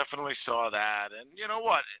 I definitely saw that, and you know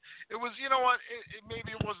what? It was,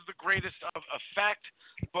 maybe it wasn't the greatest of effect,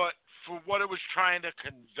 but for what it was trying to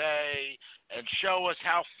convey and show us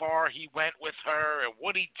how far he went with her and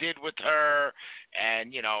what he did with her,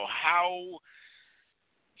 and how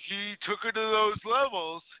he took her to those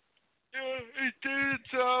levels. It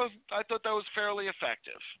did. I thought that was fairly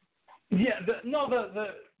effective. Yeah,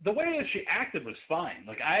 the way that she acted was fine.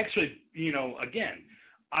 Like, I actually, again,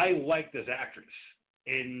 I like this actress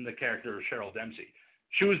in the character of Cheryl Dempsey.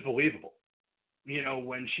 She was believable.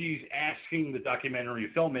 When she's asking the documentary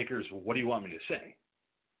filmmakers, what do you want me to say?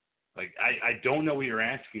 Like, I don't know what you're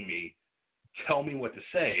asking me. Tell me what to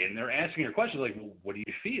say. And they're asking her questions like, well, what do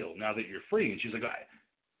you feel now that you're free? And she's like,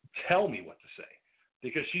 tell me what to say.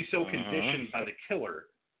 Because she's so conditioned by the killer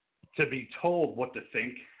to be told what to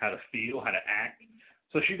think, how to feel, how to act.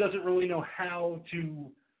 So she doesn't really know how to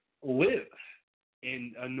live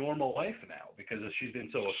in a normal life now because she's been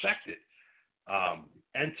so affected.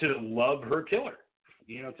 And to love her killer,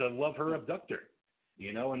 to love her abductor,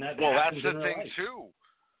 and that. Well, that's the thing too.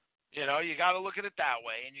 You got to look at it that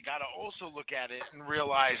way, and you got to also look at it and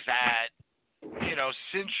realize that,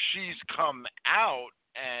 since she's come out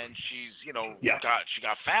and she's, she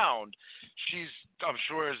got found, I'm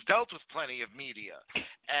sure has dealt with plenty of media,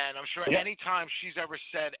 and I'm sure anytime she's ever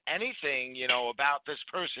said anything, about this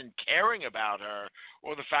person caring about her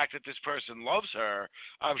or the fact that this person loves her,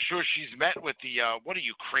 I'm sure she's met with the, what are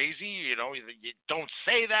you, crazy? You don't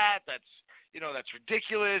say that. That's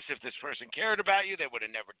ridiculous. If this person cared about you, they would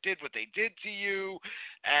have never did what they did to you.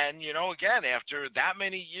 And, again, after that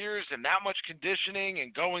many years and that much conditioning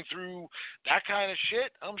and going through that kind of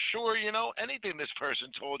shit, I'm sure, anything this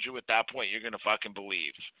person told you at that point, you're going to fucking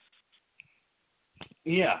believe.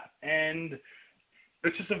 Yeah, and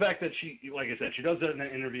it's just the fact that she, like I said, she does it in an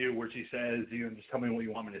interview where she says, just tell me what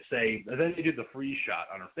you want me to say. And then they do the freeze shot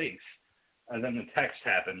on her face. And then the text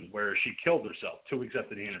happened where she killed herself 2 weeks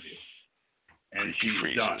after the interview. And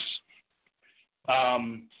she's done.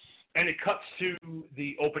 And it cuts to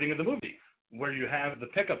the opening of the movie, where you have the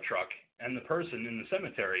pickup truck and the person in the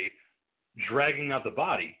cemetery dragging out the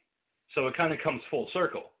body. So it kind of comes full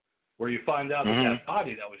circle, where you find out that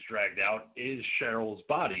body that was dragged out is Cheryl's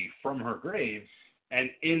body from her grave, and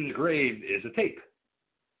in the grave is a tape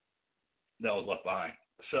that was left behind.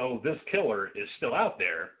 So this killer is still out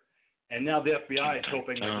there, and now the FBI is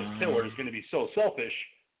hoping that this killer is going to be so selfish,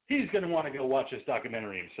 he's going to want to go watch this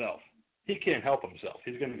documentary himself. He can't help himself.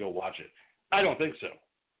 He's going to go watch it. I don't think so.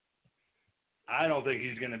 I don't think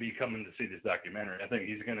he's going to be coming to see this documentary. I think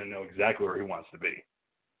he's going to know exactly where he wants to be.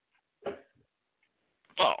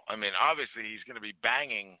 Well, I mean, obviously he's going to be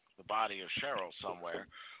banging the body of Cheryl somewhere.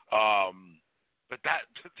 But that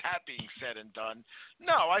being said and done,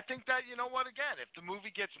 no, I think that, again, if the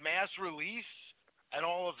movie gets mass release and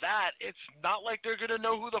all of that, it's not like they're going to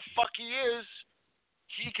know who the fuck he is.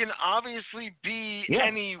 He can obviously be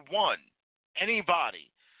anyone,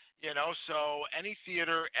 anybody, so any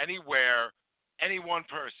theater, anywhere, any one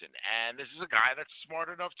person. And this is a guy that's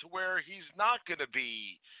smart enough to where he's not going to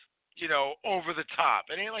be, over the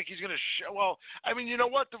top. It ain't like he's going to show, well, I mean, you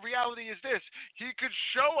know what? The reality is this. He could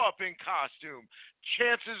show up in costume.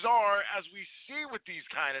 Chances are, as we see with these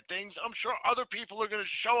kind of things, I'm sure other people are going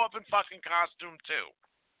to show up in fucking costume too.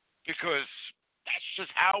 Because that's just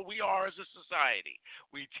how we are as a society.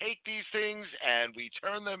 We take these things and we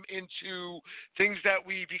turn them into things that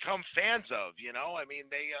we become fans of, I mean,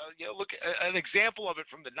 they, look, an example of it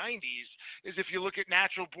from the 90s is if you look at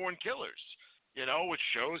Natural Born Killers, which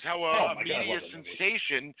shows how a media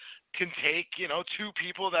sensation can take, 2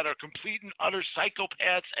 people that are complete and utter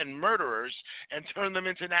psychopaths and murderers and turn them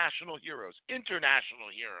into national heroes, international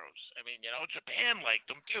heroes. I mean, Japan liked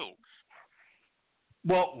them too.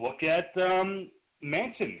 Well, look at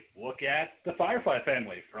Manson. Look at the Firefly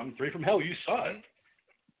family from 3 from Hell. You saw it.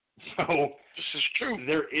 So this is true.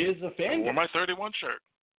 There is a fan. I wore my 31 shirt.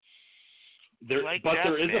 There is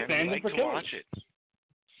a fandom for killers. Watch it.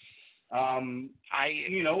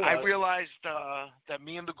 I realized that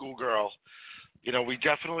me and the Ghoul Girl, we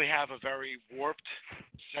definitely have a very warped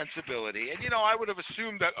sensibility. And, I would have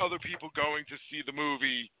assumed that other people going to see the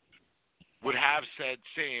movie would have said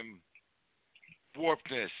same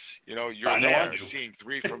warpedness. You're there seeing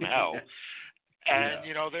 3 from Hell. And,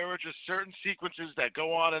 there were just certain sequences that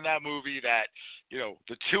go on in that movie that,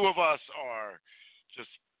 the 2 of us are just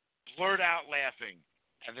blurred out laughing.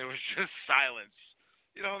 And there was just silence.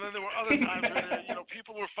 You know, and then there were other times where, you know,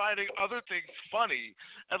 people were finding other things funny,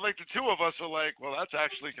 and like the two of us were like, well, that's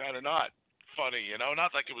actually kind of not funny, you know,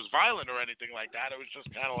 not like it was violent or anything like that. It was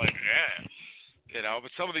just kind of like, you know.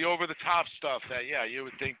 But some of the over-the-top stuff that, yeah, you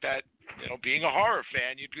would think that, you know, being a horror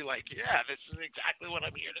fan, you'd be like, yeah, this is exactly what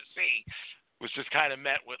I'm here to see, was just kind of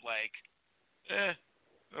met with like,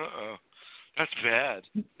 that's bad,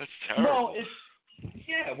 that's terrible.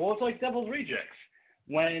 Well, it's like Devil's Rejects.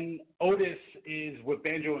 When Otis is with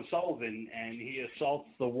Banjo and Sullivan, and he assaults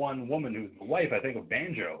the one woman who's the wife, I think, of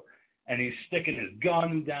Banjo, and he's sticking his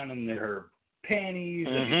gun down in her panties,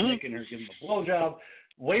 and he's making her give him a blowjob.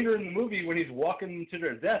 Later in the movie, when he's walking to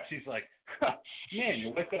their deaths, he's like, man,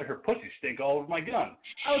 your wife got her pussy stink all over my gun.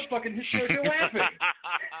 I was fucking hysterically laughing.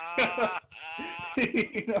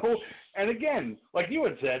 You know? And again, like you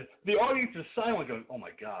had said, the audience is silent going, oh my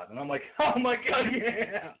God. And I'm like, oh my God,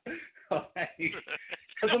 yeah.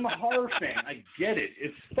 Because I'm a horror fan. I get it.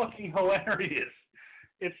 It's fucking hilarious.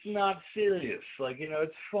 It's not serious. Like, you know,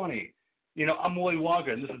 it's funny. You know, I'm Willy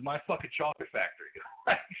Wonka, and this is my fucking chocolate factory.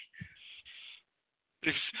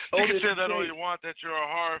 You can say that all you want, that you're a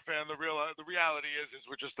horror fan. The reality is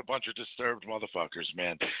we're just a bunch of disturbed motherfuckers,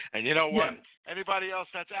 man. And you know what? Yeah. Anybody else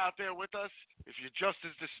that's out there with us, if you're just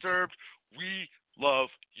as disturbed, we love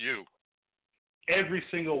you. Every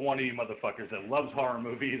single one of you motherfuckers that loves horror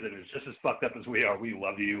movies and is just as fucked up as we are, we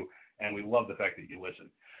love you, and we love the fact that you listen.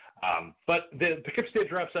 But the Poughkeepsie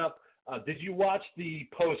Tapes wraps up. Did you watch the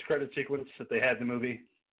post-credit sequence that they had in the movie,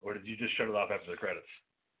 or did you just shut it off after the credits?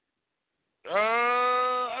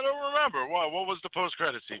 I don't remember. What was the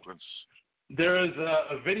post-credit sequence? There is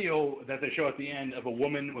a video that they show at the end of a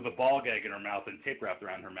woman with a ball gag in her mouth and tape wrapped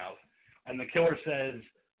around her mouth, and the killer says,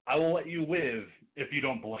 "I will let you live if you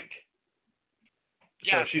don't blink."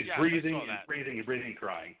 So she's breathing and breathing and breathing,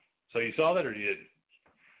 crying. So you saw that, or you didn't?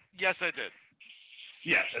 Yes, I did.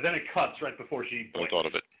 Yes, and then it cuts right before she blinks. I thought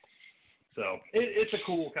of it. So it's a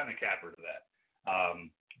cool kind of capper to that.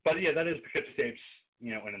 But yeah, that is Poughkeepsie Tapes,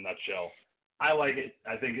 you know, in a nutshell. I like it.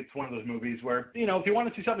 I think it's one of those movies where, you know, if you want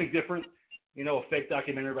to see something different, you know, a fake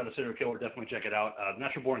documentary about a serial killer, definitely check it out.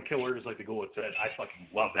 Natural Born Killers, like the Ghoul had said, I fucking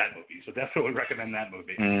love that movie. So definitely recommend that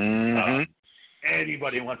movie.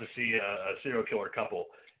 Anybody who wants to see a serial killer couple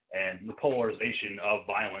and the polarization of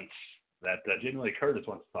violence that Jamie Lee Curtis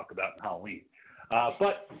wants to talk about in Halloween.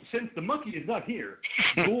 But since the monkey is not here,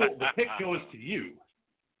 Ghoul, the pick goes to you.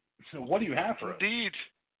 So what do you have for us?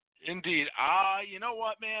 Indeed. You know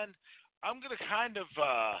what, man? I'm going to kind of,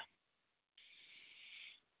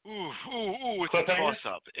 it's a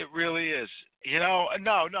toss-up. It really is. You know,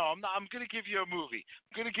 no, I'm not. I'm going to give you a movie.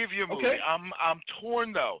 Okay. I'm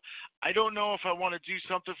torn, though. I don't know if I want to do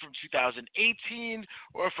something from 2018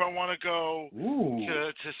 or if I want to go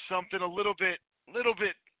to something a little bit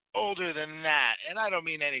older than that, and I don't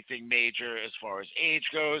mean anything major as far as age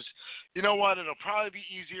goes. You know what? It'll probably be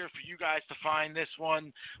easier for you guys to find this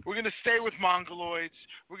one. We're going to stay with Mongoloids.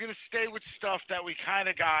 We're going to stay with stuff that we kind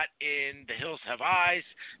of got in The Hills Have Eyes,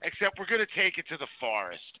 except we're going to take it to the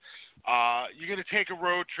forest. You're going to take a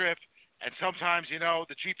road trip, and sometimes, you know,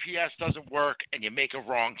 the GPS doesn't work, and you make a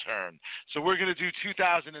wrong turn. So we're going to do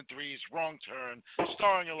 2003's Wrong Turn,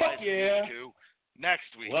 starring Eliza Dushku,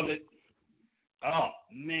 next week. Love it. Oh,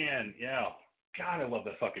 man, yeah. God, I love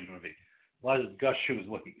that fucking movie. Eliza Dushku was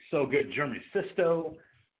looking so good. Jeremy Sisto,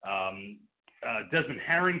 Desmond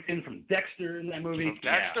Harrington from Dexter in that movie.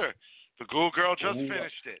 Dexter. The Ghoul Girl just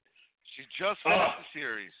finished it. She just finished the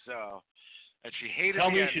series, so, and she hated the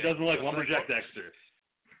ending. Tell me she doesn't like Lumberjack Dexter.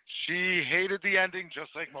 She hated the ending just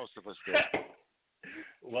like most of us did.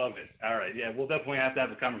 Love it. All right, yeah, we'll definitely have to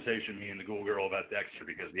have a conversation, me and the Ghoul Girl, about Dexter,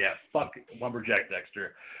 because, yeah, fuck Lumberjack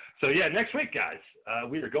Dexter. So, yeah, next week, guys,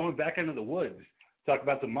 we are going back into the woods to talk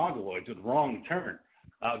about the Mongoloids with Wrong Turn.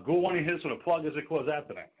 Ghoul, want to hit us with a plug as we close out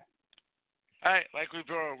tonight? All right, like we've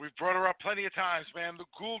brought her up plenty of times, man. The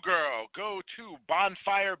Ghoul Girl. Go to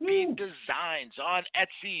Bonfire Bead Designs on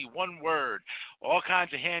Etsy, one word. All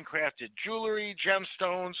kinds of handcrafted jewelry,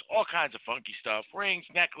 gemstones, all kinds of funky stuff. Rings,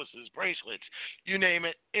 necklaces, bracelets, you name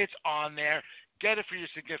it, it's on there. Get it for your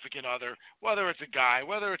significant other, whether it's a guy,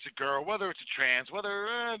 whether it's a girl, whether it's a trans,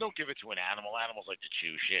 don't give it to an animal. Animals like to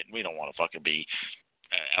chew shit, and we don't want to fucking be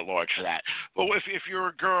at large for that. But if you're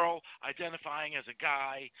a girl identifying as a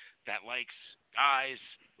guy that likes guys,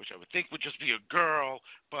 which I would think would just be a girl,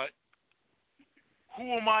 but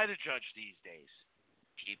who am I to judge these days?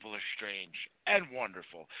 People are strange and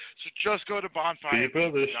wonderful. So just go to Bonfire. People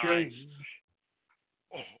are strange.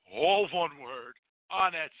 All one word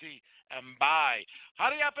on Etsy and buy.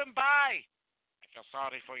 Hurry up and buy. I feel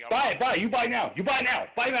sorry for you. Buy. You buy now. Buy.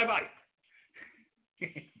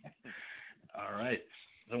 All right.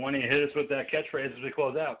 So why don't you hit us with that catchphrase as we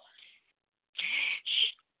close out?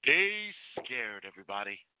 Stay scared,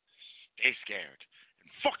 everybody. Stay scared.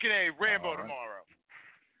 And fucking A, Rambo tomorrow.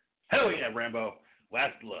 Hell yeah, Rambo.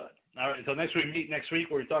 Last blood. All right, until next week,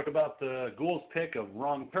 where we talk about the Ghouls pick of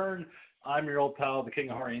Wrong Turn. I'm your old pal, the King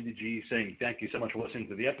of Horror, Andy G, saying thank you so much for listening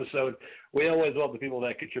to the episode. We always love the people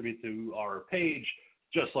that contribute to our page,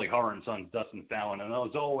 just like Horror and Sons, Dustin Fallon. And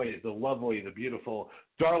as always, the lovely, the beautiful,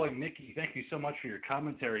 darling Nikki, thank you so much for your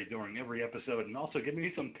commentary during every episode and also giving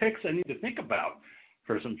me some picks I need to think about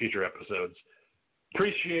for some future episodes.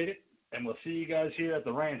 Appreciate it, and we'll see you guys here at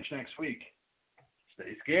the ranch next week.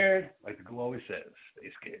 Stay scared, like the Ghoul always says.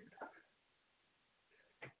 Stay scared.